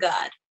blaming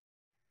God.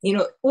 You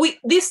know,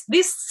 this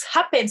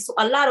happens to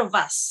a lot of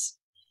us,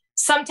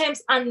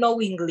 sometimes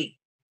unknowingly.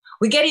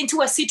 We get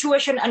into a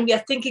situation and we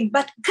are thinking,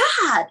 but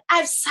God,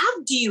 I've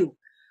served you.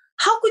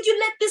 How could you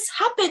let this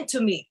happen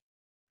to me?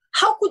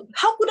 How could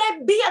I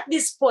be at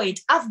this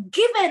point? I've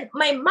given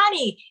my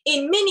money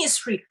in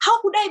ministry.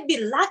 How could I be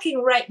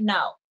lacking right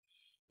now?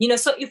 You know,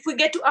 so if we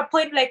get to a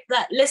point like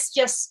that, let's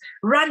just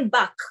run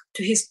back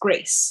to his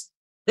grace.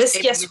 Let's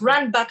just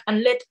run back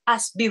and let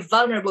us be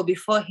vulnerable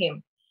before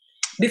him.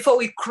 Before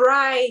we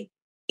cry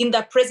in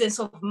the presence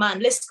of man,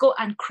 let's go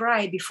and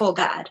cry before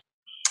God.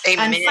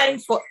 Amen.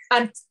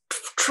 And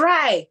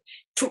try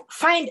to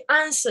find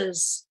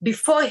answers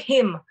before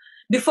him,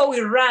 before we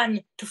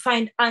run to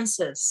find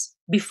answers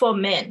before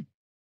men.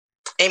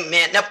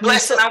 Amen. Now,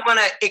 Blessing, I want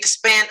to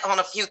expand on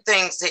a few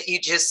things that you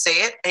just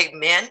said.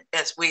 Amen.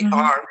 As we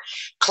are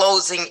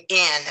closing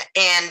in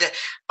and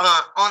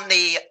on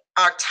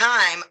our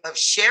time of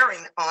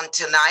sharing on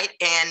tonight.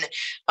 And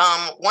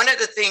one of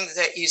the things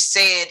that you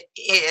said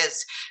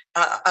is,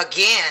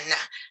 again,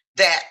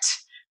 that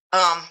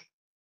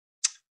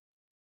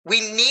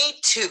we need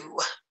to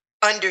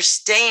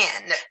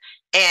understand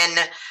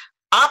and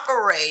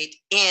operate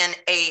in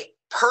a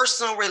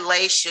personal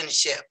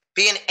relationship,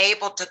 being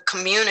able to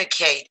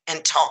communicate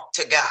and talk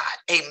to God.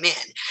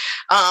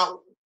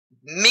 Amen.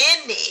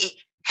 Many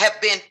have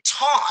been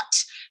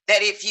taught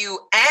that if you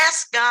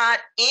ask God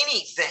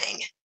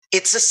anything,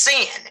 it's a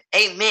sin.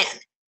 Amen.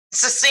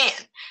 It's a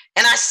sin.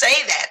 And I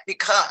say that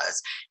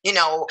because,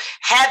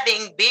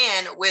 having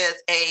been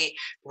with a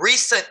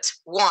recent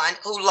one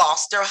who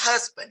lost her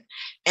husband,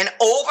 and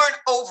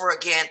over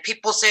again,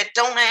 people said,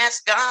 don't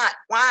ask God,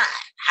 why?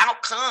 How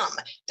come?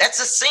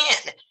 That's a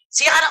sin.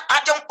 See,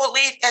 I don't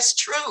believe that's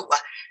true.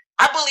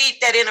 I believe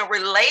that in a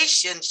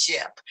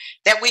relationship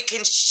that we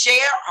can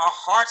share our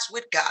hearts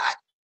with God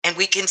and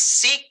we can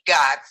seek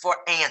God for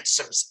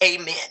answers.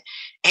 Amen.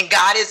 And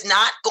God is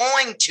not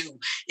going to,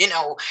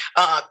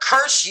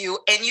 curse you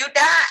and you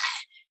die.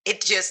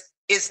 It just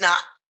is not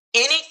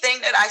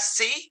anything that I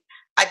see.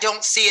 I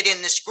don't see it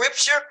in the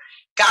scripture.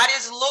 God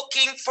is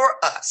looking for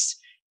us.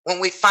 When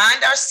we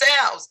find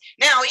ourselves,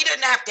 now he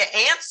doesn't have to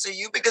answer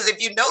you, because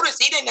if you notice,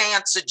 he didn't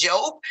answer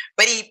Job,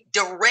 but he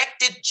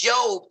directed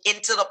Job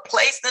into the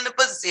place and the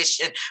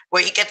position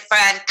where he could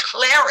find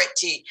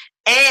clarity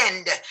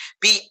and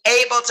be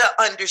able to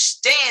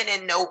understand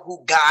and know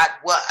who God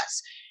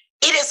was.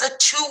 It is a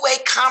two-way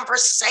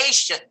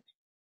conversation.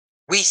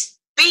 We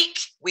speak,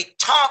 we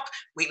talk,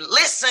 we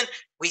listen,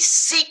 we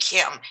seek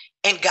him,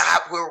 and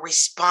God will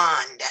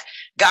respond.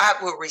 God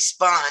will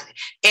respond.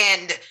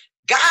 And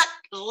God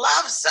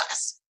loves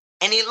us,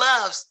 and he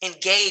loves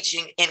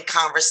engaging in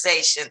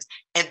conversations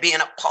and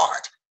being a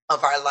part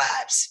of our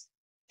lives.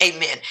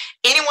 Amen.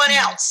 Anyone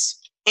else?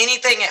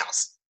 Anything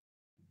else?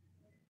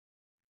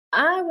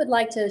 I would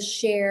like to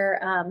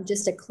share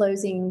just a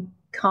closing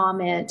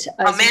comment.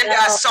 Amanda,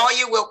 I saw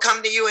you. We'll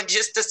come to you in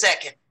just a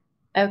second.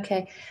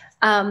 Okay.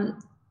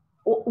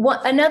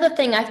 Another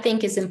thing I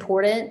think is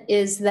important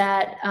is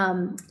that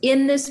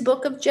in this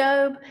book of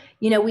Job,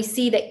 we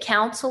see that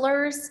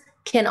counselors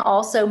can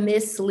also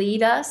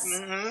mislead us,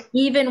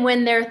 even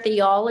when their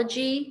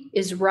theology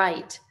is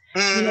right.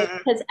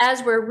 Because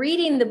as we're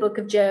reading the book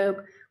of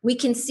Job, we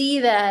can see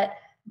that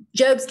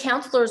Job's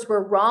counselors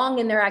were wrong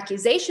in their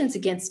accusations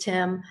against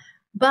him,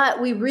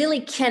 but we really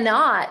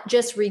cannot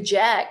just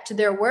reject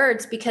their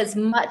words, because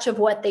much of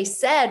what they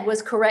said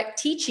was correct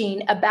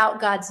teaching about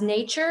God's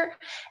nature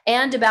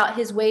and about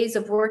his ways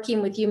of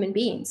working with human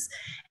beings.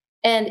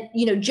 And,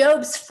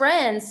 Job's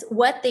friends,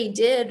 what they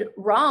did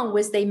wrong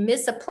was they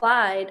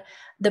misapplied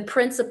the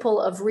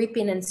principle of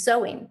reaping and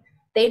sowing.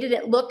 They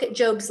didn't look at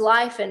Job's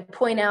life and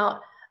point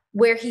out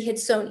where he had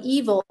sown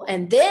evil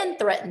and then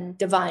threaten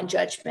divine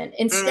judgment.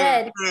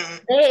 Instead,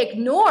 they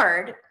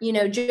ignored,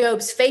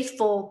 Job's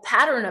faithful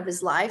pattern of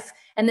his life,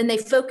 and then they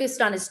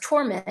focused on his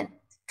torment,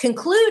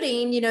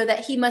 concluding,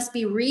 that he must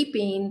be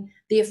reaping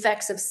the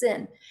effects of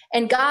sin.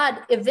 And God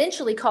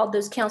eventually called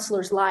those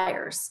counselors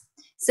liars.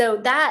 So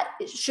that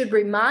should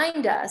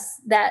remind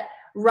us that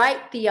right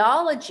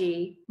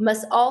theology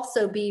must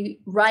also be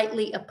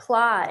rightly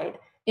applied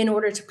in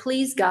order to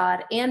please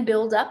God and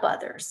build up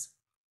others.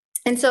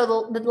 And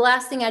so the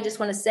last thing I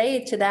just want to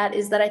say to that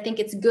is that I think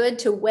it's good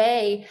to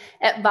weigh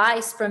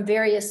advice from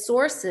various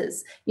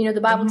sources. The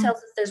Bible tells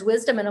us there's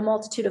wisdom in a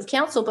multitude of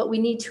counsel, but we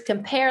need to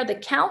compare the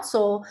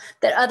counsel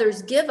that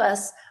others give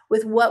us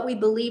with what we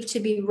believe to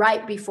be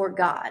right before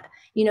God.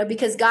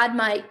 Because God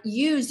might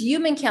use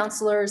human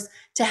counselors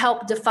to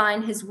help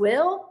define his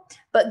will,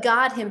 but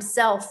God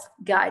himself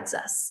guides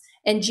us.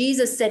 And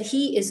Jesus said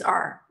he is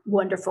our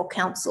wonderful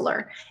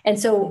counselor. And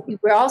so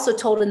we're also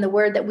told in the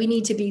word that we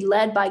need to be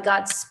led by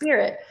God's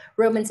Spirit.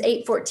 Romans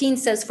 8:14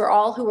 says, for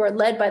all who are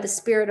led by the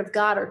Spirit of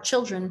God are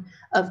children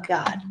of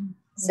God.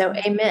 So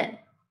amen.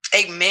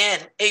 Amen.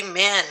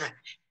 Amen.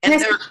 And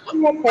there's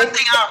one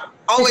thing I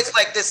always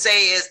like to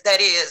say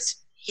is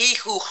he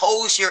who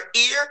holds your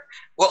ear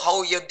will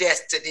hold your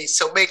destiny.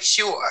 So make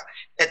sure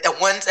that the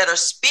ones that are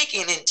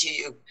speaking into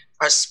you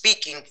are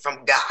speaking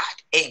from God.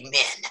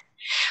 Amen.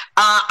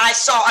 I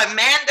saw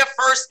Amanda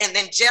first, and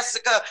then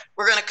Jessica.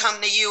 We're going to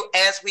come to you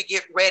as we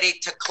get ready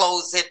to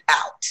close it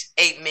out.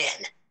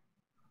 Amen.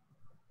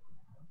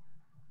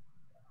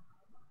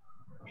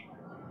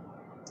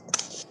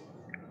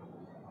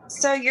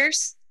 So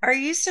are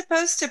you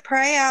supposed to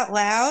pray out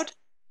loud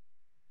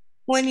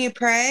when you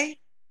pray?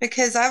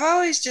 Because I've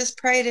always just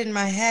prayed in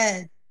my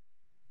head.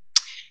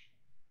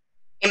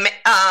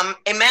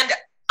 Amanda,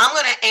 I'm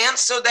going to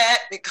answer that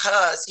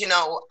because,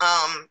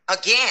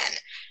 again,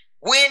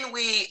 when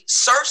we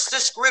search the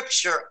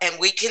scripture and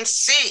we can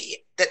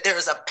see that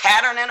there's a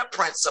pattern and a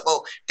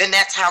principle, then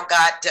that's how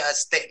God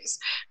does things.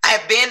 I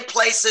have been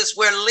places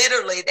where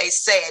literally they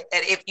said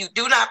that if you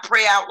do not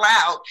pray out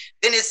loud,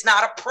 then it's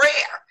not a prayer.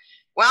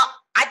 Well,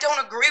 I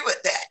don't agree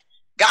with that.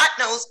 God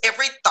knows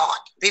every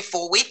thought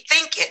before we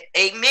think it.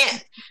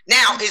 Amen.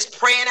 Now, is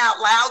praying out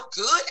loud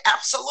good?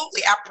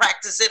 Absolutely. I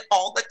practice it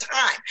all the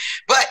time.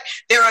 But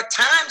there are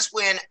times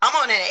when I'm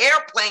on an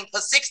airplane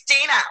for 16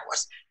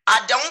 hours.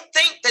 I don't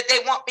think that they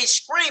want me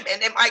screaming.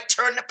 They might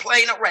turn the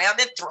plane around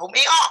and throw me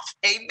off.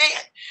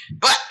 Amen.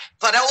 But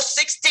for those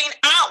 16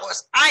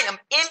 hours, I am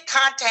in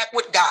contact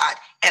with God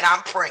and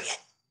I'm praying.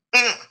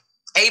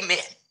 Amen.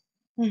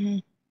 Mm-hmm.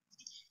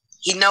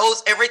 He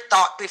knows every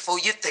thought before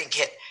you think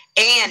it.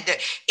 And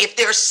if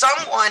there's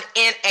someone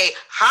in a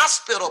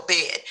hospital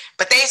bed,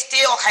 but they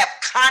still have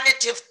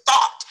cognitive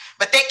thought,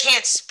 but they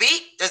can't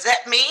speak, does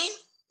that mean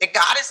that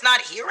God is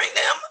not hearing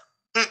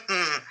them?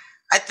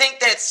 I think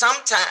that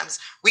sometimes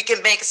we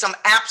can make some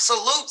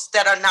absolutes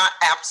that are not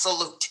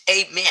absolute.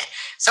 Amen.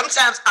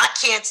 Sometimes I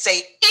can't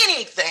say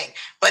anything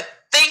but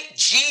think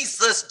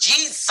Jesus,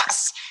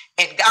 Jesus,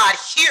 and God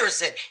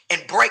hears it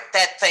and break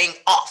that thing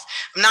off.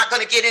 I'm not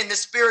going to get into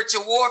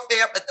spiritual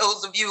warfare, but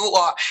those of you who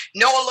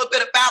know a little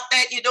bit about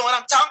that, you know what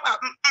I'm talking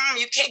about.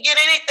 You can't get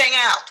anything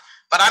out.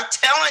 But I'm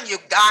telling you,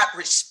 God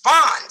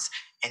responds,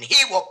 and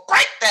he will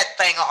break that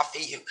thing off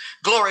of you.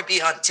 Glory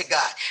be unto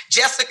God.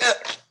 Jessica,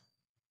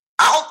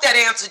 I hope that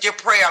answered your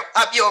prayer,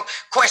 of your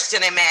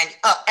question,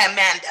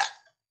 Amanda.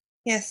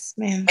 Yes,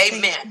 ma'am.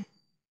 Amen.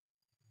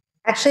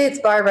 Actually, it's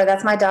Barbara.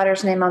 That's my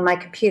daughter's name on my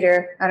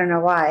computer. I don't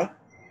know why.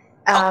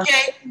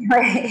 Okay.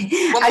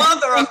 Well,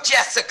 mother of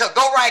Jessica,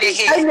 go right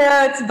ahead. I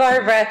know, it's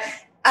Barbara.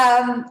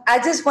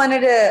 I just wanted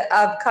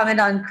to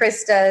comment on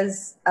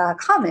Krista's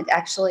comment,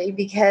 actually,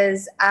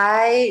 because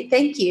I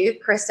thank you,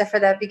 Krista, for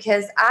that,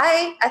 because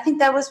I think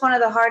that was one of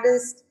the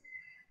hardest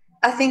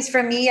things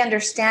for me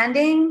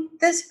understanding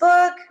this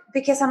book,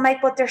 because I'm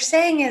like, what they're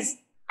saying is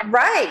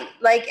right.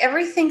 Like,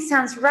 everything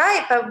sounds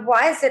right, but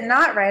why is it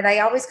not right? I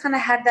always kind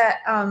of had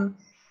that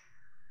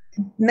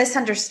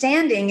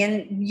misunderstanding,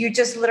 and you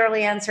just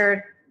literally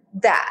answered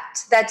that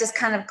just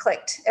kind of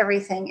clicked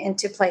everything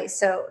into place.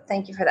 So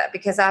thank you for that,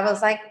 because I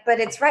was like, but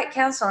it's right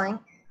counseling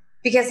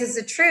because it's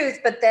the truth,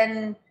 but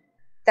then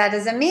that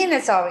doesn't mean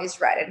it's always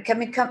right.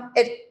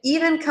 It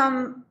even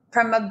come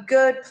from a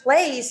good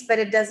place, but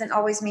it doesn't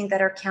always mean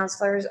that our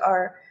counselors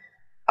are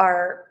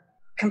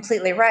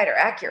completely right or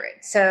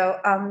accurate. So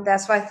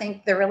that's why I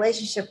think the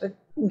relationship with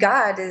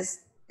God is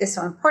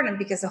so important,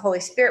 because the Holy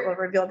Spirit will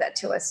reveal that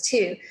to us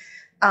too.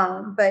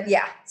 But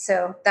yeah,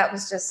 so that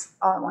was just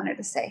all I wanted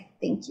to say.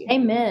 Thank you.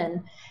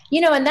 Amen.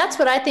 And that's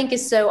what I think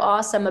is so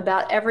awesome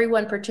about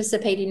everyone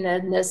participating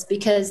in this,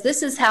 because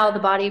this is how the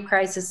body of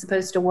Christ is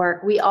supposed to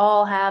work. We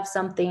all have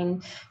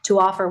something to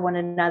offer one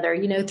another,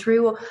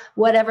 through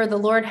whatever the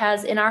Lord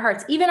has in our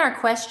hearts. Even our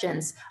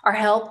questions are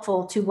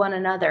helpful to one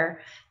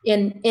another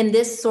in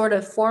this sort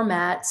of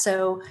format.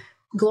 So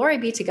glory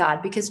be to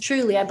God, because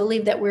truly I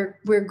believe that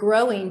we're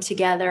growing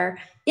together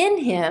in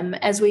him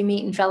as we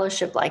meet in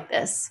fellowship like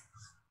this.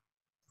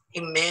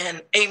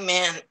 Amen.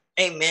 Amen.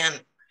 Amen.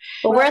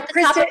 Well, we're at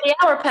the top of the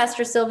hour,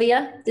 Pastor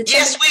Sylvia.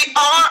 Yes, we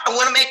are. I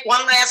want to make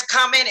one last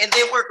comment, and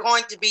then we're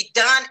going to be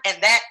done. And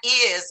that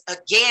is,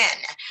 again,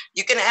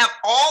 you can have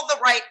all the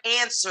right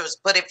answers,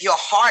 but if your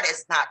heart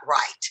is not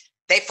right,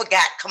 they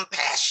forgot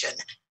compassion.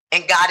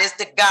 And God is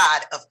the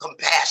God of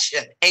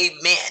compassion.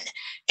 Amen.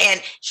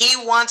 And he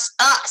wants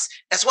us.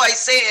 That's why he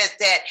says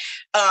that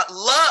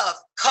love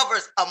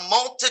covers a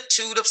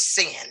multitude of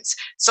sins.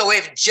 So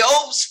if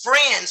Job's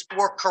friends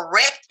were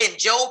correct and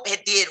Job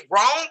had did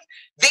wrong,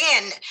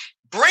 then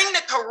bring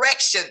the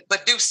correction,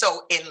 but do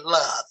so in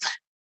love.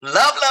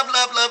 Love, love,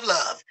 love, love,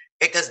 love.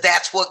 Because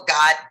that's what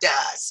God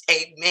does.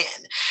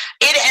 Amen.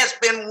 It has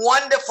been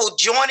wonderful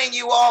joining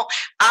you all.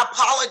 I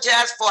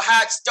apologize for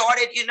how it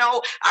started.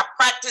 I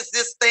practiced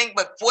this thing,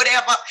 but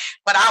whatever.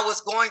 But I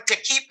was going to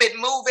keep it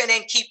moving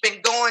and keep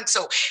it going.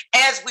 So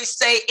as we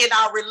say in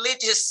our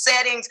religious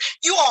settings,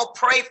 you all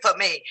pray for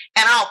me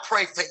and I'll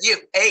pray for you.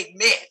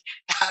 Amen.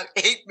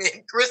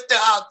 Amen. Krista,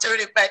 I'll turn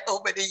it back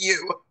over to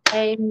you.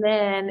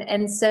 Amen.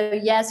 And so,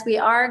 yes, we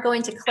are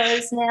going to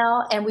close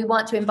now, and we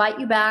want to invite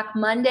you back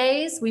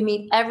Mondays. We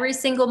meet every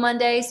single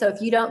Monday. So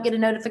if you don't get a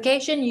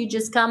notification, you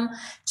just come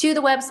to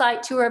the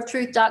website,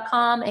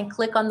 touroftruth.com, and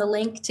click on the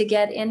link to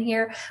get in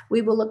here.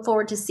 We will look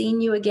forward to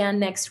seeing you again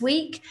next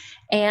week.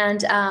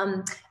 And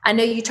I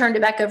know you turned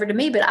it back over to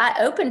me, but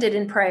I opened it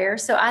in prayer.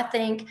 So I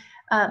think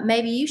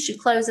maybe you should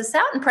close us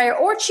out in prayer,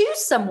 or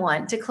choose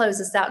someone to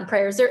close us out in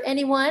prayer. Is there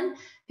anyone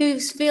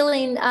who's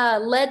feeling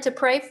led to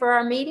pray for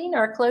our meeting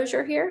or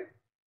closure here?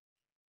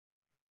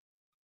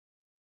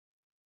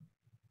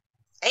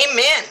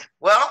 Amen.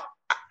 Well,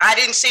 I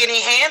didn't see any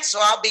hands, so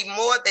I'll be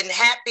more than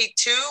happy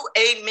to.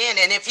 Amen.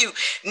 And if you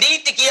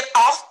need to get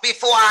off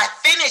before I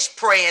finish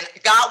praying,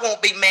 God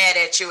won't be mad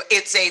at you.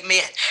 It's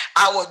amen.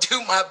 I will do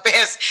my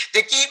best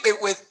to keep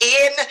it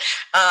within,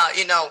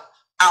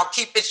 I'll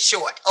keep it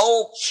short.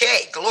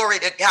 Okay, glory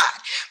to God.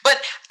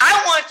 But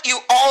I want you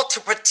all to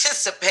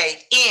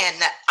participate in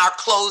our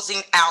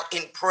closing out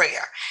in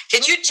prayer.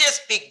 Can you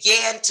just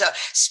begin to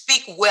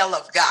speak well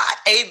of God?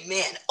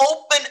 Amen.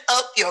 Open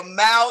up your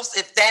mouths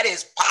if that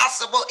is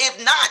possible. If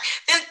not,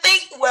 then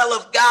think well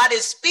of God and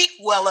speak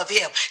well of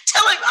him.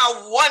 Tell him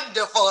how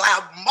wonderful,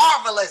 how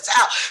marvelous,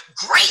 how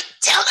great.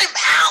 Tell him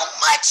how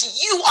much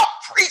you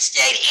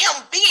appreciate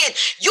him being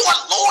your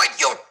Lord,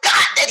 your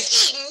God, that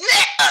he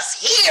met us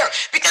here.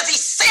 Because he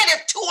said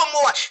if two or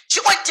more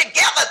join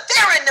together,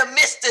 they're in the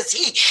midst is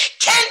he.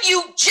 Can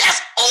you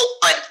just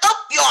open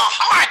up your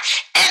heart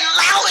and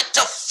allow it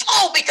to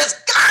flow? Because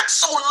God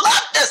so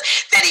loved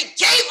us that he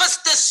gave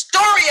us the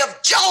story of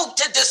Job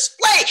to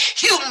display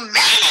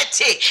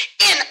humanity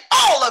in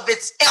all of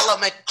its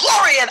element.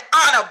 Glory and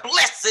honor,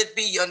 blessed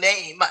be your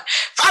name.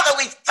 Father,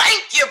 we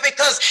thank you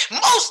because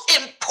most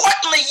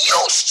importantly, you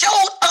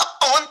showed up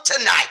on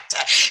tonight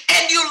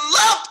and you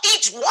loved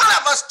each one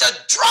of us to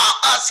draw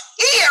us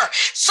here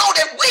so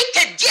that we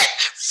could get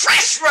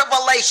fresh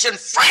revelation,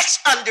 fresh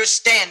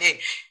understanding,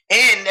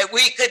 and that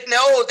we could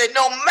know that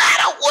no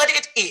matter what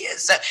it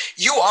is,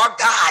 you are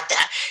God.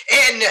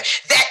 And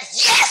that,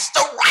 yes,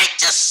 the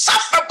righteous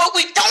suffer, but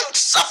we don't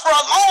suffer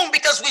alone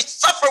because we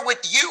suffer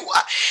with you.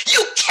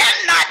 You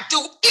cannot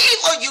do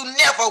evil, you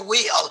never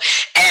will.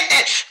 And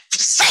that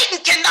Satan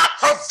cannot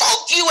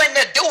provoke you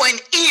into doing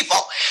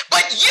evil,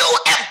 but you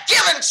have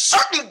given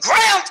certain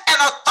grounds and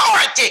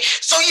authority,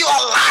 so you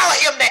allow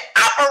him to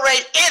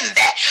operate in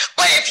that.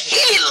 But if he,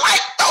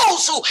 like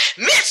those who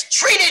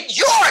mistreated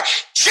your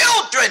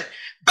children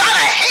by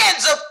the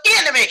hands of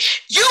enemy,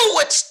 you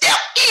would step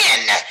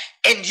in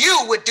and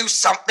you would do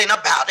something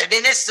about it.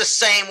 And it's the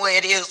same way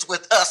it is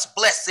with us.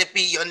 Blessed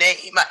be your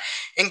name.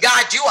 And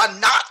God, you are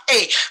not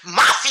a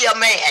mafia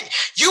man.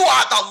 You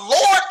are the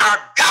Lord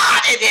our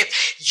God. And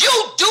if you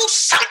do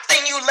something,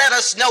 you let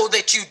us know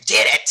that you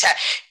did it.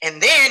 And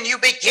then you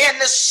begin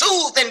to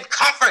soothe and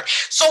comfort.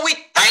 So we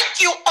thank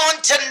you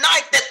on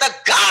tonight that the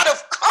God of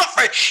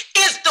comfort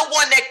is the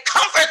one that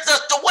comforts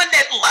us, the one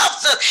that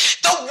loves us,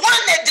 the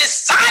one that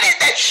decided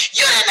that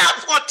you did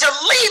not want to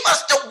leave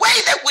us the way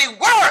that we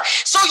were.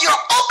 So you're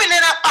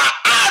opening up our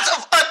eyes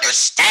of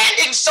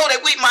understanding so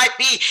that we might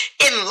be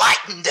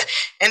enlightened.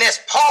 And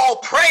as Paul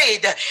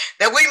prayed,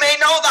 that we may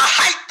know the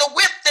height, the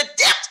width, the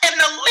depth, and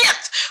the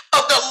length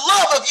of the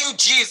love of you,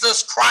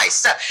 Jesus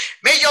Christ.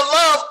 May your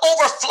love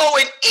overflow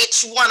in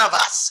each one of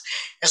us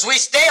as we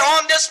stay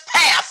on this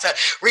path,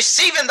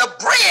 receiving the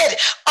bread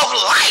of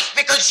life,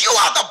 because you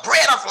are the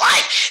bread of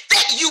life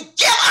that you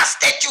give us,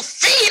 that you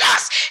feed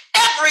us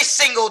every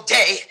single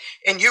day.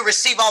 And you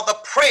receive all the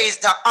praise,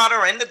 the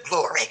honor, and the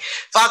glory.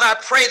 Father, I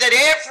pray that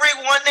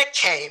everyone that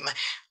came,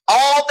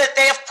 all that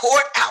they have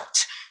poured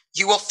out,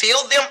 you will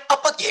fill them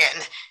up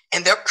again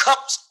and their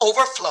cups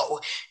overflow.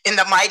 In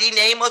the mighty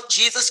name of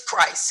Jesus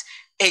Christ,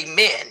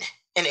 amen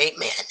and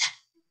amen.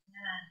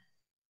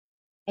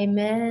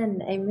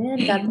 Amen.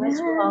 Amen. God bless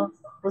you all.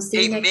 We'll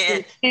see you next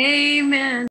week. Amen.